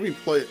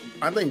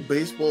think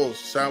baseball's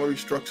salary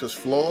structure is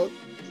flawed.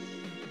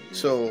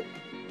 So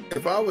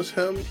if I was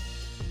him,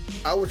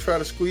 I would try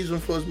to squeeze him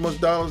for as much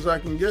dollars as I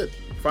can get.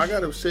 If I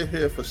got to sit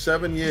here for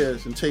 7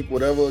 years and take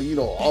whatever,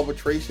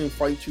 arbitration,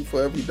 fight you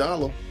for every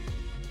dollar,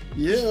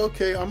 yeah,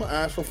 okay, I'm going to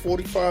ask for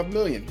 $45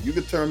 million. You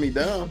could turn me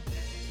down,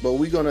 but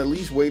we're going to at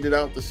least wait it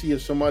out to see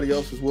if somebody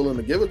else is willing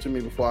to give it to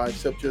me before I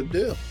accept your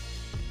deal.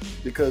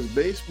 Because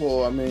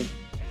baseball, I mean,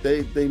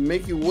 they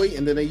make you wait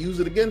and then they use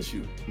it against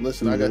you.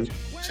 Listen, I got you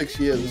 6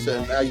 years and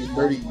said, now you're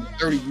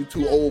 30, you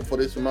too old for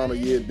this amount of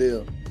year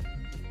deal.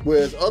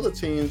 Whereas other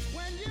teams,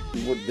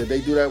 did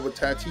they do that with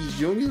Tatis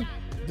Jr.?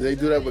 Did they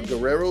do that with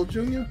Guerrero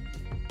Jr.?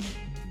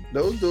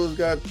 Those dudes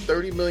got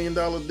 $30 million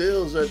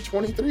deals at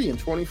 23 and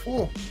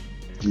 24.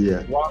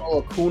 Yeah.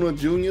 Ronald Acuna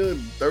Jr.,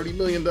 $30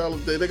 million deal.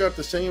 They got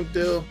the same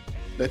deal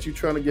that you're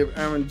trying to give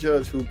Aaron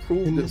Judge, who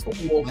proved it for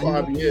 4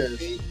 or 5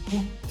 years.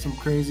 Some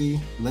crazy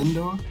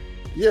Lindor?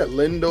 Yeah,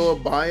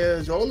 Lindor,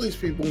 Baez, all these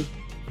people,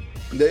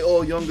 they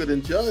all younger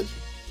than Judge,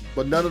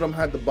 but none of them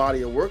had the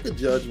body of work of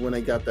Judge when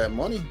they got that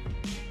money.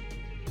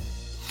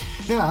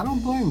 Yeah, I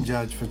don't blame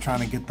Judge for trying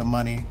to get the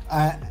money.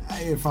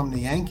 If I'm the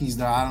Yankees,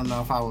 though, I don't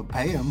know if I would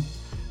pay him,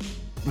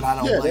 but I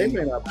don't blame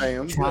they may not pay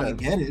him. Trying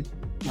to get it.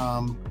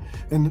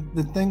 And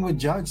the thing with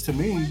Judge, to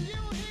me,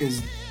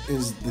 is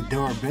the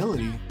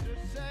durability.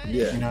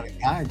 Yeah. The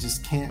guy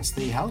just can't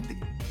stay healthy.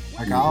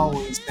 Like I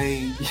always say,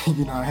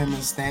 him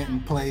and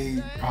Stanton played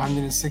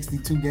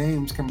 162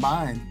 games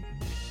combined.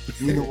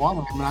 Either one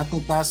of them. And I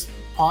think that's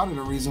part of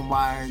the reason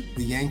why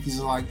the Yankees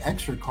are like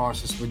extra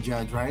cautious with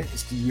Judge, right?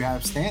 It's because you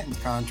have Stanton's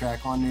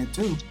contract on there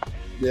too.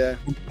 Yeah.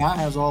 The guy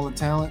has all the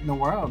talent in the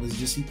world. It's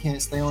just he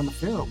can't stay on the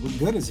field. What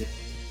good is it?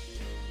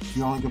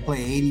 You only can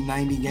play 80,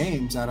 90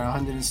 games out of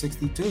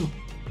 162.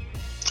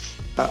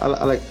 I'm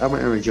an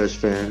Aaron Judge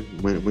fan.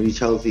 When he's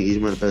healthy, he's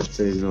one of the best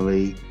players in the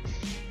league.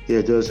 Yeah,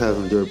 it does have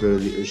some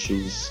durability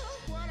issues.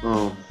 At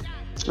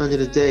the end of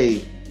the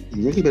day,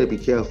 the Yankees better be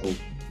careful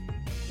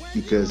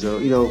because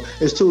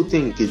it's two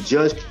things. The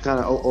Judge can kind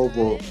of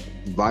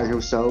overvalue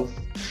himself,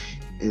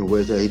 and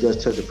where he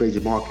does touch the free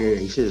agent market.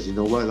 He says, you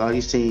know what, a lot of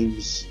these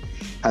teams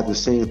have the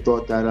same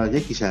thought that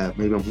Yankees have.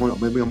 Maybe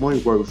I'm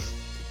only worth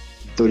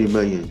 $30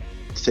 million.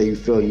 Say you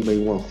feel you may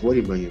want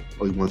 $40 million,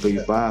 or you want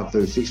 $35,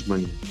 $36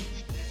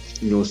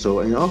 million. So,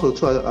 and also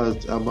too,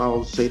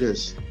 I'll say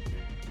this: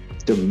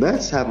 the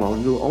Mets have a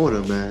new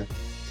owner, man.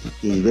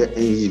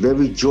 He's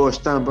very George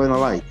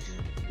Steinbrenner-like.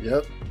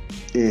 Yep.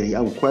 And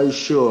I'm quite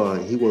sure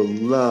he will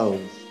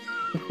love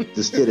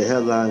to steer the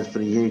headlines for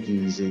the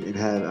Yankees and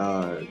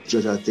have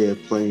Judge out there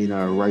playing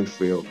right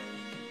field.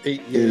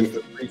 8 years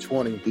for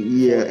 $320.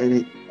 Yeah,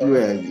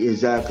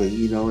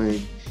 exactly.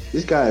 And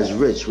this guy is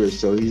rich,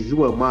 so he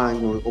won't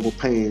mind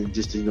overpaying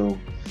just to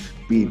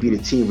be the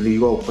team in New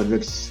York for the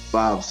next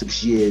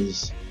 5-6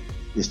 years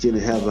and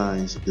stealing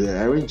headlines. The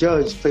Aaron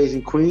Judge plays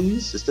in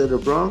Queens instead of the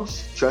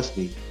Bronx. Trust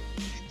me,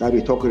 I'll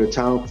be talking to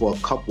town for a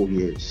couple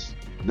years,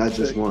 not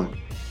just one.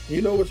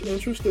 You know what's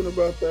interesting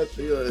about that?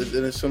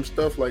 And it's some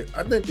stuff like,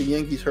 I think the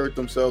Yankees hurt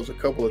themselves a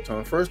couple of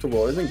times. First of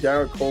all, isn't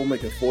Garrett Cole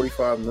making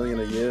 $45 million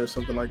a year or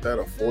something like that,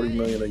 or $40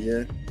 million a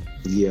year?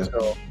 Yeah.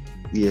 So,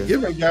 yeah.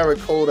 Giving Garrett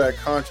Cole that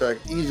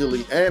contract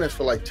easily, and it's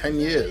for like 10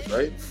 years,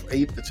 right?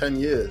 8 to 10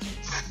 years.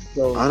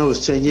 So, I know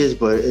it's 10 years,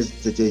 but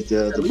it's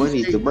the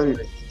money. The money.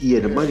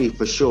 Yeah, the money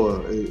for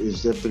sure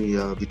is definitely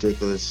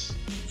ridiculous.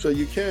 So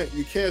you can't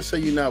say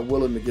you're not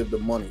willing to give the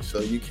money. So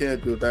you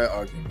can't do that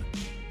argument.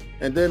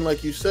 And then,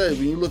 like you said,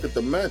 when you look at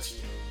the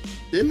Mets,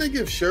 didn't they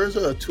give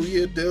Scherzer a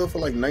 2-year deal for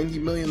like $90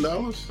 million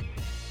or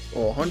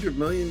 $100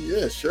 million?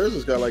 Yeah,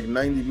 Scherzer's got like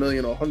 $90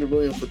 million or $100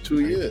 million for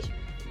 2 years.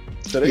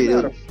 So they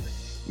got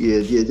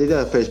they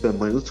got to pay spend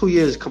money. Those 2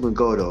 years come and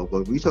go though,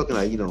 but we're talking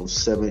like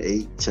 7,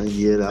 8, 10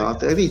 years. I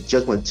think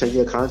just one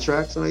 10-year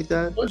contract, something like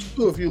that. That's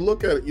true. If you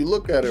look at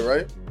it,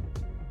 right?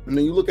 And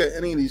then you look at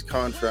any of these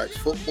contracts,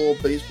 football,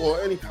 baseball,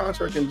 any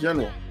contract in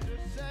general.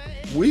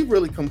 We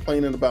really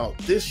complaining about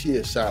this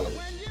year's salary.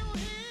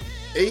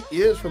 8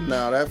 years from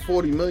now, that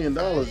 $40 million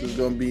is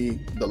going to be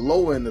the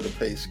low end of the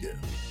pay scale.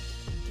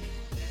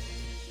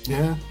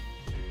 Yeah.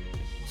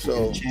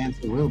 So a chance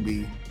it will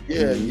be.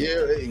 Yeah,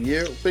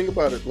 year. Think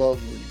about it. Well,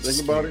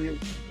 think about it.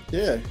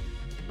 Yeah,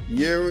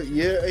 year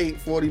 8,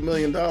 $40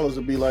 million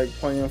would be like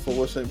playing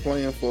for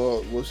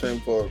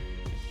the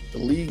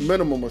league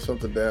minimum or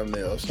something damn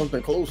near, or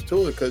something close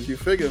to it. Because you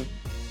figure,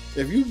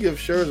 if you give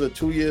Scherzer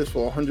 2 years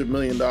for $100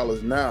 million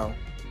now,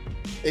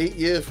 8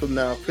 years from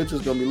now,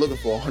 pitcher's gonna be looking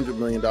for $100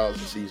 million a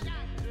season.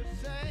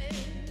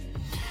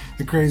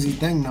 The crazy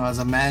thing though is,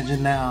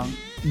 imagine now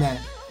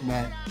that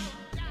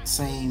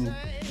same,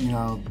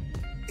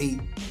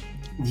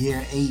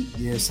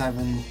 year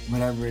 7,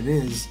 whatever it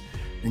is,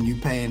 and you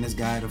paying this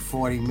guy the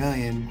 $40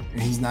 million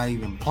and he's not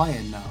even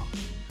playing now.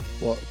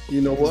 Well,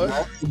 you know what?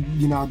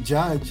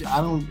 Judge,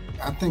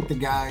 I think the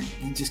guy,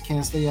 he just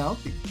can't stay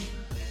healthy.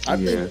 I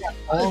think he got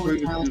all the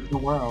talent in the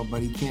world,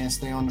 but he can't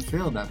stay on the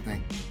field, I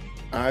think.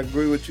 I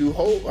agree with you,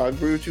 I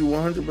agree with you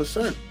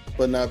 100%.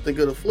 But now think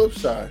of the flip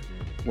side.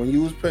 when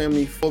you was paying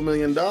me $4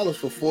 million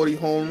for 40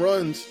 home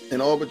runs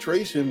in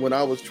arbitration when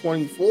I was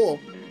 24,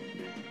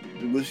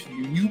 it was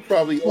you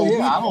probably owe me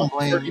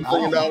 $30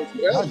 million for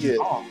that year.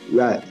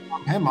 Right.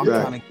 I'm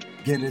trying to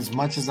get as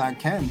much as I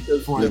can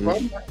for as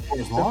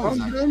long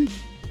as I can.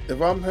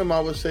 If I'm him, I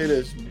would say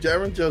this.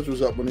 Aaron Judge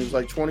was up when he was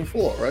like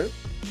 24, right?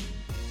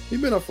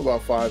 He's been up for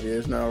about 5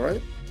 years now,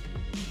 right?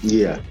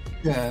 Yeah.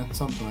 Yeah,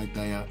 something like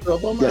that, yeah. So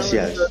if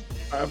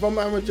I'm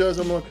Aaron Judge,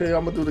 I'm okay.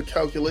 I'm going to do the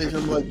calculation.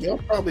 I'm like, y'all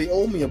probably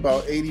owe me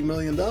about $80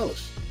 million.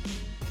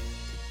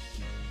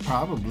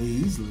 Probably,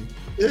 easily.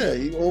 Yeah,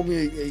 he owed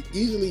me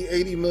easily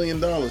 $80 million.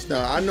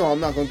 Now, I know I'm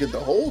not going to get the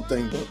whole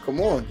thing, but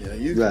come on. Yeah,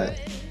 you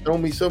throw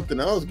me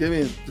something else.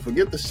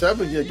 Forget the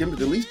 7th year. Give me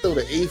at least throw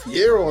the 8th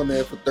year on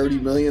there for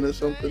 $30 million or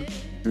something.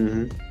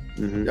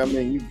 Mm-hmm. I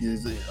mean,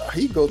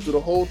 he go through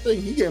the whole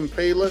thing. He getting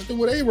paid less than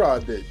what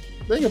A-Rod did.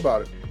 Think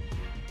about it.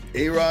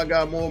 A-Rod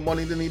got more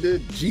money than he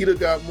did. Jeter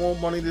got more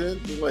money than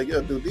him. Like, yeah,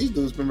 dude, these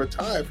dudes been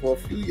retired for a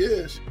few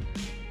years.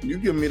 You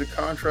give me the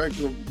contract.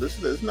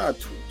 This is not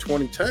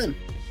 2010.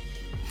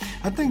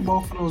 I think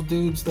both of those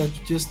dudes that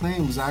you just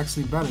named was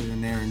actually better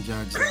than Aaron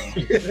Judge.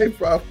 Yeah, they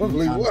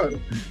probably were.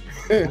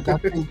 Like, I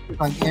think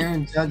like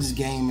Aaron Judge's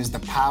game is the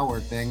power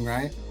thing,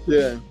 right?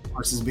 Yeah.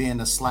 Versus being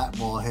a slap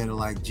ball hitter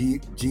like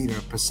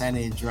Jeter,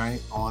 percentage,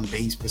 right? On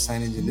base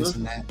percentage and this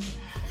and that.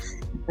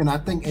 And I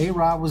think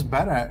A-Rod was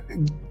better.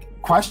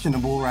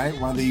 Questionable, right?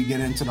 Whether you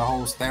get into the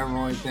whole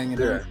steroid thing and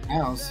everything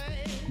else.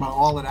 But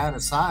all of that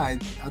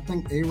aside, I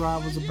think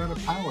A-Rod was a better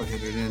power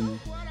hitter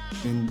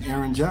than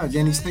Aaron Judge.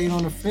 And he stayed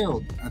on the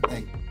field, I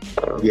think.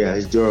 Yeah,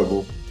 he's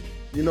durable.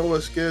 You know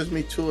what scares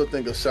me too? I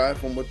think aside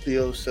from what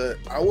Theo said,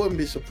 I wouldn't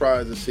be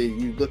surprised to see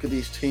you look at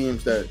these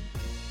teams that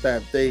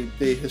they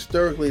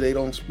historically they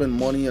don't spend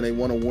money and they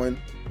want to win.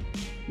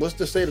 What's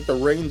to say that the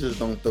Rangers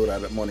don't throw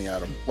that money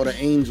at them, or the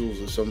Angels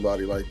or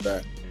somebody like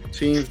that?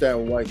 Teams that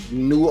like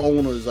new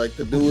owners, like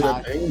the dude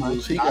at the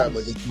Angels, he got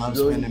like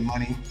spending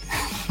money.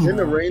 Didn't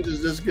the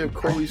Rangers just give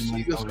Corey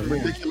Seager some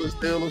ridiculous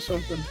deal or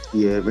something?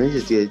 Yeah,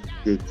 Rangers did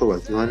put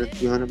what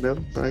 300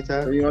 million, like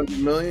that. 300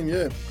 million,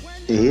 yeah.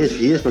 And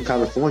he is from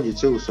California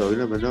too, so you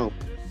never know.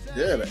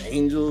 Yeah, the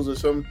Angels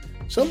or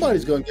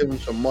somebody's gonna give him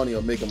some money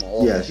or make him an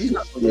offer. Yes, he's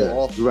not gonna go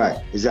off.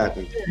 Right,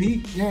 exactly.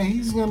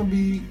 He's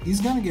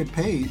gonna get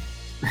paid.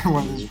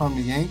 Whether it's from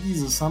the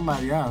Yankees or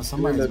somebody else.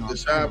 The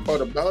sad part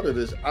about it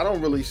is I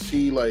don't really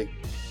see like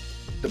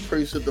the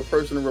person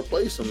to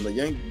replace him.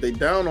 They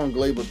down on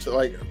Gleyber.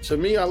 Like to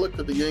me, I looked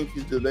at the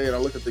Yankees today and I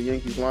looked at the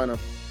Yankees lineup.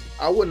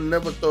 I would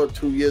never thought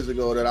 2 years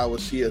ago that I would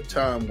see a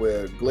time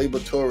where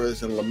Gleyber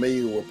Torres and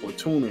LeMahieu were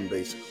platooning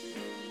basically.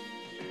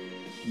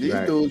 These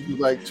dudes were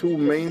like two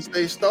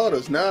mainstay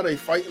starters. Now they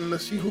fighting to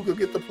see who could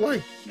get to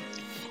play.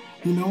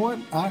 You know what?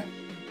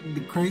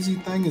 The crazy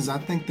thing is I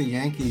think the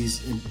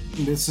Yankees, and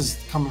this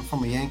is coming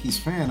from a Yankees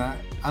fan, I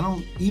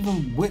don't,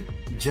 even with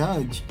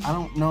Judge, I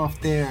don't know if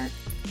they're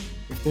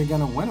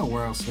gonna win a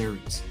World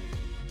Series.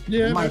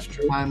 Yeah, it might that's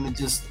true. Time to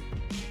just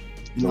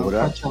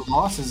cut your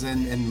losses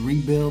and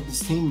rebuild this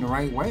team the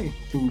right way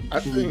through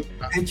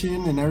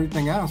pitching and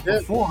everything else. Yeah.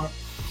 Before,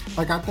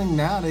 like I think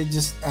now they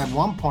just at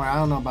one point, I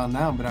don't know about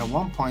now, but at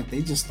one point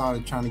they just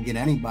started trying to get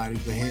anybody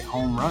to hit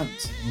home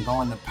runs and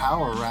go in the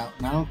power route,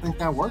 and I don't think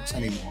that works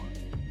anymore.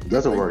 It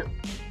doesn't work.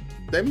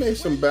 They made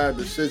some bad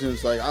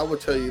decisions. Like I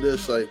would tell you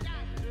this, like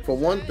for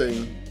one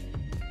thing,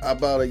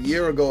 about a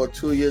year ago or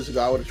 2 years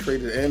ago, I would have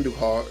traded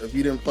Andujar if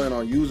you didn't plan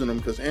on using him,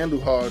 because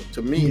Andujar,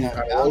 to me, out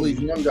of all these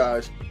young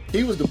guys,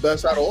 he was the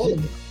best out of all of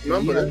them.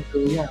 Remember that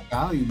dude? He had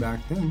value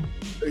back then.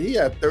 He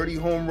had 30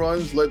 home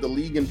runs, led the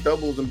league in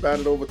doubles, and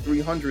batted over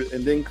 300,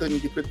 and then couldn't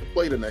get fit to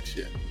play the next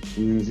year.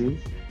 Mm-hmm.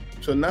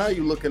 So now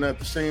you're looking at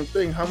the same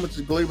thing. How much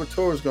is Gleyber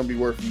Torres going to be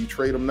worth if you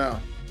trade him now?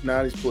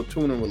 Now he's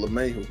platooning with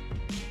LeMahieu.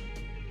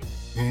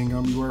 He ain't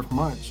gonna be worth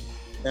much.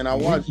 And I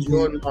watched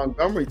Jordan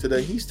Montgomery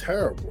today. He's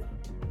terrible.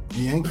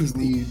 The Yankees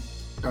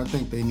I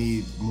think they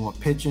need more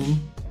pitching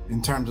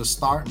in terms of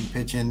starting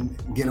pitching.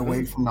 Get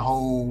away from the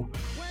whole,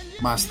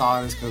 my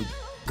starters could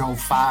go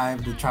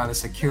 5 to try to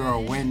secure a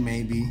win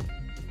maybe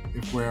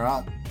if we're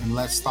up, and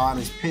let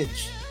starters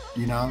pitch.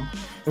 You know,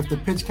 if the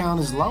pitch count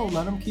is low,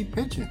 let them keep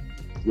pitching.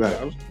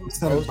 Right.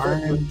 Instead of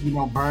burning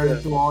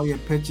through all your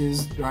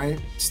pitches,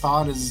 right?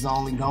 Starters is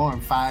only going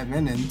 5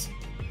 innings.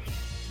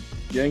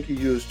 Yankees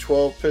used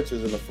 12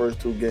 pitches in the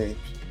first 2 games.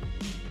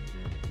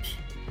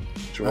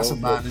 That's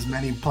about as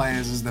many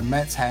players as the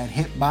Mets had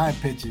hit by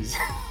pitches.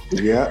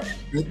 Yeah.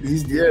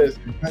 The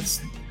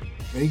Mets,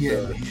 they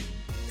get hit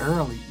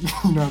early.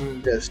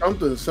 Yeah,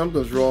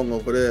 something's wrong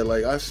over there.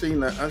 Like I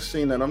seen that.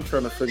 I'm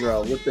trying to figure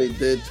out what they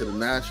did to the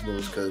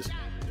Nationals, because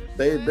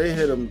they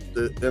hit them.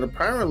 And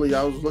apparently,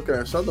 I was looking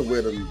at something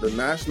where the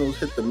Nationals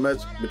hit the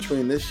Mets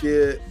between this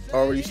year,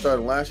 already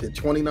starting last year,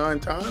 29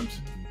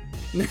 times.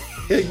 You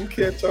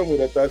can't tell me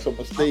that's a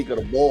mistake of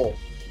the ball.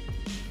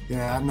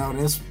 Yeah, I know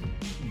this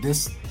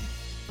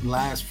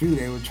last few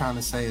they were trying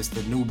to say it's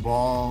the new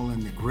ball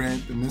and the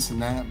grip and this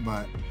and that,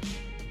 but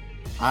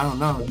I don't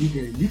know.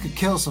 You could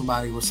kill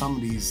somebody with some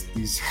of these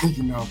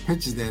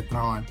pitches they're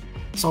throwing.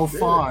 So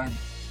far,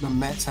 the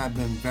Mets have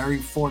been very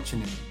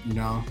fortunate, you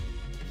know.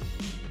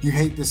 You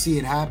hate to see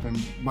it happen,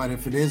 but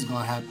if it is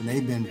going to happen,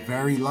 they've been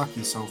very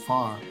lucky so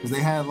far. Because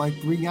they had like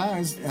 3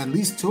 guys, at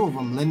least 2 of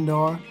them,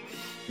 Lindor,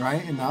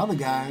 right? And the other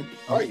guy,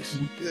 Nice.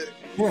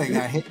 He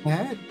got hit in the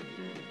head.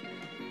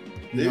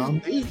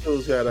 These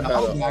dudes got to have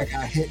other guy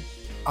got hit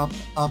up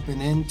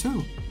and in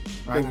too.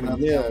 Right?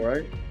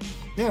 Right?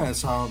 Yeah,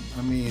 so,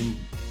 I mean,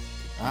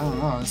 I don't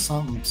know. There's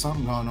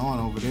something going on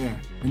over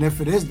there. And if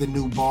it is the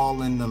new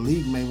ball in the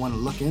league, may want to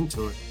look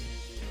into it.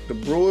 The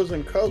Brewers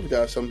and Cubs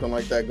got something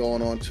like that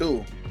going on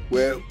too.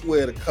 Where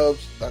the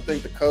Cubs, I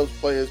think the Cubs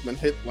player's been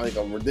hit like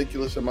a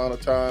ridiculous amount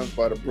of times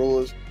by the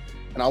Brewers.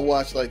 And I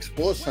watched like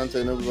Sports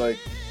Center and it was like,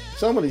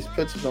 some of these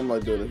pitches, I'm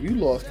like, dude, if you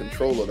lost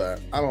control of that,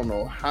 I don't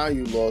know how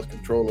you lost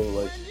control of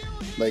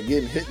like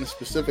getting hit in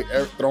specific,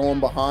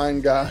 throwing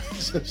behind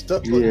guys and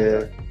stuff like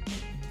that.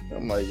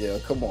 I'm like, yeah,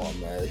 come on,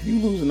 man. If you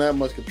losing that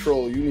much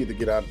control, you need to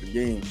get out of the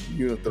game.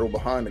 You need to throw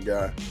behind the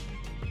guy.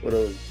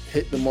 Whether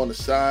hitting him on the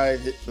side,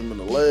 hitting him in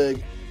the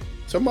leg.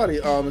 Somebody,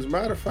 as a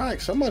matter of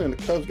fact, somebody in the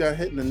Cubs got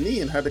hit in the knee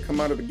and had to come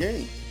out of the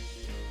game.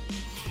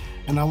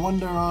 And I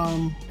wonder,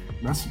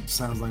 that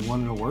sounds like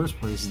one of the worst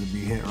places to be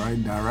hit, right?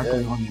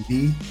 Directly on the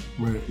knee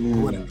with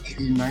what, an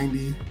 80,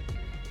 90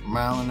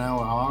 mile an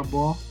hour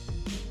hardball.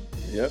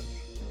 Yep.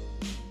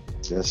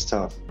 That's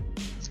tough.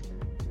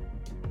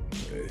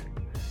 Okay.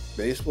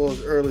 Baseball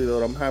is early,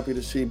 though. I'm happy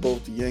to see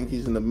both the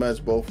Yankees and the Mets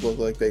both look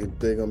like they're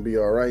going to be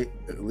all right,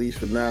 at least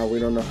for now. We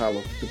don't know how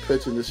the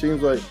pitching. It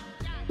seems like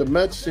the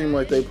Mets seem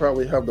like they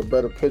probably have the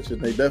better pitching.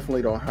 They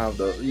definitely don't have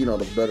the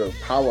better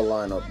power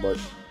lineup, but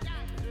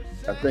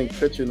I think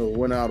pitching will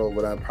win out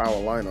over that power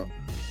lineup.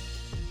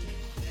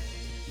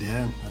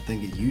 Yeah, I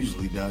think it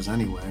usually does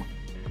anyway.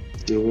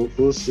 Yeah,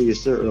 we'll see.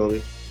 It's still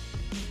early.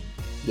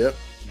 Yep.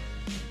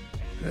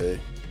 Hey,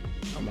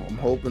 I'm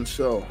hoping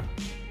so.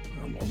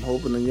 I'm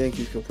hoping the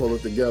Yankees can pull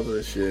it together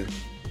this year.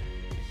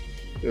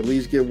 At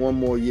least get one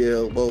more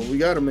year. Well, we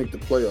got to make the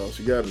playoffs.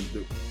 You got to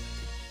do.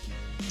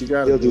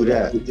 They'll do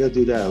that. They'll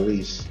do that at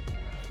least.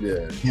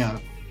 Yeah.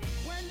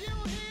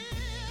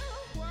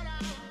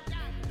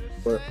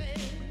 But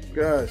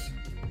guys,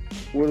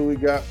 what do we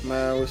got,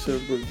 man? Listen,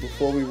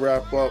 before we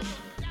wrap up,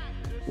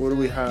 what do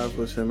we have?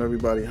 Listen,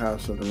 everybody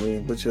have something.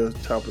 Read. What's your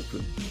topic?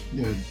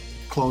 Your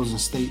closing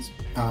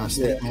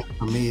statement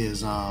for me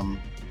is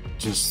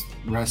just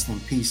rest in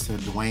peace to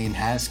Dwayne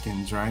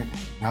Haskins, right?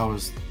 That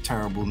was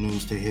terrible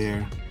news to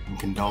hear, and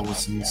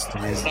condolences to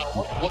his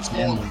What's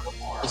going on?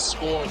 The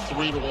score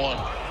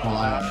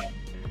 3-1.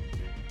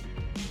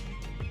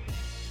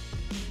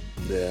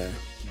 Yeah.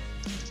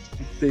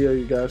 Theo,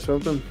 you got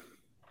something?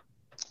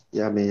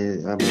 Yeah, I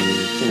mean, can't go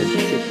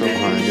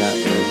behind that.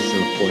 It's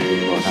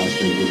unfortunate about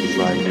Haskins with his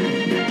life,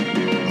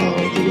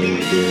 the way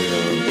he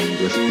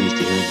did. Rest in peace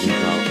to him.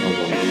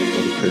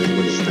 I'll be crazy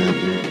with his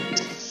family.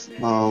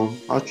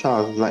 I'll try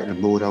to lighten the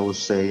mood. I would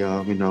say,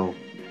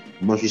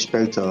 much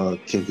respect to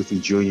Ken Griffey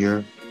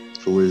Jr.,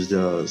 who is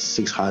the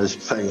 6th highest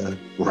player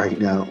right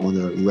now on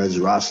the Reds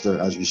roster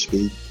as we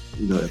speak.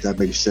 If that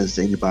makes sense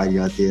to anybody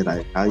out there,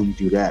 like, how do you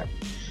do that?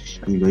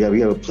 We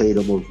haven't played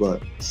almost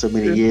so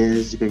many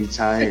years. You've been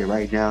retired, and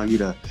right now you're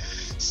the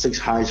 6th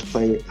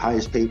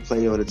highest paid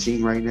player on the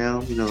team right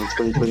now. In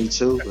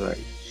 2022, like,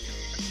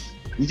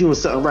 you're doing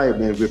something right,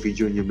 man, Griffey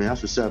Jr. Man,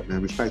 that's what's up,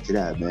 man. Respect to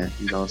that, man.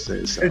 You know what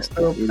I'm saying?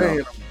 So,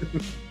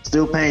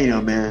 still paying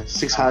him, man.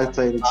 6th highest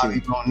player on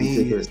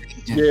the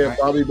team.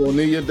 Bobby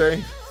Bonilla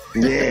Day.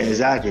 Yeah,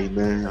 exactly,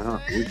 man.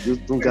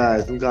 Them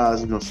guys, you know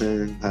what I'm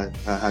saying,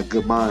 had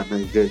good mind,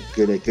 man.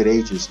 Good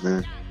agents,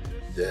 man.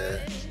 Yeah.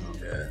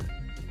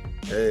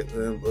 Hey,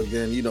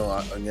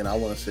 again, I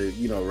want to say,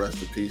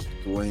 rest in peace to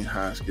Dwayne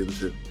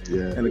Haskins.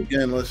 And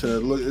again, listen,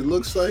 it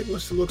looks like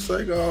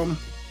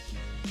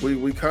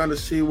we kind of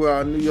see where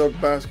our New York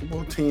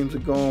basketball teams are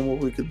going, what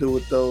we could do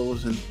with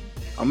those, and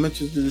I'm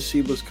interested to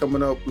see what's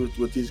coming up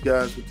with these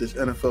guys with this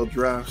NFL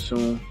draft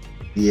soon.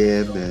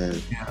 Yeah,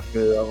 man.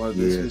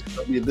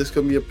 This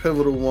could be a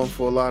pivotal one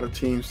for a lot of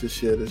teams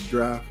this year, this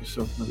draft or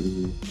something.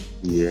 Mm-hmm.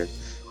 Yeah,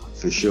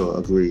 for sure.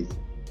 Agreed.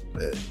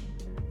 Yeah.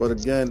 But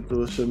again,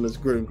 listen, it's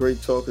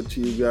great talking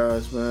to you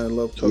guys, man.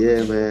 Love talking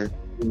to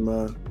you,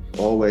 man.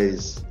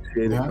 Always.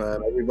 Man.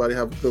 Everybody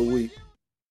have a good week.